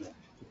quality.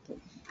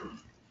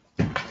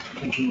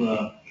 thank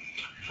you.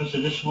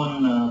 Professor, just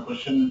one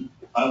question.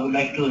 I would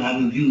like to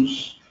have your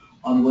views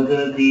on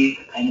whether the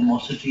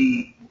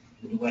animosity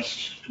in the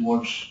West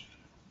towards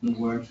the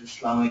words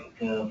Islamic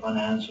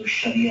finance or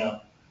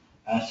Sharia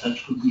as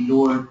such could be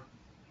lowered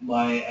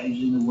by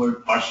using the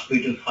word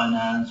participative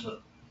finance, or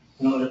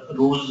a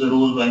rose is a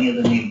rose by any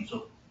other name.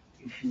 So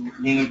if you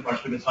name it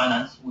participative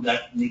finance, would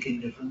that make any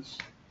difference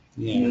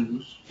in your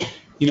views?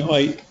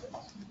 I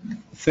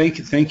thank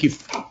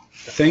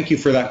you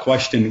for that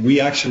question.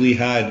 We actually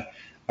had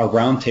a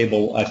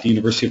roundtable at the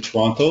University of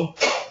Toronto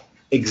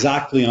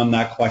exactly on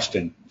that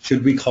question.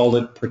 Should we call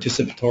it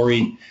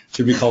participatory?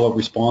 Should we call it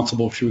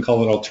responsible? Should we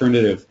call it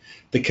alternative?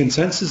 The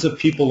consensus of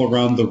people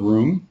around the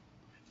room,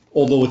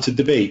 although it's a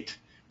debate,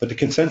 but the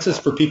consensus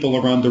for people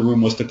around the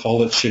room was to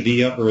call it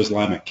Sharia or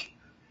Islamic.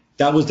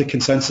 That was the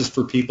consensus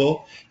for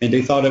people, and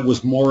they thought it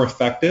was more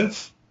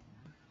effective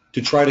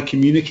to try to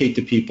communicate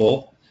to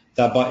people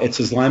that it's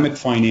Islamic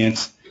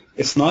finance.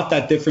 It's not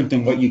that different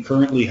than what you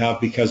currently have,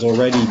 because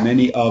already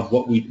many of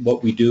what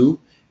we do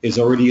is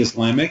already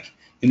Islamic,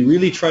 and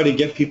really try to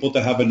get people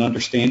to have an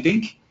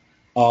understanding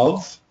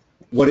of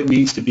what it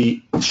means to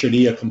be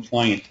Sharia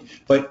compliant.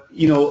 But,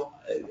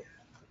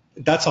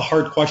 that's a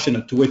hard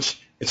question to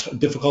which it's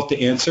difficult to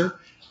answer.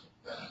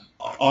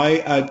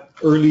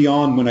 Early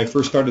on, when I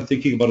first started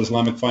thinking about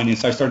Islamic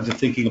finance, I started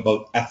thinking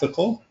about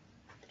ethical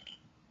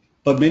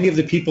But many of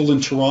the people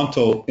in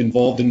Toronto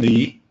involved in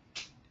the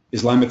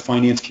Islamic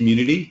finance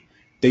community,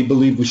 they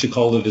believe we should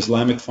call it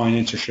Islamic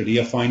finance or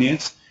Sharia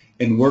finance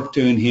and work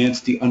to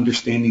enhance the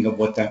understanding of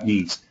what that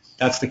means.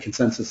 That's the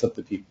consensus of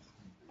the people.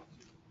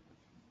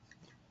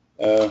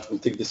 We'll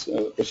take this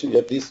question.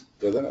 Yeah, please.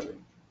 Brother.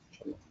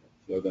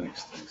 You're the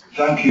next.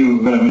 Thank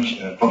you very much,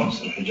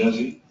 Professor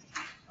Hejazi.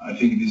 I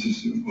think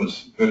this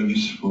was very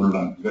useful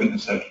and very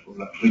insightful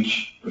and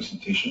rich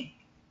presentation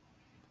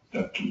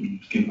that will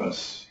give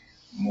us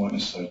more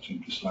insight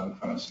into Islamic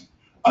financing.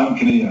 I'm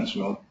Canadian as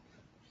well,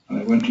 and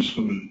I went to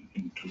school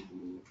into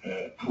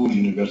a poor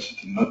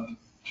university, not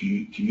to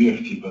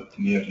UFT, but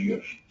near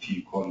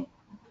UFT called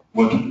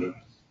Waterloo.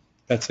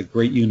 That's a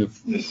great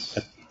Yes.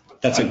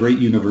 That's a great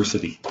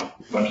university.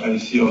 But I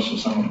see also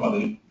some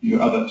of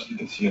your other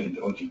students here in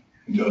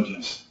the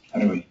audience.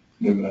 Anyway,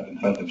 they will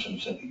identify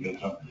themselves I think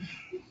later on.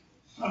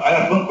 I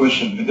have one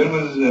question. There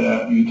was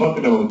you talked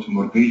about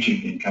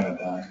mortgaging in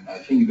Canada, and I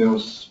think there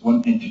was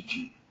one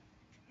entity,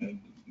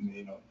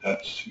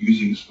 that's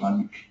using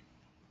Islamic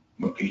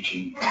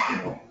mortgaging,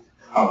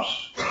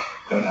 house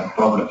that had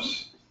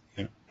problems.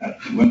 Yeah.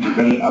 You want to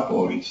build it up,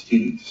 or it's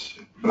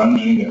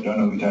plunging? I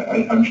don't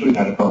know. I'm sure it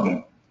had a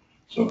problem.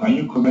 So can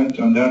you comment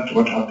on that?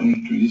 What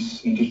happened to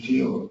this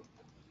entity, or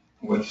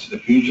what's the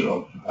future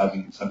of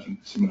having something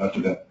similar to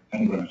that?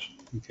 Thank you very much.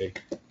 Okay.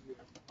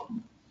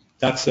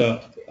 That's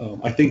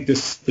I think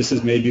this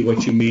is maybe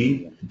what you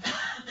mean.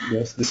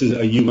 Yes, this is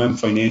a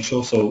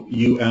Financial, so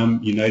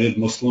United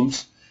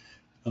Muslims.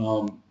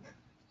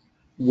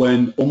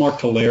 When Omar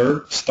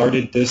Khalil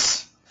started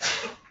this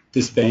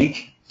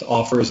bank to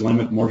offer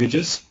Islamic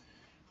mortgages,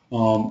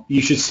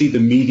 you should see the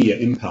media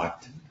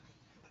impact.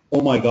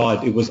 Oh my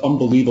God, it was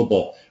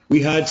unbelievable.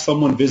 We had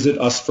someone visit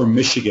us from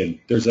Michigan.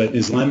 There's an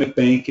Islamic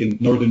bank in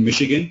northern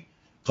Michigan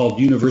called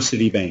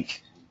University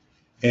Bank.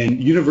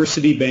 And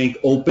University Bank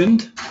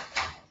opened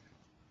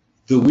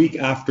the week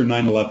after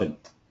 9/11.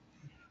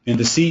 And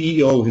the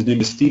CEO, his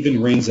name is Stephen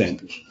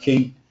Ranzan,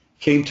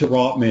 came to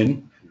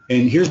Rotman,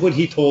 and here's what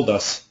he told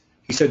us.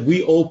 He said,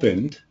 we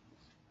opened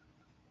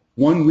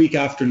 1 week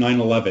after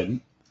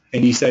 9/11,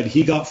 and he said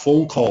he got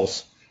phone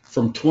calls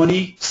from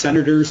 20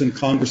 senators and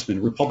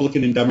congressmen,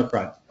 Republican and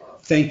Democrat,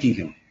 thanking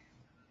him,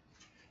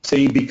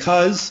 saying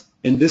because,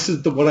 and this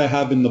is what I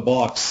have in the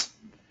box,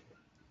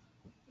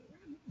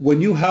 when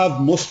you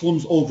have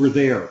Muslims over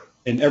there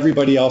and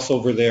everybody else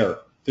over there,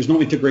 there's no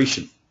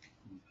integration.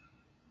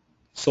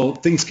 So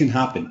things can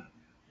happen.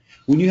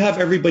 When you have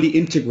everybody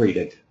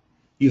integrated,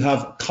 you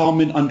have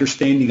common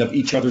understanding of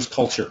each other's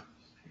culture.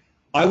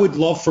 I would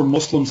love for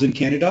Muslims in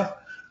Canada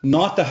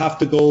not to have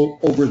to go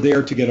over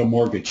there to get a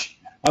mortgage.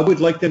 I would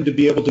like them to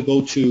be able to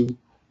go to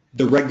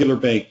the regular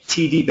bank,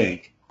 TD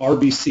Bank,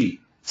 RBC.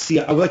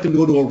 I would like them to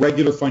go to a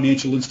regular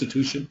financial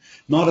institution,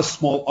 not a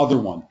small other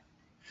one.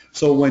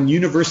 So when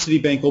University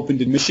Bank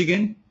opened in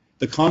Michigan,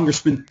 the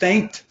congressman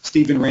thanked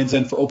Stephen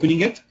Ranzan for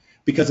opening it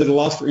because it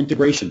allows for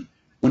integration.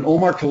 When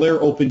Omar Khalil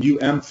opened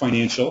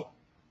Financial,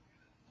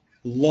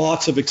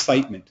 lots of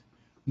excitement.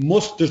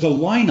 There's a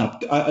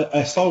lineup.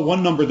 I saw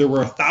one number, there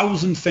were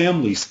 1,000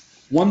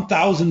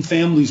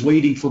 families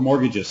waiting for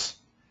mortgages.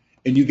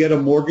 And you get a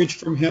mortgage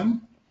from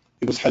him.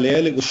 It was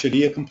halal, it was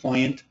Sharia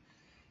compliant.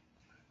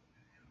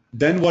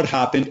 Then what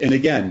happened, and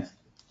again,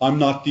 I'm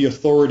not the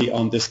authority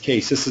on this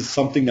case. This is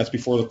something that's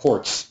before the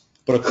courts.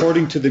 But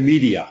according to the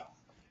media,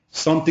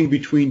 something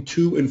between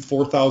 $2,000 and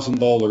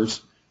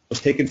 $4,000 was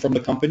taken from the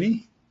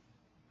company,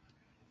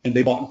 and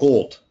they bought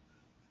gold.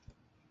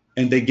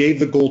 And they gave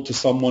the gold to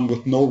someone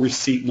with no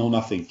receipt, no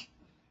nothing.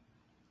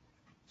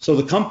 So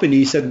the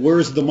company said,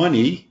 where's the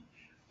money?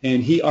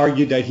 And he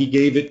argued that he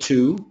gave it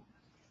to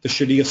the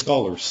Sharia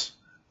scholars.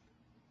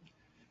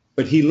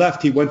 But he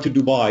left, he went to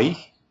Dubai,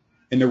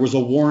 and there was a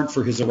warrant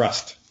for his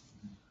arrest.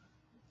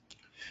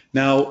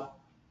 Now,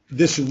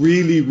 this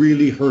really,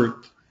 really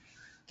hurt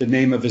the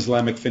name of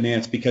Islamic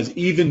finance because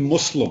even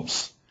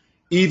Muslims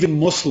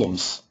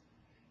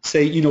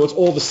say, it's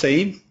all the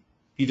same.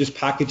 You just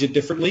package it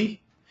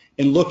differently.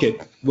 And look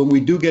at, when we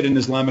do get an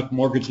Islamic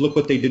mortgage, look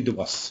what they did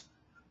to us.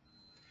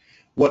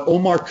 What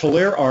Omar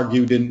Khalil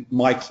argued in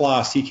my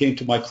class, he came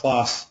to my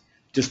class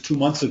just 2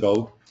 months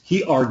ago,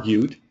 he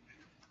argued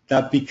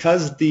that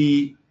because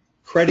the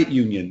credit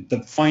union, the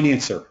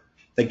financer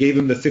that gave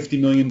him the $50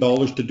 million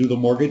to do the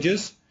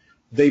mortgages,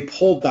 they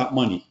pulled that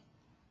money.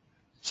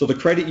 So the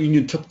credit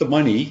union took the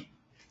money,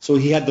 so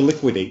he had to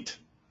liquidate,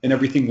 and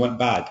everything went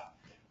bad.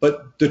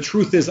 But the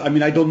truth is,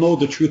 I don't know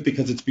the truth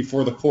because it's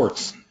before the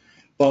courts,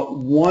 but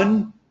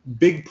one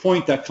big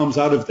point that comes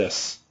out of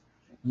this,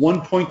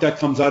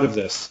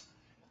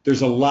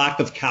 there's a lack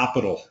of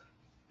capital.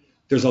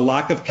 There's a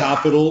lack of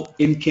capital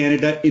in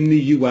Canada, in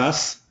the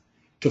US,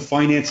 to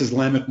finance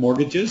Islamic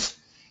mortgages.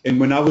 And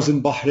when I was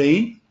in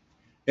Bahrain,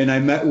 and I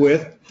met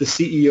with the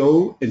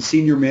CEO and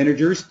senior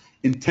managers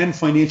in 10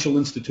 financial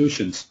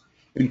institutions,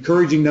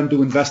 encouraging them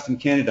to invest in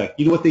Canada,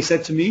 you know what they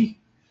said to me?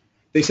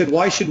 They said,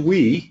 why should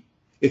we,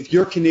 if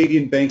your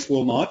Canadian banks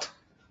will not,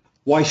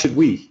 why should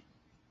we?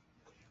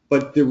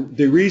 But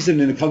the reason,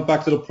 and it comes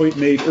back to the point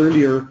made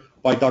earlier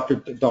by Dr.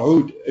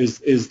 Daoud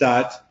is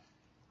that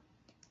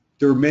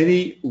there are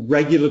many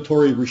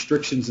regulatory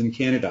restrictions in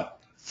Canada.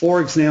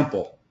 For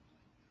example,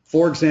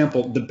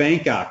 the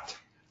Bank Act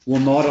will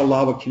not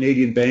allow a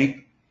Canadian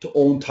bank to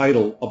own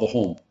title of a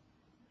home.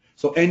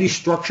 So any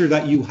structure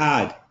that you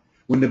had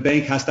when the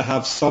bank has to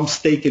have some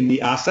stake in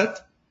the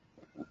asset,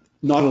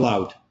 not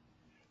allowed.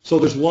 So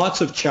there's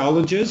lots of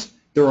challenges.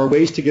 There are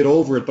ways to get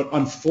over it, but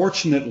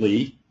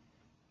unfortunately,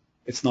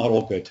 it's not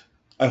all good.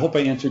 I hope I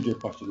answered your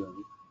question.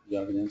 Do you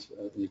have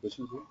any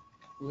questions here?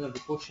 We have a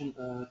question.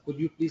 Could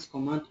you please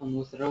comment on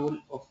withdrawal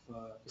of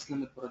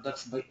Islamic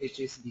products by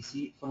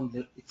HSBC from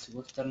its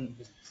Western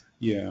business?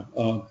 Yeah,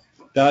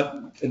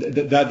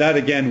 that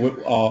again,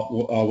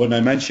 when I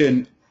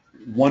mentioned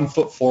 1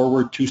 foot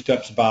forward, 2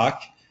 steps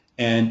back,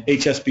 and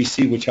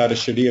HSBC, which had a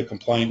Sharia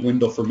compliant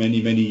window for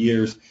many, many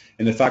years,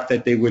 and the fact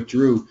that they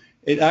withdrew,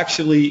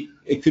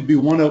 it could be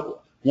one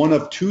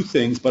of two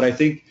things, but I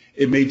think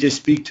it may just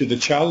speak to the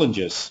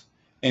challenges.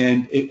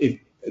 And if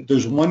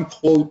there's one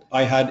quote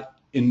I had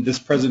in this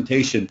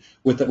presentation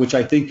which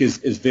I think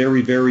is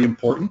very, very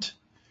important,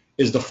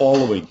 is the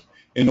following: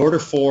 in order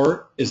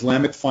for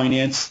Islamic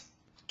finance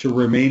to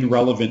remain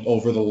relevant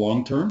over the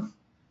long term,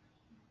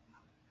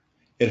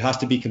 it has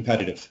to be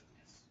competitive.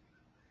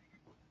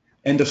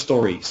 End of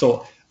story.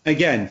 So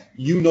again,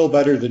 you know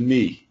better than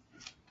me,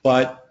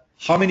 but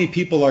how many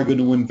people are going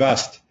to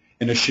invest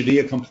in a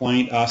Sharia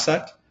compliant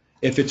asset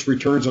if its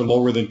returns are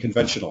lower than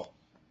conventional?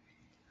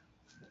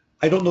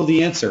 I don't know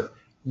the answer.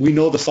 We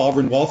know the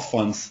sovereign wealth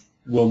funds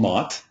will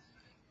not,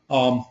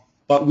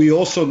 but we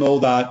also know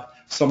that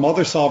some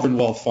other sovereign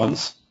wealth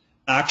funds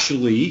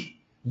actually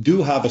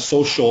do have a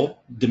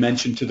social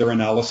dimension to their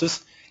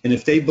analysis, and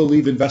if they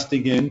believe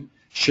investing in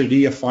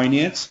Sharia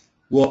finance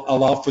will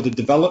allow for the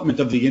development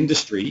of the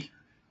industry,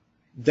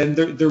 then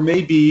there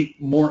may be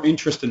more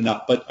interest in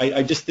that. But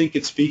I just think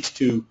it speaks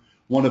to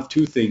one of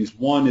two things.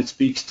 One, it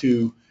speaks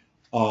to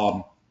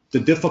the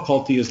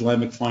difficulty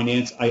Islamic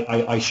finance.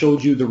 I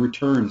showed you the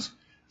returns.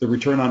 The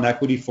return on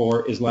equity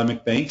for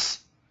Islamic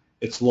banks,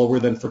 it's lower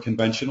than for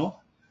conventional.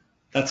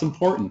 That's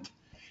important.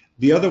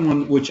 The other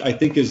one, which I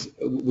think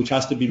which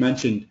has to be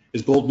mentioned,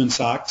 is Goldman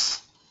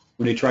Sachs,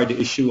 when they tried to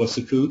issue a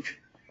sukuk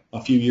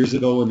a few years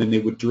ago, and then they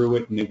withdrew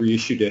it and they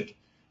reissued it.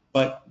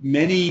 But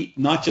many,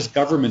 not just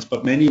governments,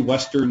 but many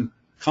Western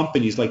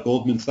companies like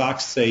Goldman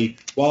Sachs say,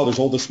 wow, there's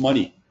all this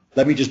money.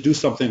 Let me just do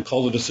something and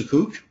call it a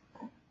sukuk.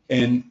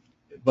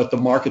 But the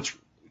markets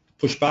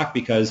push back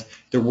because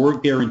there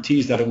weren't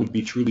guarantees that it would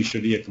be truly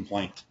Sharia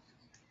compliant.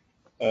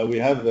 We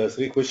have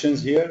 3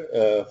 questions here,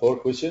 4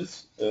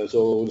 questions.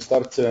 So we'll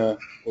start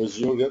with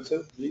your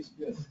answer, please.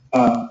 Yes.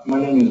 My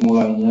name is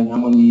Mola Nyan.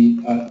 I'm on the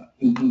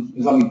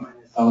Islamic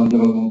Finance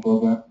Development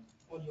Program.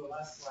 On your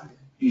last slide,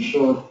 you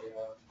showed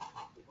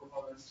the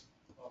performance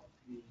of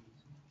the...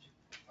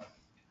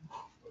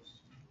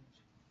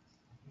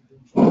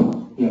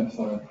 Yeah,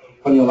 sorry.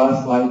 On your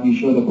last slide, you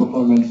showed the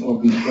performance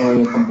of the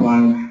Sharia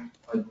compliant.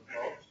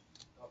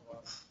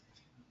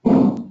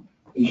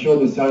 You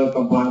showed the Sharia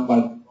compliant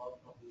by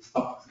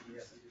stocks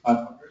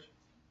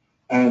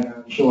and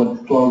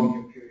showed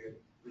 12-year period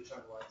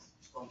return-wise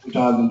from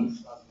 2000 to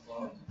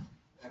 2012.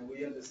 And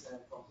we understand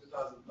from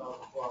 2000 to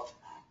 2012,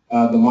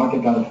 the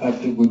market got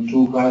affected with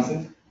 2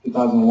 crises,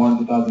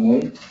 2001,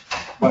 2008.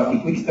 But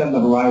if we extend the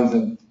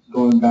horizon,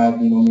 going back,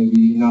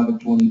 maybe another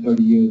 20,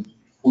 30 years,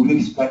 would we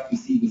expect to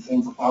see the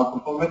same profile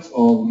performance,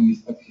 or would we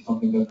expect to see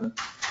something different?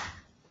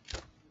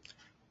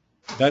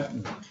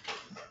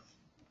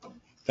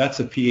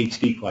 That's a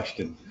PhD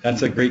question.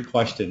 That's a great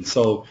question.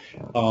 So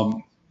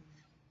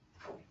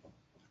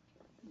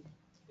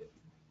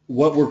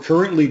what we're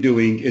currently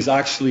doing is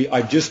actually,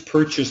 I've just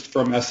purchased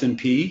from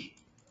S&P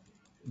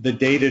the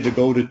data to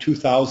go to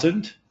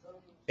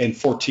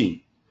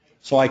 2014.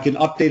 So I can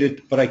update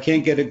it, but I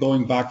can't get it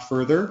going back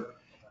further.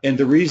 And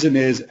the reason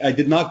is I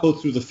did not go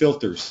through the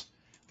filters.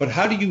 But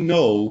how do you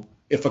know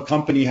if a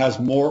company has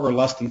more or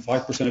less than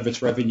 5% of its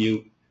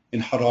revenue in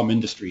haram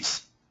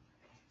industries?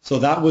 So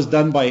that was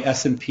done by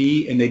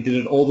S&P, and they did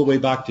it all the way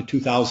back to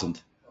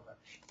 2000.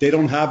 They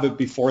don't have it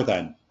before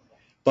then.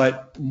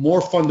 But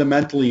more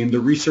fundamentally, in the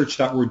research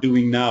that we're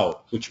doing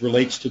now, which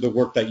relates to the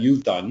work that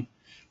you've done,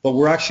 but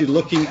we're actually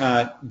looking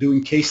at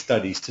doing case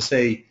studies to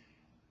say,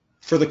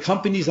 for the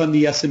companies on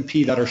the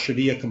S&P that are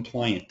Sharia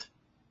compliant,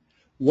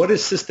 what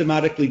is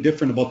systematically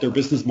different about their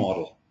business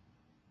model?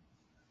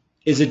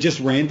 Is it just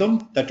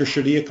random that they're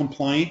Sharia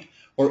compliant,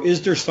 or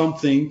is there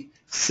something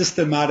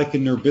systematic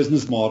in their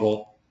business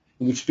model,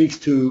 which speaks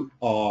to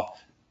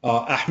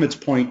Ahmed's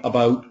point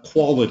about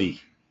quality?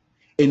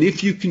 And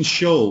if you can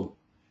show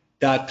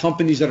that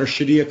companies that are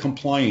Sharia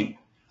compliant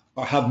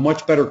have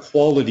much better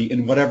quality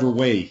in whatever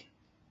way,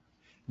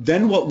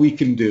 then what we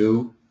can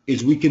do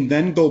is we can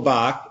then go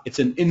back, it's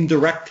an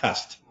indirect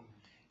test,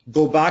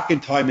 go back in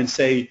time and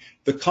say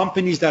the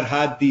companies that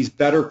had these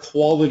better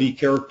quality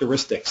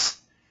characteristics,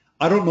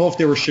 I don't know if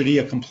they were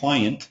Sharia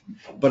compliant,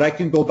 but I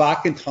can go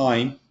back in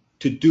time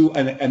to do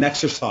an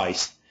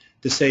exercise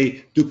to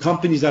say, do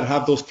companies that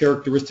have those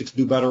characteristics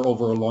do better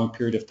over a long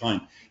period of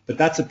time? But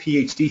that's a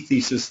PhD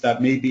thesis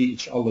that maybe,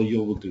 inshallah,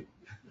 you will do.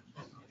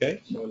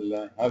 Okay? So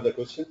we'll have the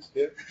questions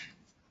here.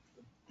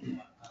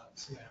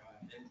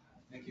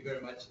 Thank you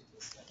very much. It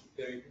was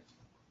very,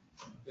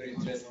 very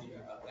interesting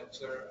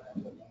lecture.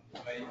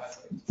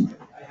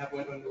 I have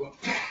one on one.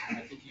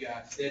 I think you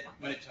have said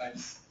many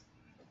times,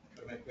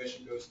 but my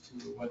question goes to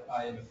what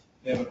I have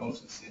never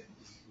also said,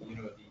 you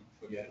know,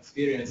 for your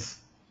experience,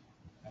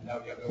 and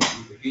now you are going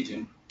to the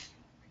region,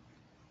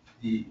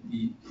 the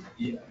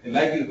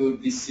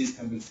likelihood this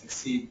system will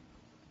succeed,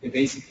 the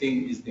basic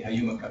thing is the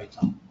human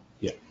capital.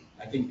 Yeah.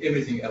 I think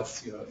everything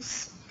else, you know,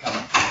 is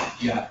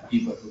you have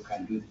people who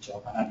can do the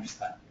job and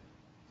understand.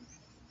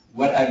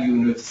 What are you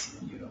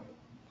noticing, you know,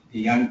 the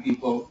young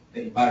people,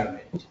 the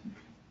environment?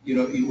 You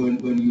know,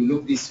 when you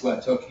look this, we're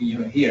talking, you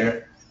know,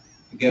 here,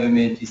 the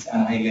government is at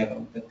a high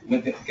level, but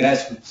when the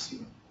grassroots, you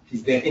know,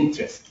 is their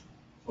interest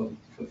for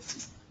the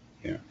system?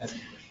 Yeah. That's the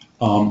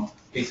question.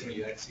 Based on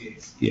your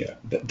experience. Yeah,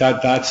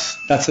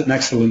 that's an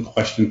excellent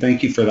question.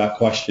 Thank you for that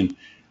question.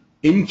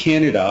 In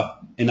Canada,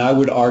 and I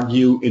would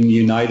argue in the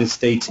United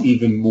States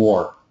even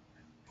more,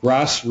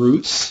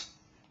 grassroots,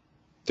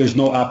 there's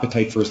no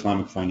appetite for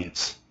Islamic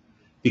finance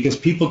because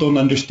people don't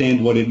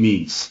understand what it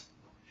means.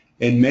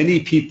 And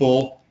many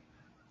people,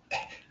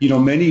 you know,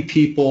 many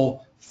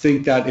people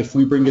think that if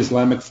we bring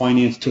Islamic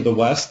finance to the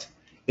West,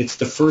 it's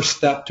the first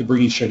step to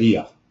bringing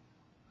Sharia.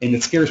 And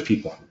it scares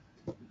people.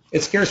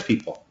 It scares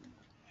people.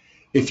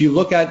 If you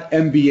look at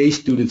MBA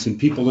students and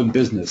people in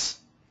business,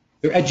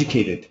 they're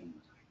educated.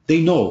 They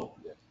know.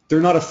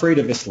 They're not afraid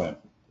of Islam.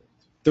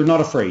 They're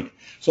not afraid.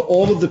 So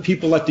all of the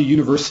people at the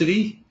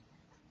university,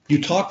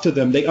 you talk to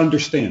them, they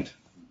understand.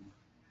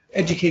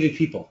 Educated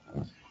people.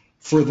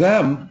 For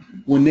them,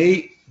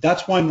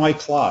 that's why my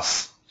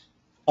class,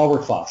 our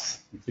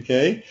class,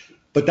 okay?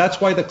 But that's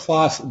why the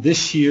class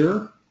this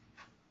year,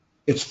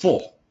 it's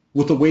full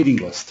with a waiting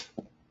list.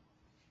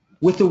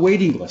 With a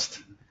waiting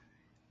list.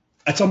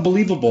 That's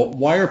unbelievable.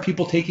 Why are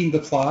people taking the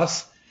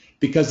class?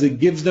 Because it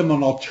gives them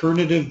an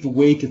alternative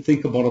way to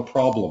think about a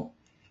problem.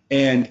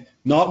 And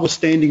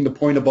notwithstanding the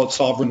point about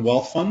sovereign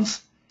wealth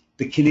funds,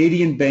 the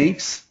Canadian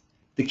banks,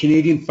 the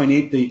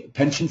the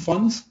pension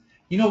funds,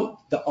 you know,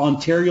 the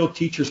Ontario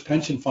Teachers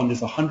Pension Fund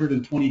is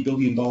 $120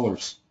 billion.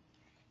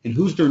 And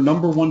who's their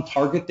number one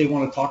target they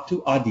want to talk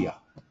to? ADIA.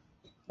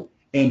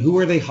 And who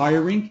are they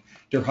hiring?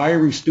 They're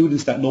hiring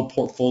students that know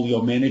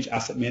portfolio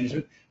asset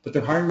management, but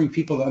they're hiring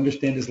people that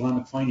understand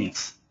Islamic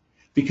finance.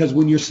 Because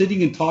when you're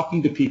sitting and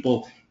talking to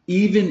people,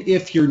 even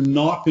if you're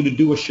not going to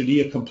do a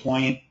Sharia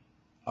compliant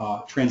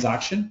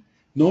transaction,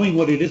 knowing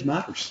what it is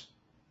matters.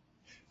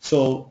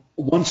 So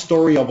one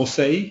story I will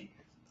say,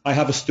 I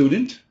have a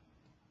student,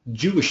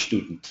 Jewish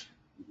student.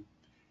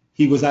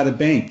 He was at a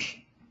bank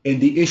and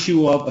the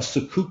issue of a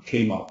sukuk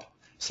came up.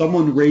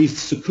 Someone raised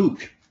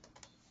sukuk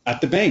at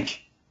the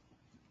bank.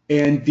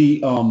 And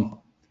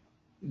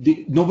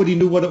nobody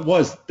knew what it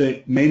was.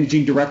 The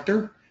managing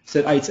director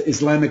said, it's an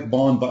Islamic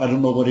bond, but I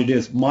don't know what it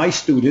is. My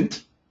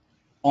student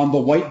on the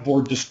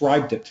whiteboard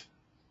described it.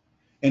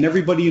 And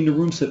everybody in the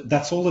room said,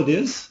 that's all it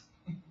is?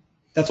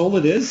 That's all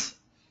it is?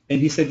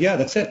 And he said, yeah,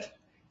 that's it.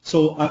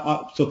 So,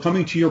 so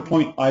coming to your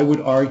point, I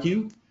would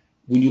argue,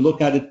 when you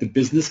look at it, the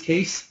business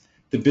case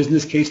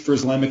for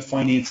Islamic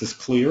finance is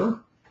clear.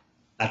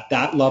 At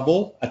that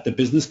level, at the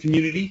business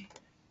community,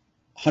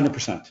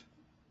 100%.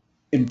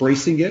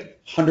 Embracing it,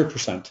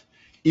 100%.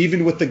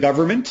 Even with the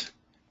government,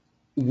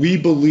 we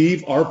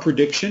believe our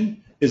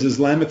prediction is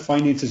Islamic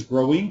finance is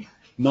growing,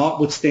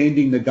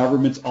 notwithstanding the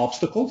government's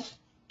obstacles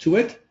to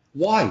it.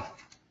 Why?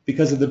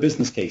 Because of the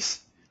business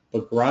case.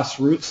 But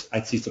grassroots,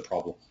 I'd see it's a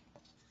problem.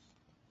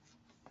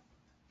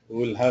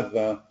 We'll have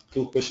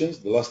two questions,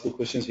 the last two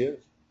questions here.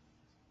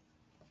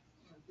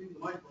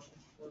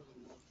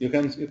 You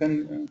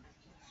can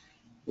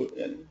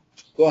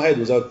go ahead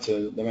without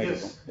the microphone.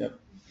 Yes. Yeah,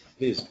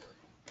 please.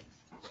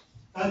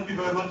 Thank you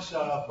very much,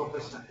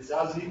 Professor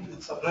Hejazi.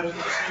 It's a pleasure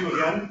to see you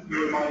again.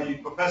 You were my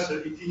professor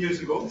 18 years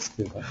ago.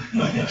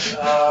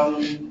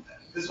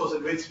 This was a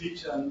great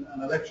speech and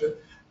a lecture.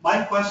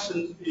 My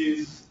question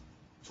is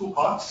two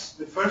parts.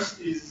 The first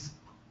is,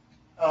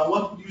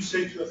 what would you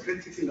say to a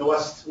critic in the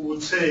West who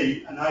would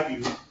say and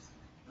argue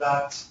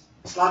that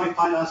Islamic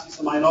finance is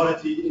a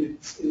minority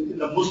in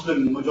the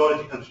Muslim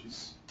majority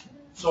countries?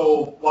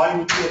 So why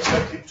would you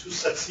expect it to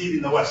succeed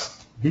in the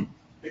West? Mm-hmm.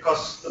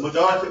 Because the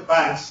majority of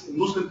banks in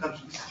Muslim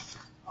countries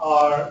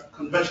are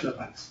conventional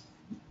banks.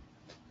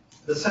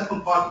 The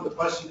second part of the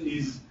question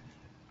is,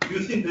 do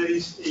you think there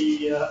is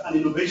an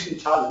innovation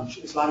challenge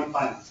in Islamic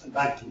finance and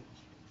banking?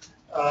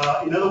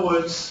 In other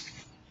words,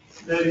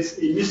 there is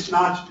a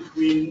mismatch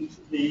between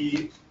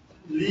the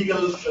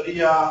legal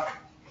Sharia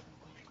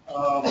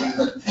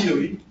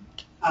theory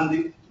and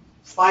the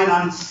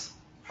finance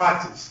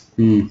practice.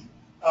 Mm.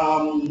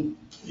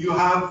 You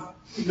have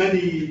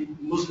many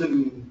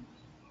Muslim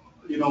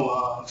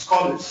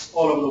scholars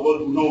all over the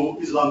world who know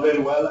Islam very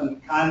well and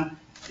can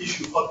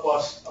issue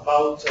fatwas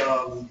about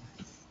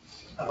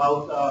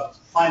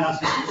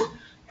finance issues.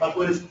 But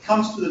when it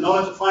comes to the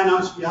knowledge of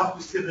finance, we have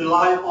to still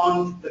rely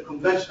on the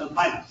conventional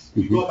finance.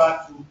 We go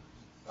back to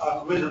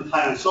conventional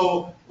finance.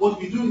 So what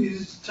we do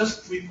is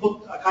just we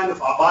put a kind of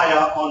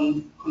abaya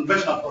on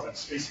conventional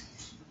products, basically.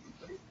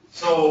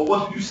 So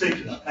what do you say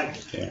to that?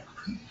 Thank you.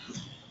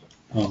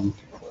 Yeah.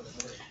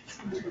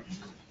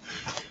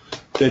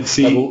 Let's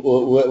see. We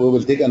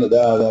will take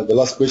the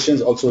last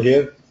questions also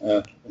here.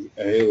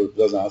 Here with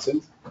Brother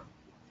Hassan.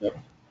 Yep.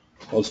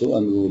 Also,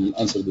 and we will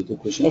answer the two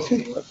questions.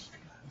 Okay.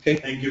 Okay.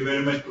 Thank you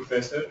very much,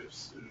 Professor.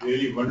 It's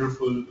really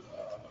wonderful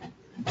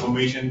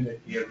information that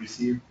we have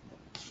received.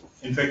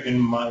 In fact,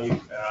 I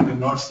have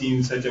not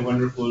seen such a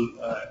wonderful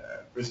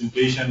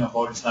presentation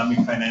about Islamic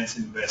finance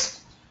in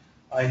West.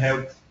 I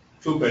have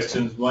two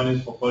questions. One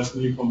is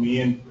personally for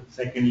me, and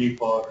secondly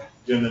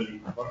generally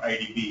for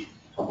IDB.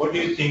 What do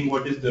you think,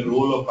 what is the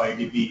role of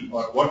IDB,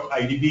 or what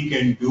IDB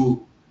can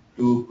do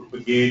to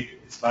propagate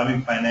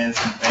Islamic finance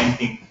and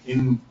banking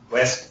in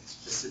West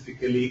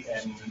specifically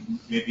and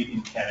maybe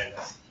in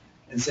Canada?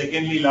 And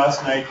secondly,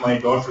 last night my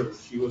daughter,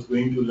 she was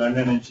going to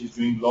London and she's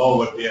doing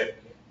law over there,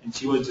 and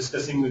she was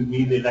discussing with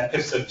me the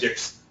elective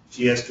subjects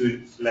she has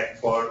to select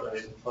for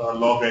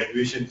law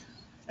graduation,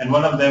 and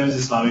one of them is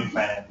Islamic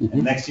finance.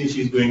 And next year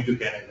she's going to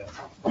Canada.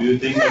 Do you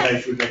think that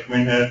I should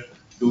recommend her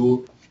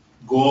to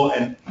go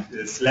and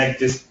select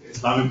this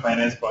Islamic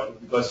finance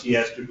project because she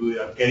has to do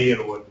a career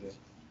over there?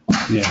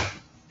 Yeah.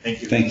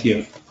 Thank you. Thank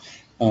you.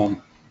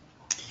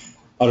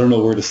 I don't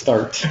know where to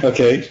start,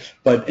 okay?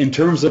 But in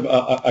terms of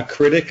a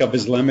critic of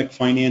Islamic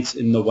finance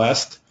in the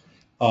West,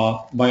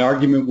 my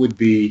argument would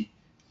be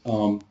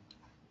I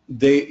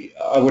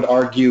would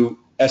argue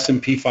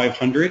S&P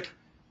 500,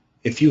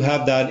 if you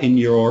have that in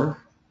your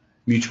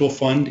mutual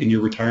fund, in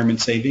your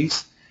retirement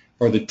savings,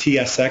 or the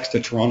TSX,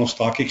 the Toronto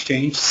Stock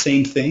Exchange,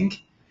 same thing,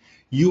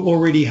 you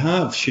already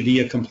have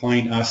Sharia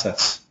compliant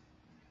assets.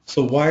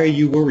 So why are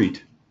you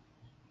worried?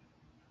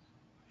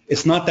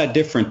 It's not that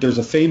different. There's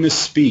a famous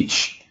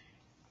speech.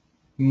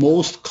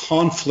 Most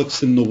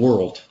conflicts in the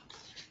world,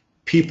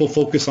 people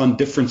focus on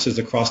differences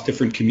across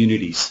different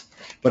communities.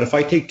 But if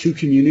I take two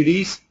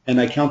communities and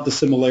I count the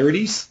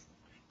similarities,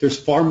 there's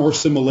far more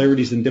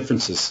similarities than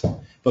differences.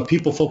 But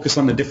people focus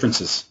on the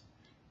differences.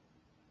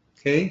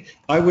 Okay?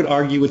 I would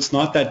argue it's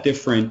not that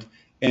different,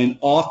 and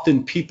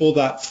often people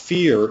that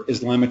fear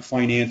Islamic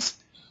finance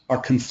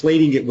are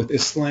conflating it with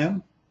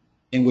Islam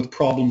and with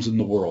problems in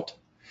the world.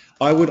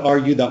 I would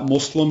argue that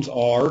Muslims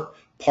are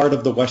part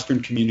of the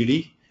Western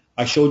community.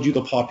 I showed you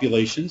the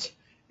populations,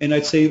 and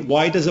I'd say,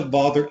 why does it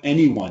bother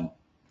anyone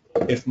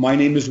if my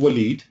name is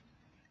Walid,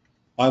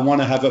 I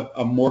want to have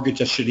a mortgage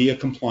that's Sharia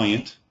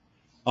compliant,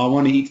 I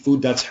want to eat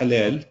food that's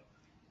halal,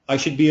 I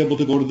should be able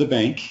to go to the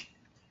bank,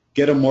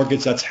 get a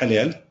mortgage that's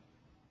halal,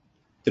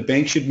 the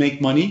bank should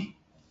make money,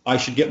 I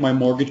should get my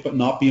mortgage but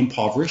not be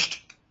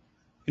impoverished.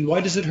 And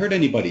why does it hurt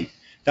anybody?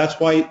 That's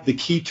why the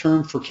key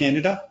term for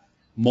Canada,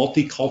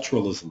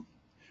 multiculturalism,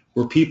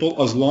 where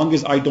people, as long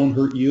as I don't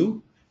hurt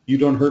you, you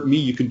don't hurt me,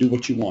 you can do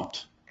what you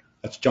want.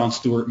 That's John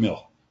Stuart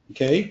Mill.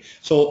 Okay?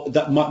 So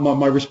that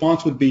my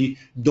response would be,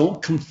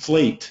 don't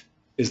conflate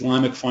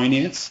Islamic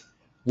finance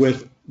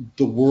with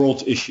the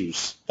world's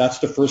issues. That's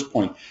the first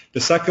point.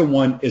 The second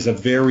one is a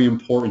very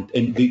important,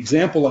 and the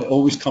example I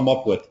always come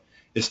up with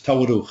is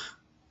Tawarukh,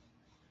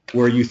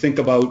 where you think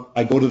about,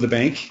 I go to the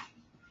bank,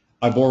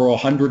 I borrow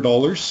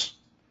 $100,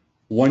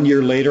 1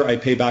 year later I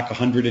pay back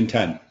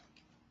 110.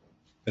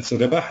 It's a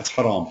riba, it's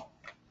haram.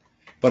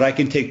 But I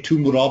can take two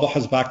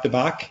murabahas back to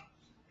back,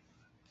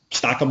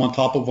 stack them on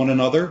top of one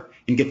another,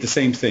 and get the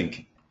same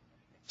thing.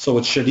 So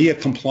it's Sharia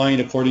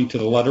compliant according to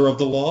the letter of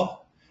the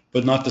law,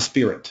 but not the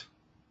spirit.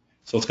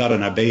 So it's got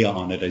an abaya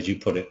on it, as you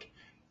put it.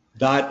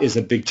 That is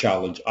a big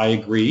challenge. I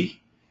agree.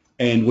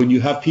 And when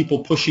you have people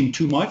pushing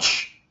too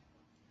much,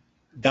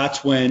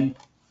 that's when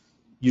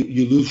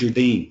you lose your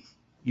deen.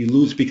 You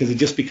lose because it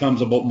just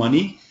becomes about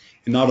money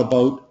and not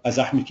about, as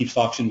Ahmed keeps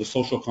talking, the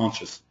social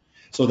conscious.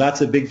 So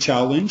that's a big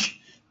challenge.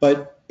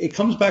 But it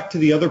comes back to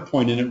the other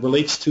point, and it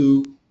relates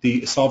to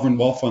the sovereign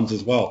wealth funds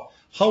as well.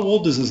 How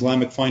old is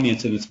Islamic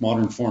finance in its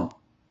modern form?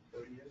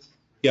 30 years.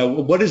 Yeah.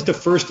 Well, what is the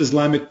first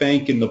Islamic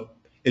bank in the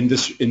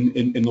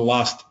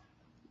last?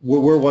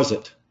 Where was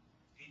it?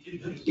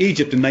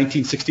 Egypt in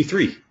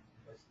 1963.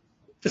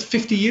 That's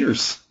 50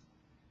 years.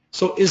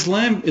 So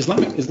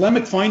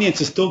Islamic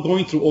finance is still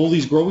going through all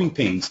these growing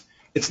pains.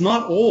 It's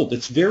not old.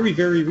 It's very,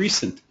 very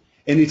recent,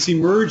 and it's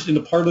emerged in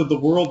a part of the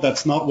world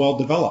that's not well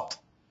developed.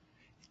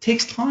 It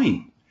takes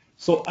time.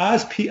 So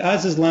as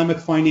Islamic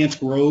finance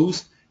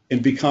grows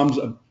and becomes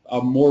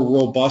a more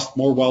robust,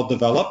 more well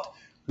developed,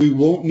 we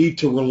won't need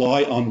to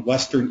rely on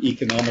Western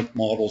economic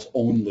models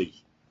only.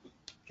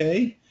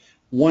 Okay?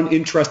 One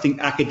interesting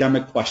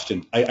academic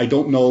question. I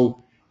don't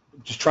know,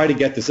 just try to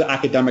get this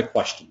academic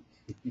question.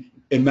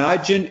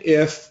 Imagine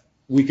if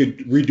we could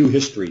redo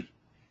history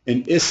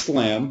and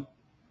Islam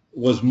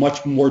was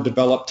much more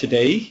developed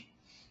today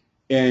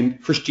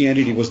and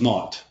Christianity was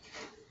not.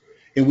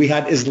 And we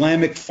had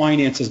Islamic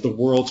finance as the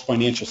world's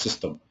financial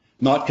system,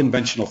 not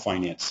conventional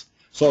finance.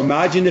 So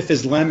imagine if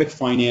Islamic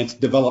finance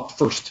developed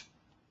first.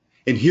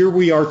 And here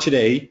we are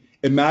today.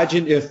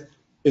 Imagine if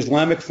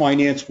Islamic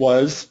finance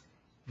was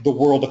the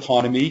world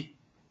economy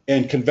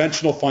and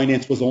conventional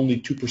finance was only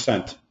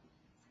 2%.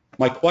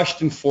 My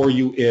question for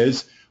you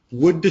is,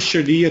 would the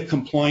Sharia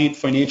compliant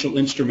financial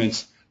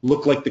instruments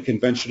look like the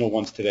conventional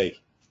ones today?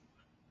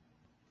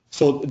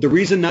 So the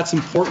reason that's an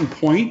important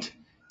point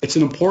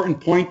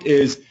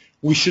is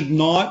we should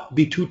not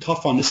be too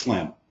tough on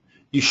Islam.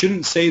 You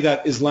shouldn't say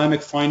that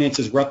Islamic finance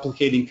is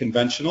replicating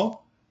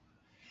conventional.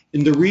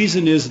 And the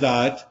reason is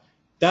that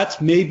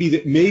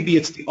maybe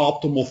it's the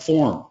optimal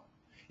form.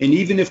 And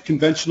even if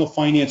conventional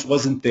finance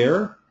wasn't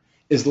there,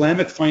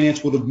 Islamic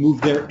finance would have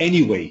moved there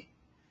anyway.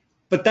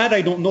 But that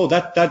I don't know.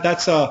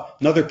 That's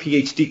another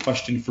PhD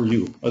question for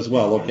you as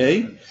well,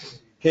 okay?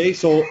 Okay,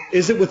 so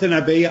is it within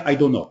Abaya? I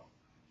don't know.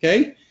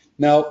 Okay?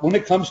 Now, when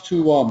it comes to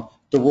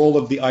the role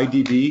of the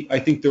IDB, I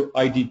think the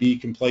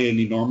IDB can play an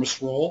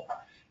enormous role.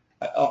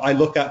 I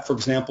look at, for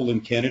example,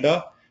 in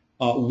Canada,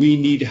 we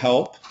need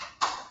help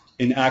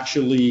in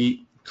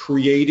actually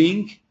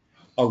creating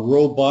a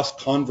robust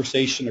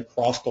conversation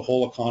across the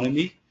whole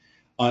economy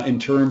in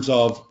terms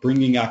of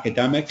bringing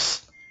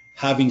academics,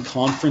 having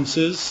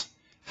conferences,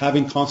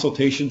 having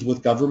consultations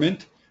with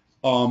government,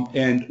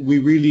 and we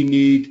really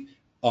need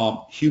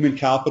human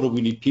capital,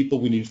 we need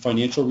people, we need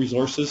financial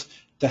resources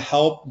to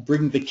help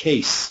bring the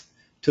case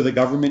to the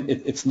government.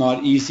 It's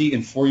not easy,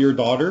 and for your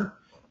daughter,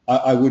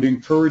 I would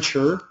encourage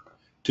her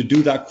to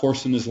do that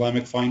course in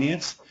Islamic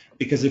finance,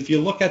 because if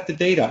you look at the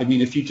data, I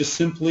mean, if you just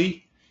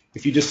simply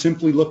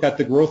look at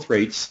the growth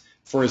rates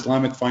for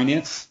Islamic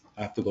finance,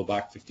 I have to go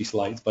back 50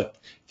 slides, but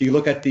if you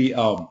look at the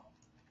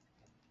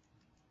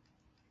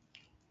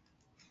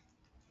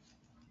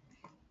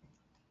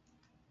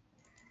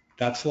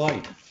that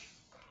slide,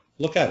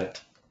 look at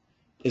it.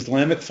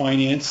 Islamic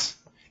finance,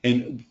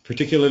 and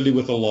particularly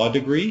with a law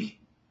degree,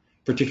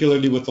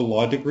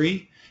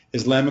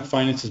 Islamic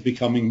finance is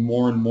becoming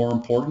more and more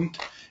important.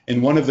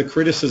 And one of the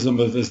criticisms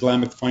of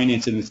Islamic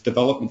finance in its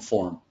development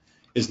form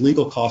is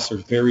legal costs are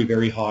very,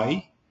 very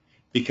high,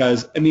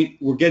 because, I mean,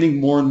 we're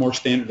getting more and more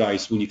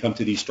standardized when you come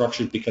to these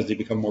structures because they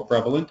become more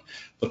prevalent,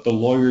 but the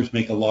lawyers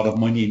make a lot of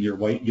money, and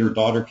your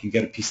daughter can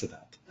get a piece of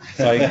that.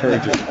 So I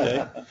encourage you.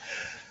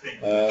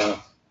 Okay?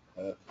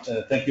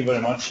 Thank you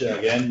very much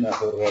again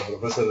for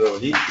Professor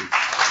Walid.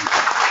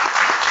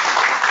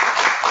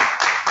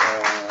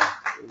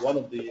 One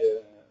of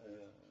the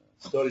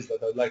stories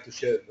that I'd like to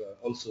share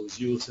also with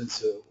you,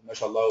 since,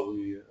 mashallah,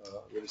 we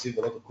received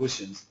a lot of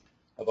questions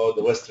about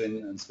the Western,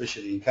 and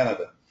especially in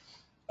Canada.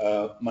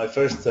 My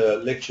first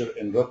lecture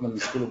in Rotman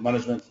School of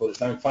Management for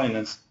Islamic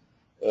Finance,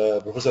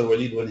 Professor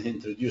Walid, when he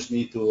introduced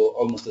me to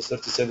almost a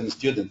 37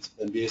 students,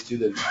 MBA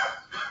students,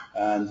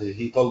 and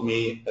he told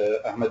me,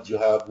 Ahmed, you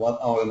have 1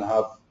 hour and a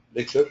half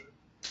lecture,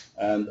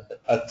 and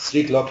at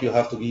 3 o'clock you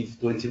have to give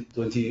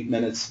 20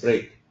 minutes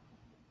break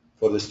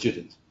for the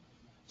student.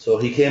 So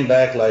he came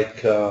back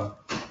like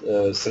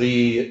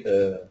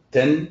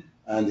 3:10,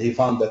 and he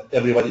found that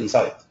everybody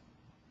inside.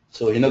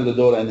 So he knocked the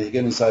door and he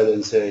came inside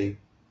and say,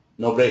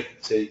 no break.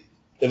 Say,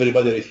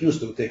 everybody refused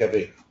to take a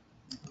break.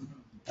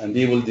 And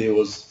they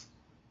was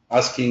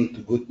asking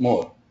to get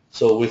more.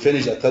 So we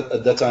finished at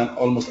that time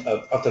almost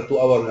after 2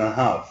 hours and a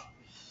half.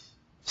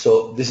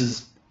 So this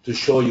is to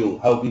show you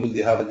how people,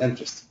 they have an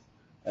interest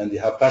and they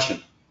have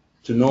passion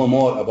to know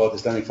more about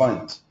Islamic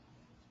finance.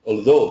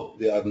 Although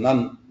they are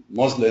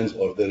non-Muslims,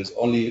 or there is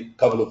only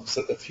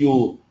a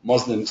few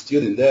Muslim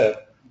students there,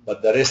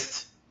 but the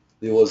rest,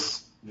 they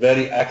was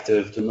very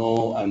active to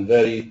know and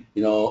very,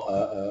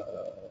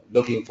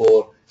 looking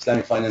for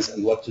Islamic finance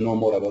and what to know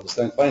more about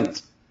Islamic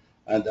finance.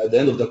 And at the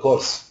end of the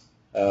course,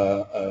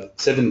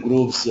 7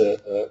 groups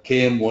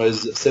came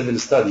with 7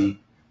 studies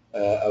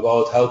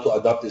about how to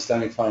adopt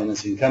Islamic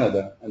finance in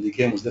Canada, and they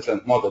came with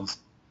different models.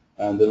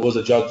 And there was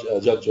a judge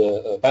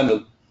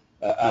panel,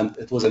 and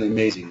it was an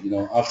amazing.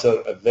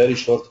 After a very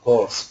short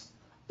course,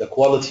 the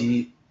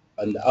quality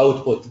and the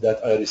output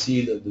that I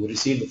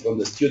received from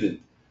the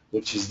student,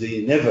 which is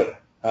they never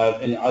have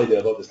any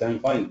idea about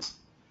Islamic finance.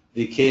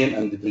 They came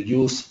and they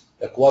produced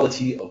a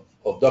quality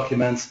of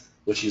documents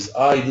which is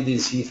I didn't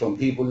see from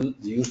people.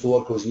 They used to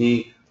work with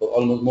me for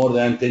almost more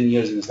than 10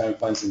 years in the Islamic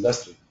finance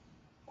industry,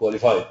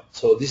 qualified.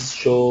 So this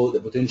shows the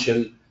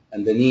potential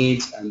and the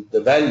needs and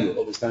the value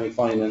of Islamic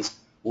finance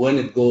when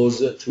it goes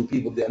to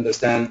people they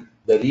understand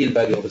the real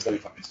value of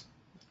Islamic finance.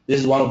 This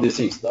is one of the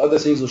things. The other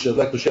things which I'd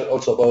like to share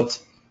also about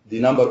the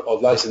number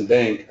of licensed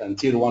banks and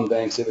tier 1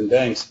 banks, 7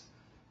 banks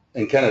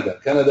in Canada.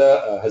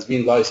 Canada has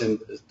been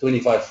licensed,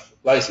 25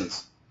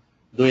 license,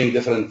 doing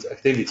different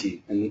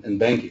activity in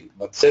banking,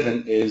 but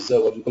 7 is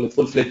what we call it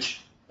full-fledged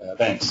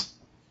banks,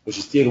 which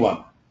is tier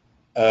 1.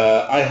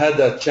 I had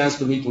a chance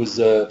to meet with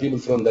people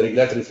from the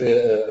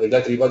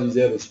regulatory body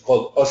there, which is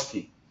called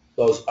OSFI.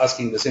 So I was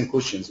asking the same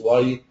questions.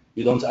 Why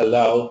you don't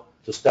allow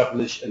to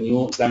establish a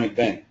new Islamic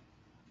bank?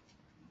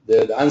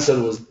 The answer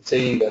was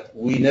saying that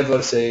we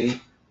never say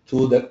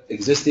to the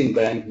existing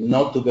bank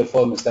not to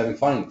perform Islamic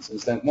finance and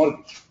Islamic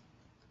mortgage.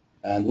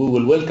 And we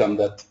will welcome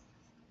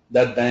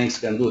that banks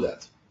can do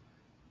that.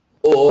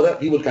 Or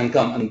people can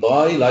come and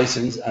buy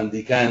license and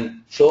they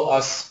can show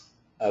us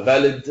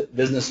valid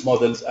business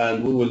models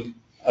and we will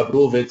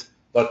approve it,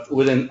 but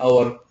within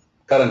our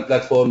current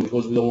platform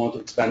because we don't want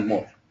to expand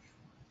more.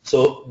 So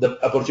the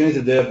opportunity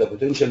there, the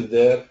potential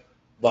there,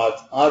 but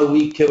are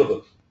we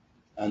capable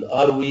and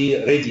are we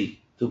ready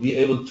to be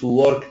able to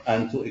work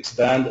and to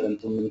expand and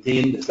to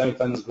maintain the Islamic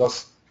finance growth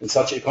in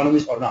such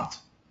economies or not?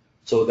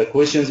 So the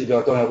questions, if you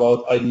are talking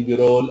about IDB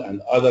role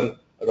and other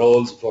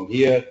roles from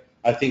here,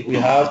 I think we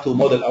have to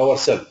model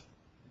ourselves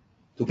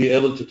to be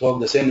able to talk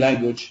the same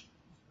language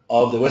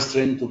of the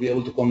Western, to be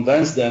able to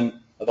convince them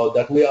about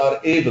that we are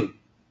able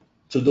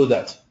to do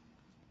that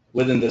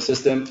within the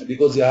system,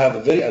 because they have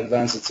a very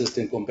advanced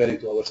system comparing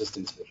to our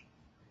systems here.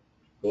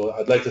 So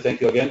I'd like to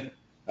thank you again,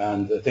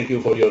 and thank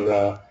you for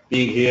your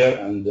being here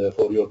and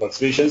for your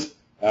participations,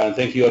 and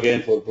thank you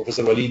again for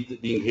Professor Walid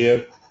being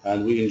here,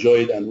 and we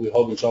enjoyed, and we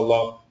hope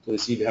inshallah to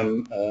receive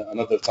him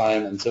another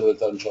time and several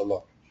times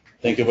inshallah.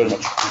 Thank you very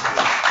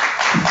much.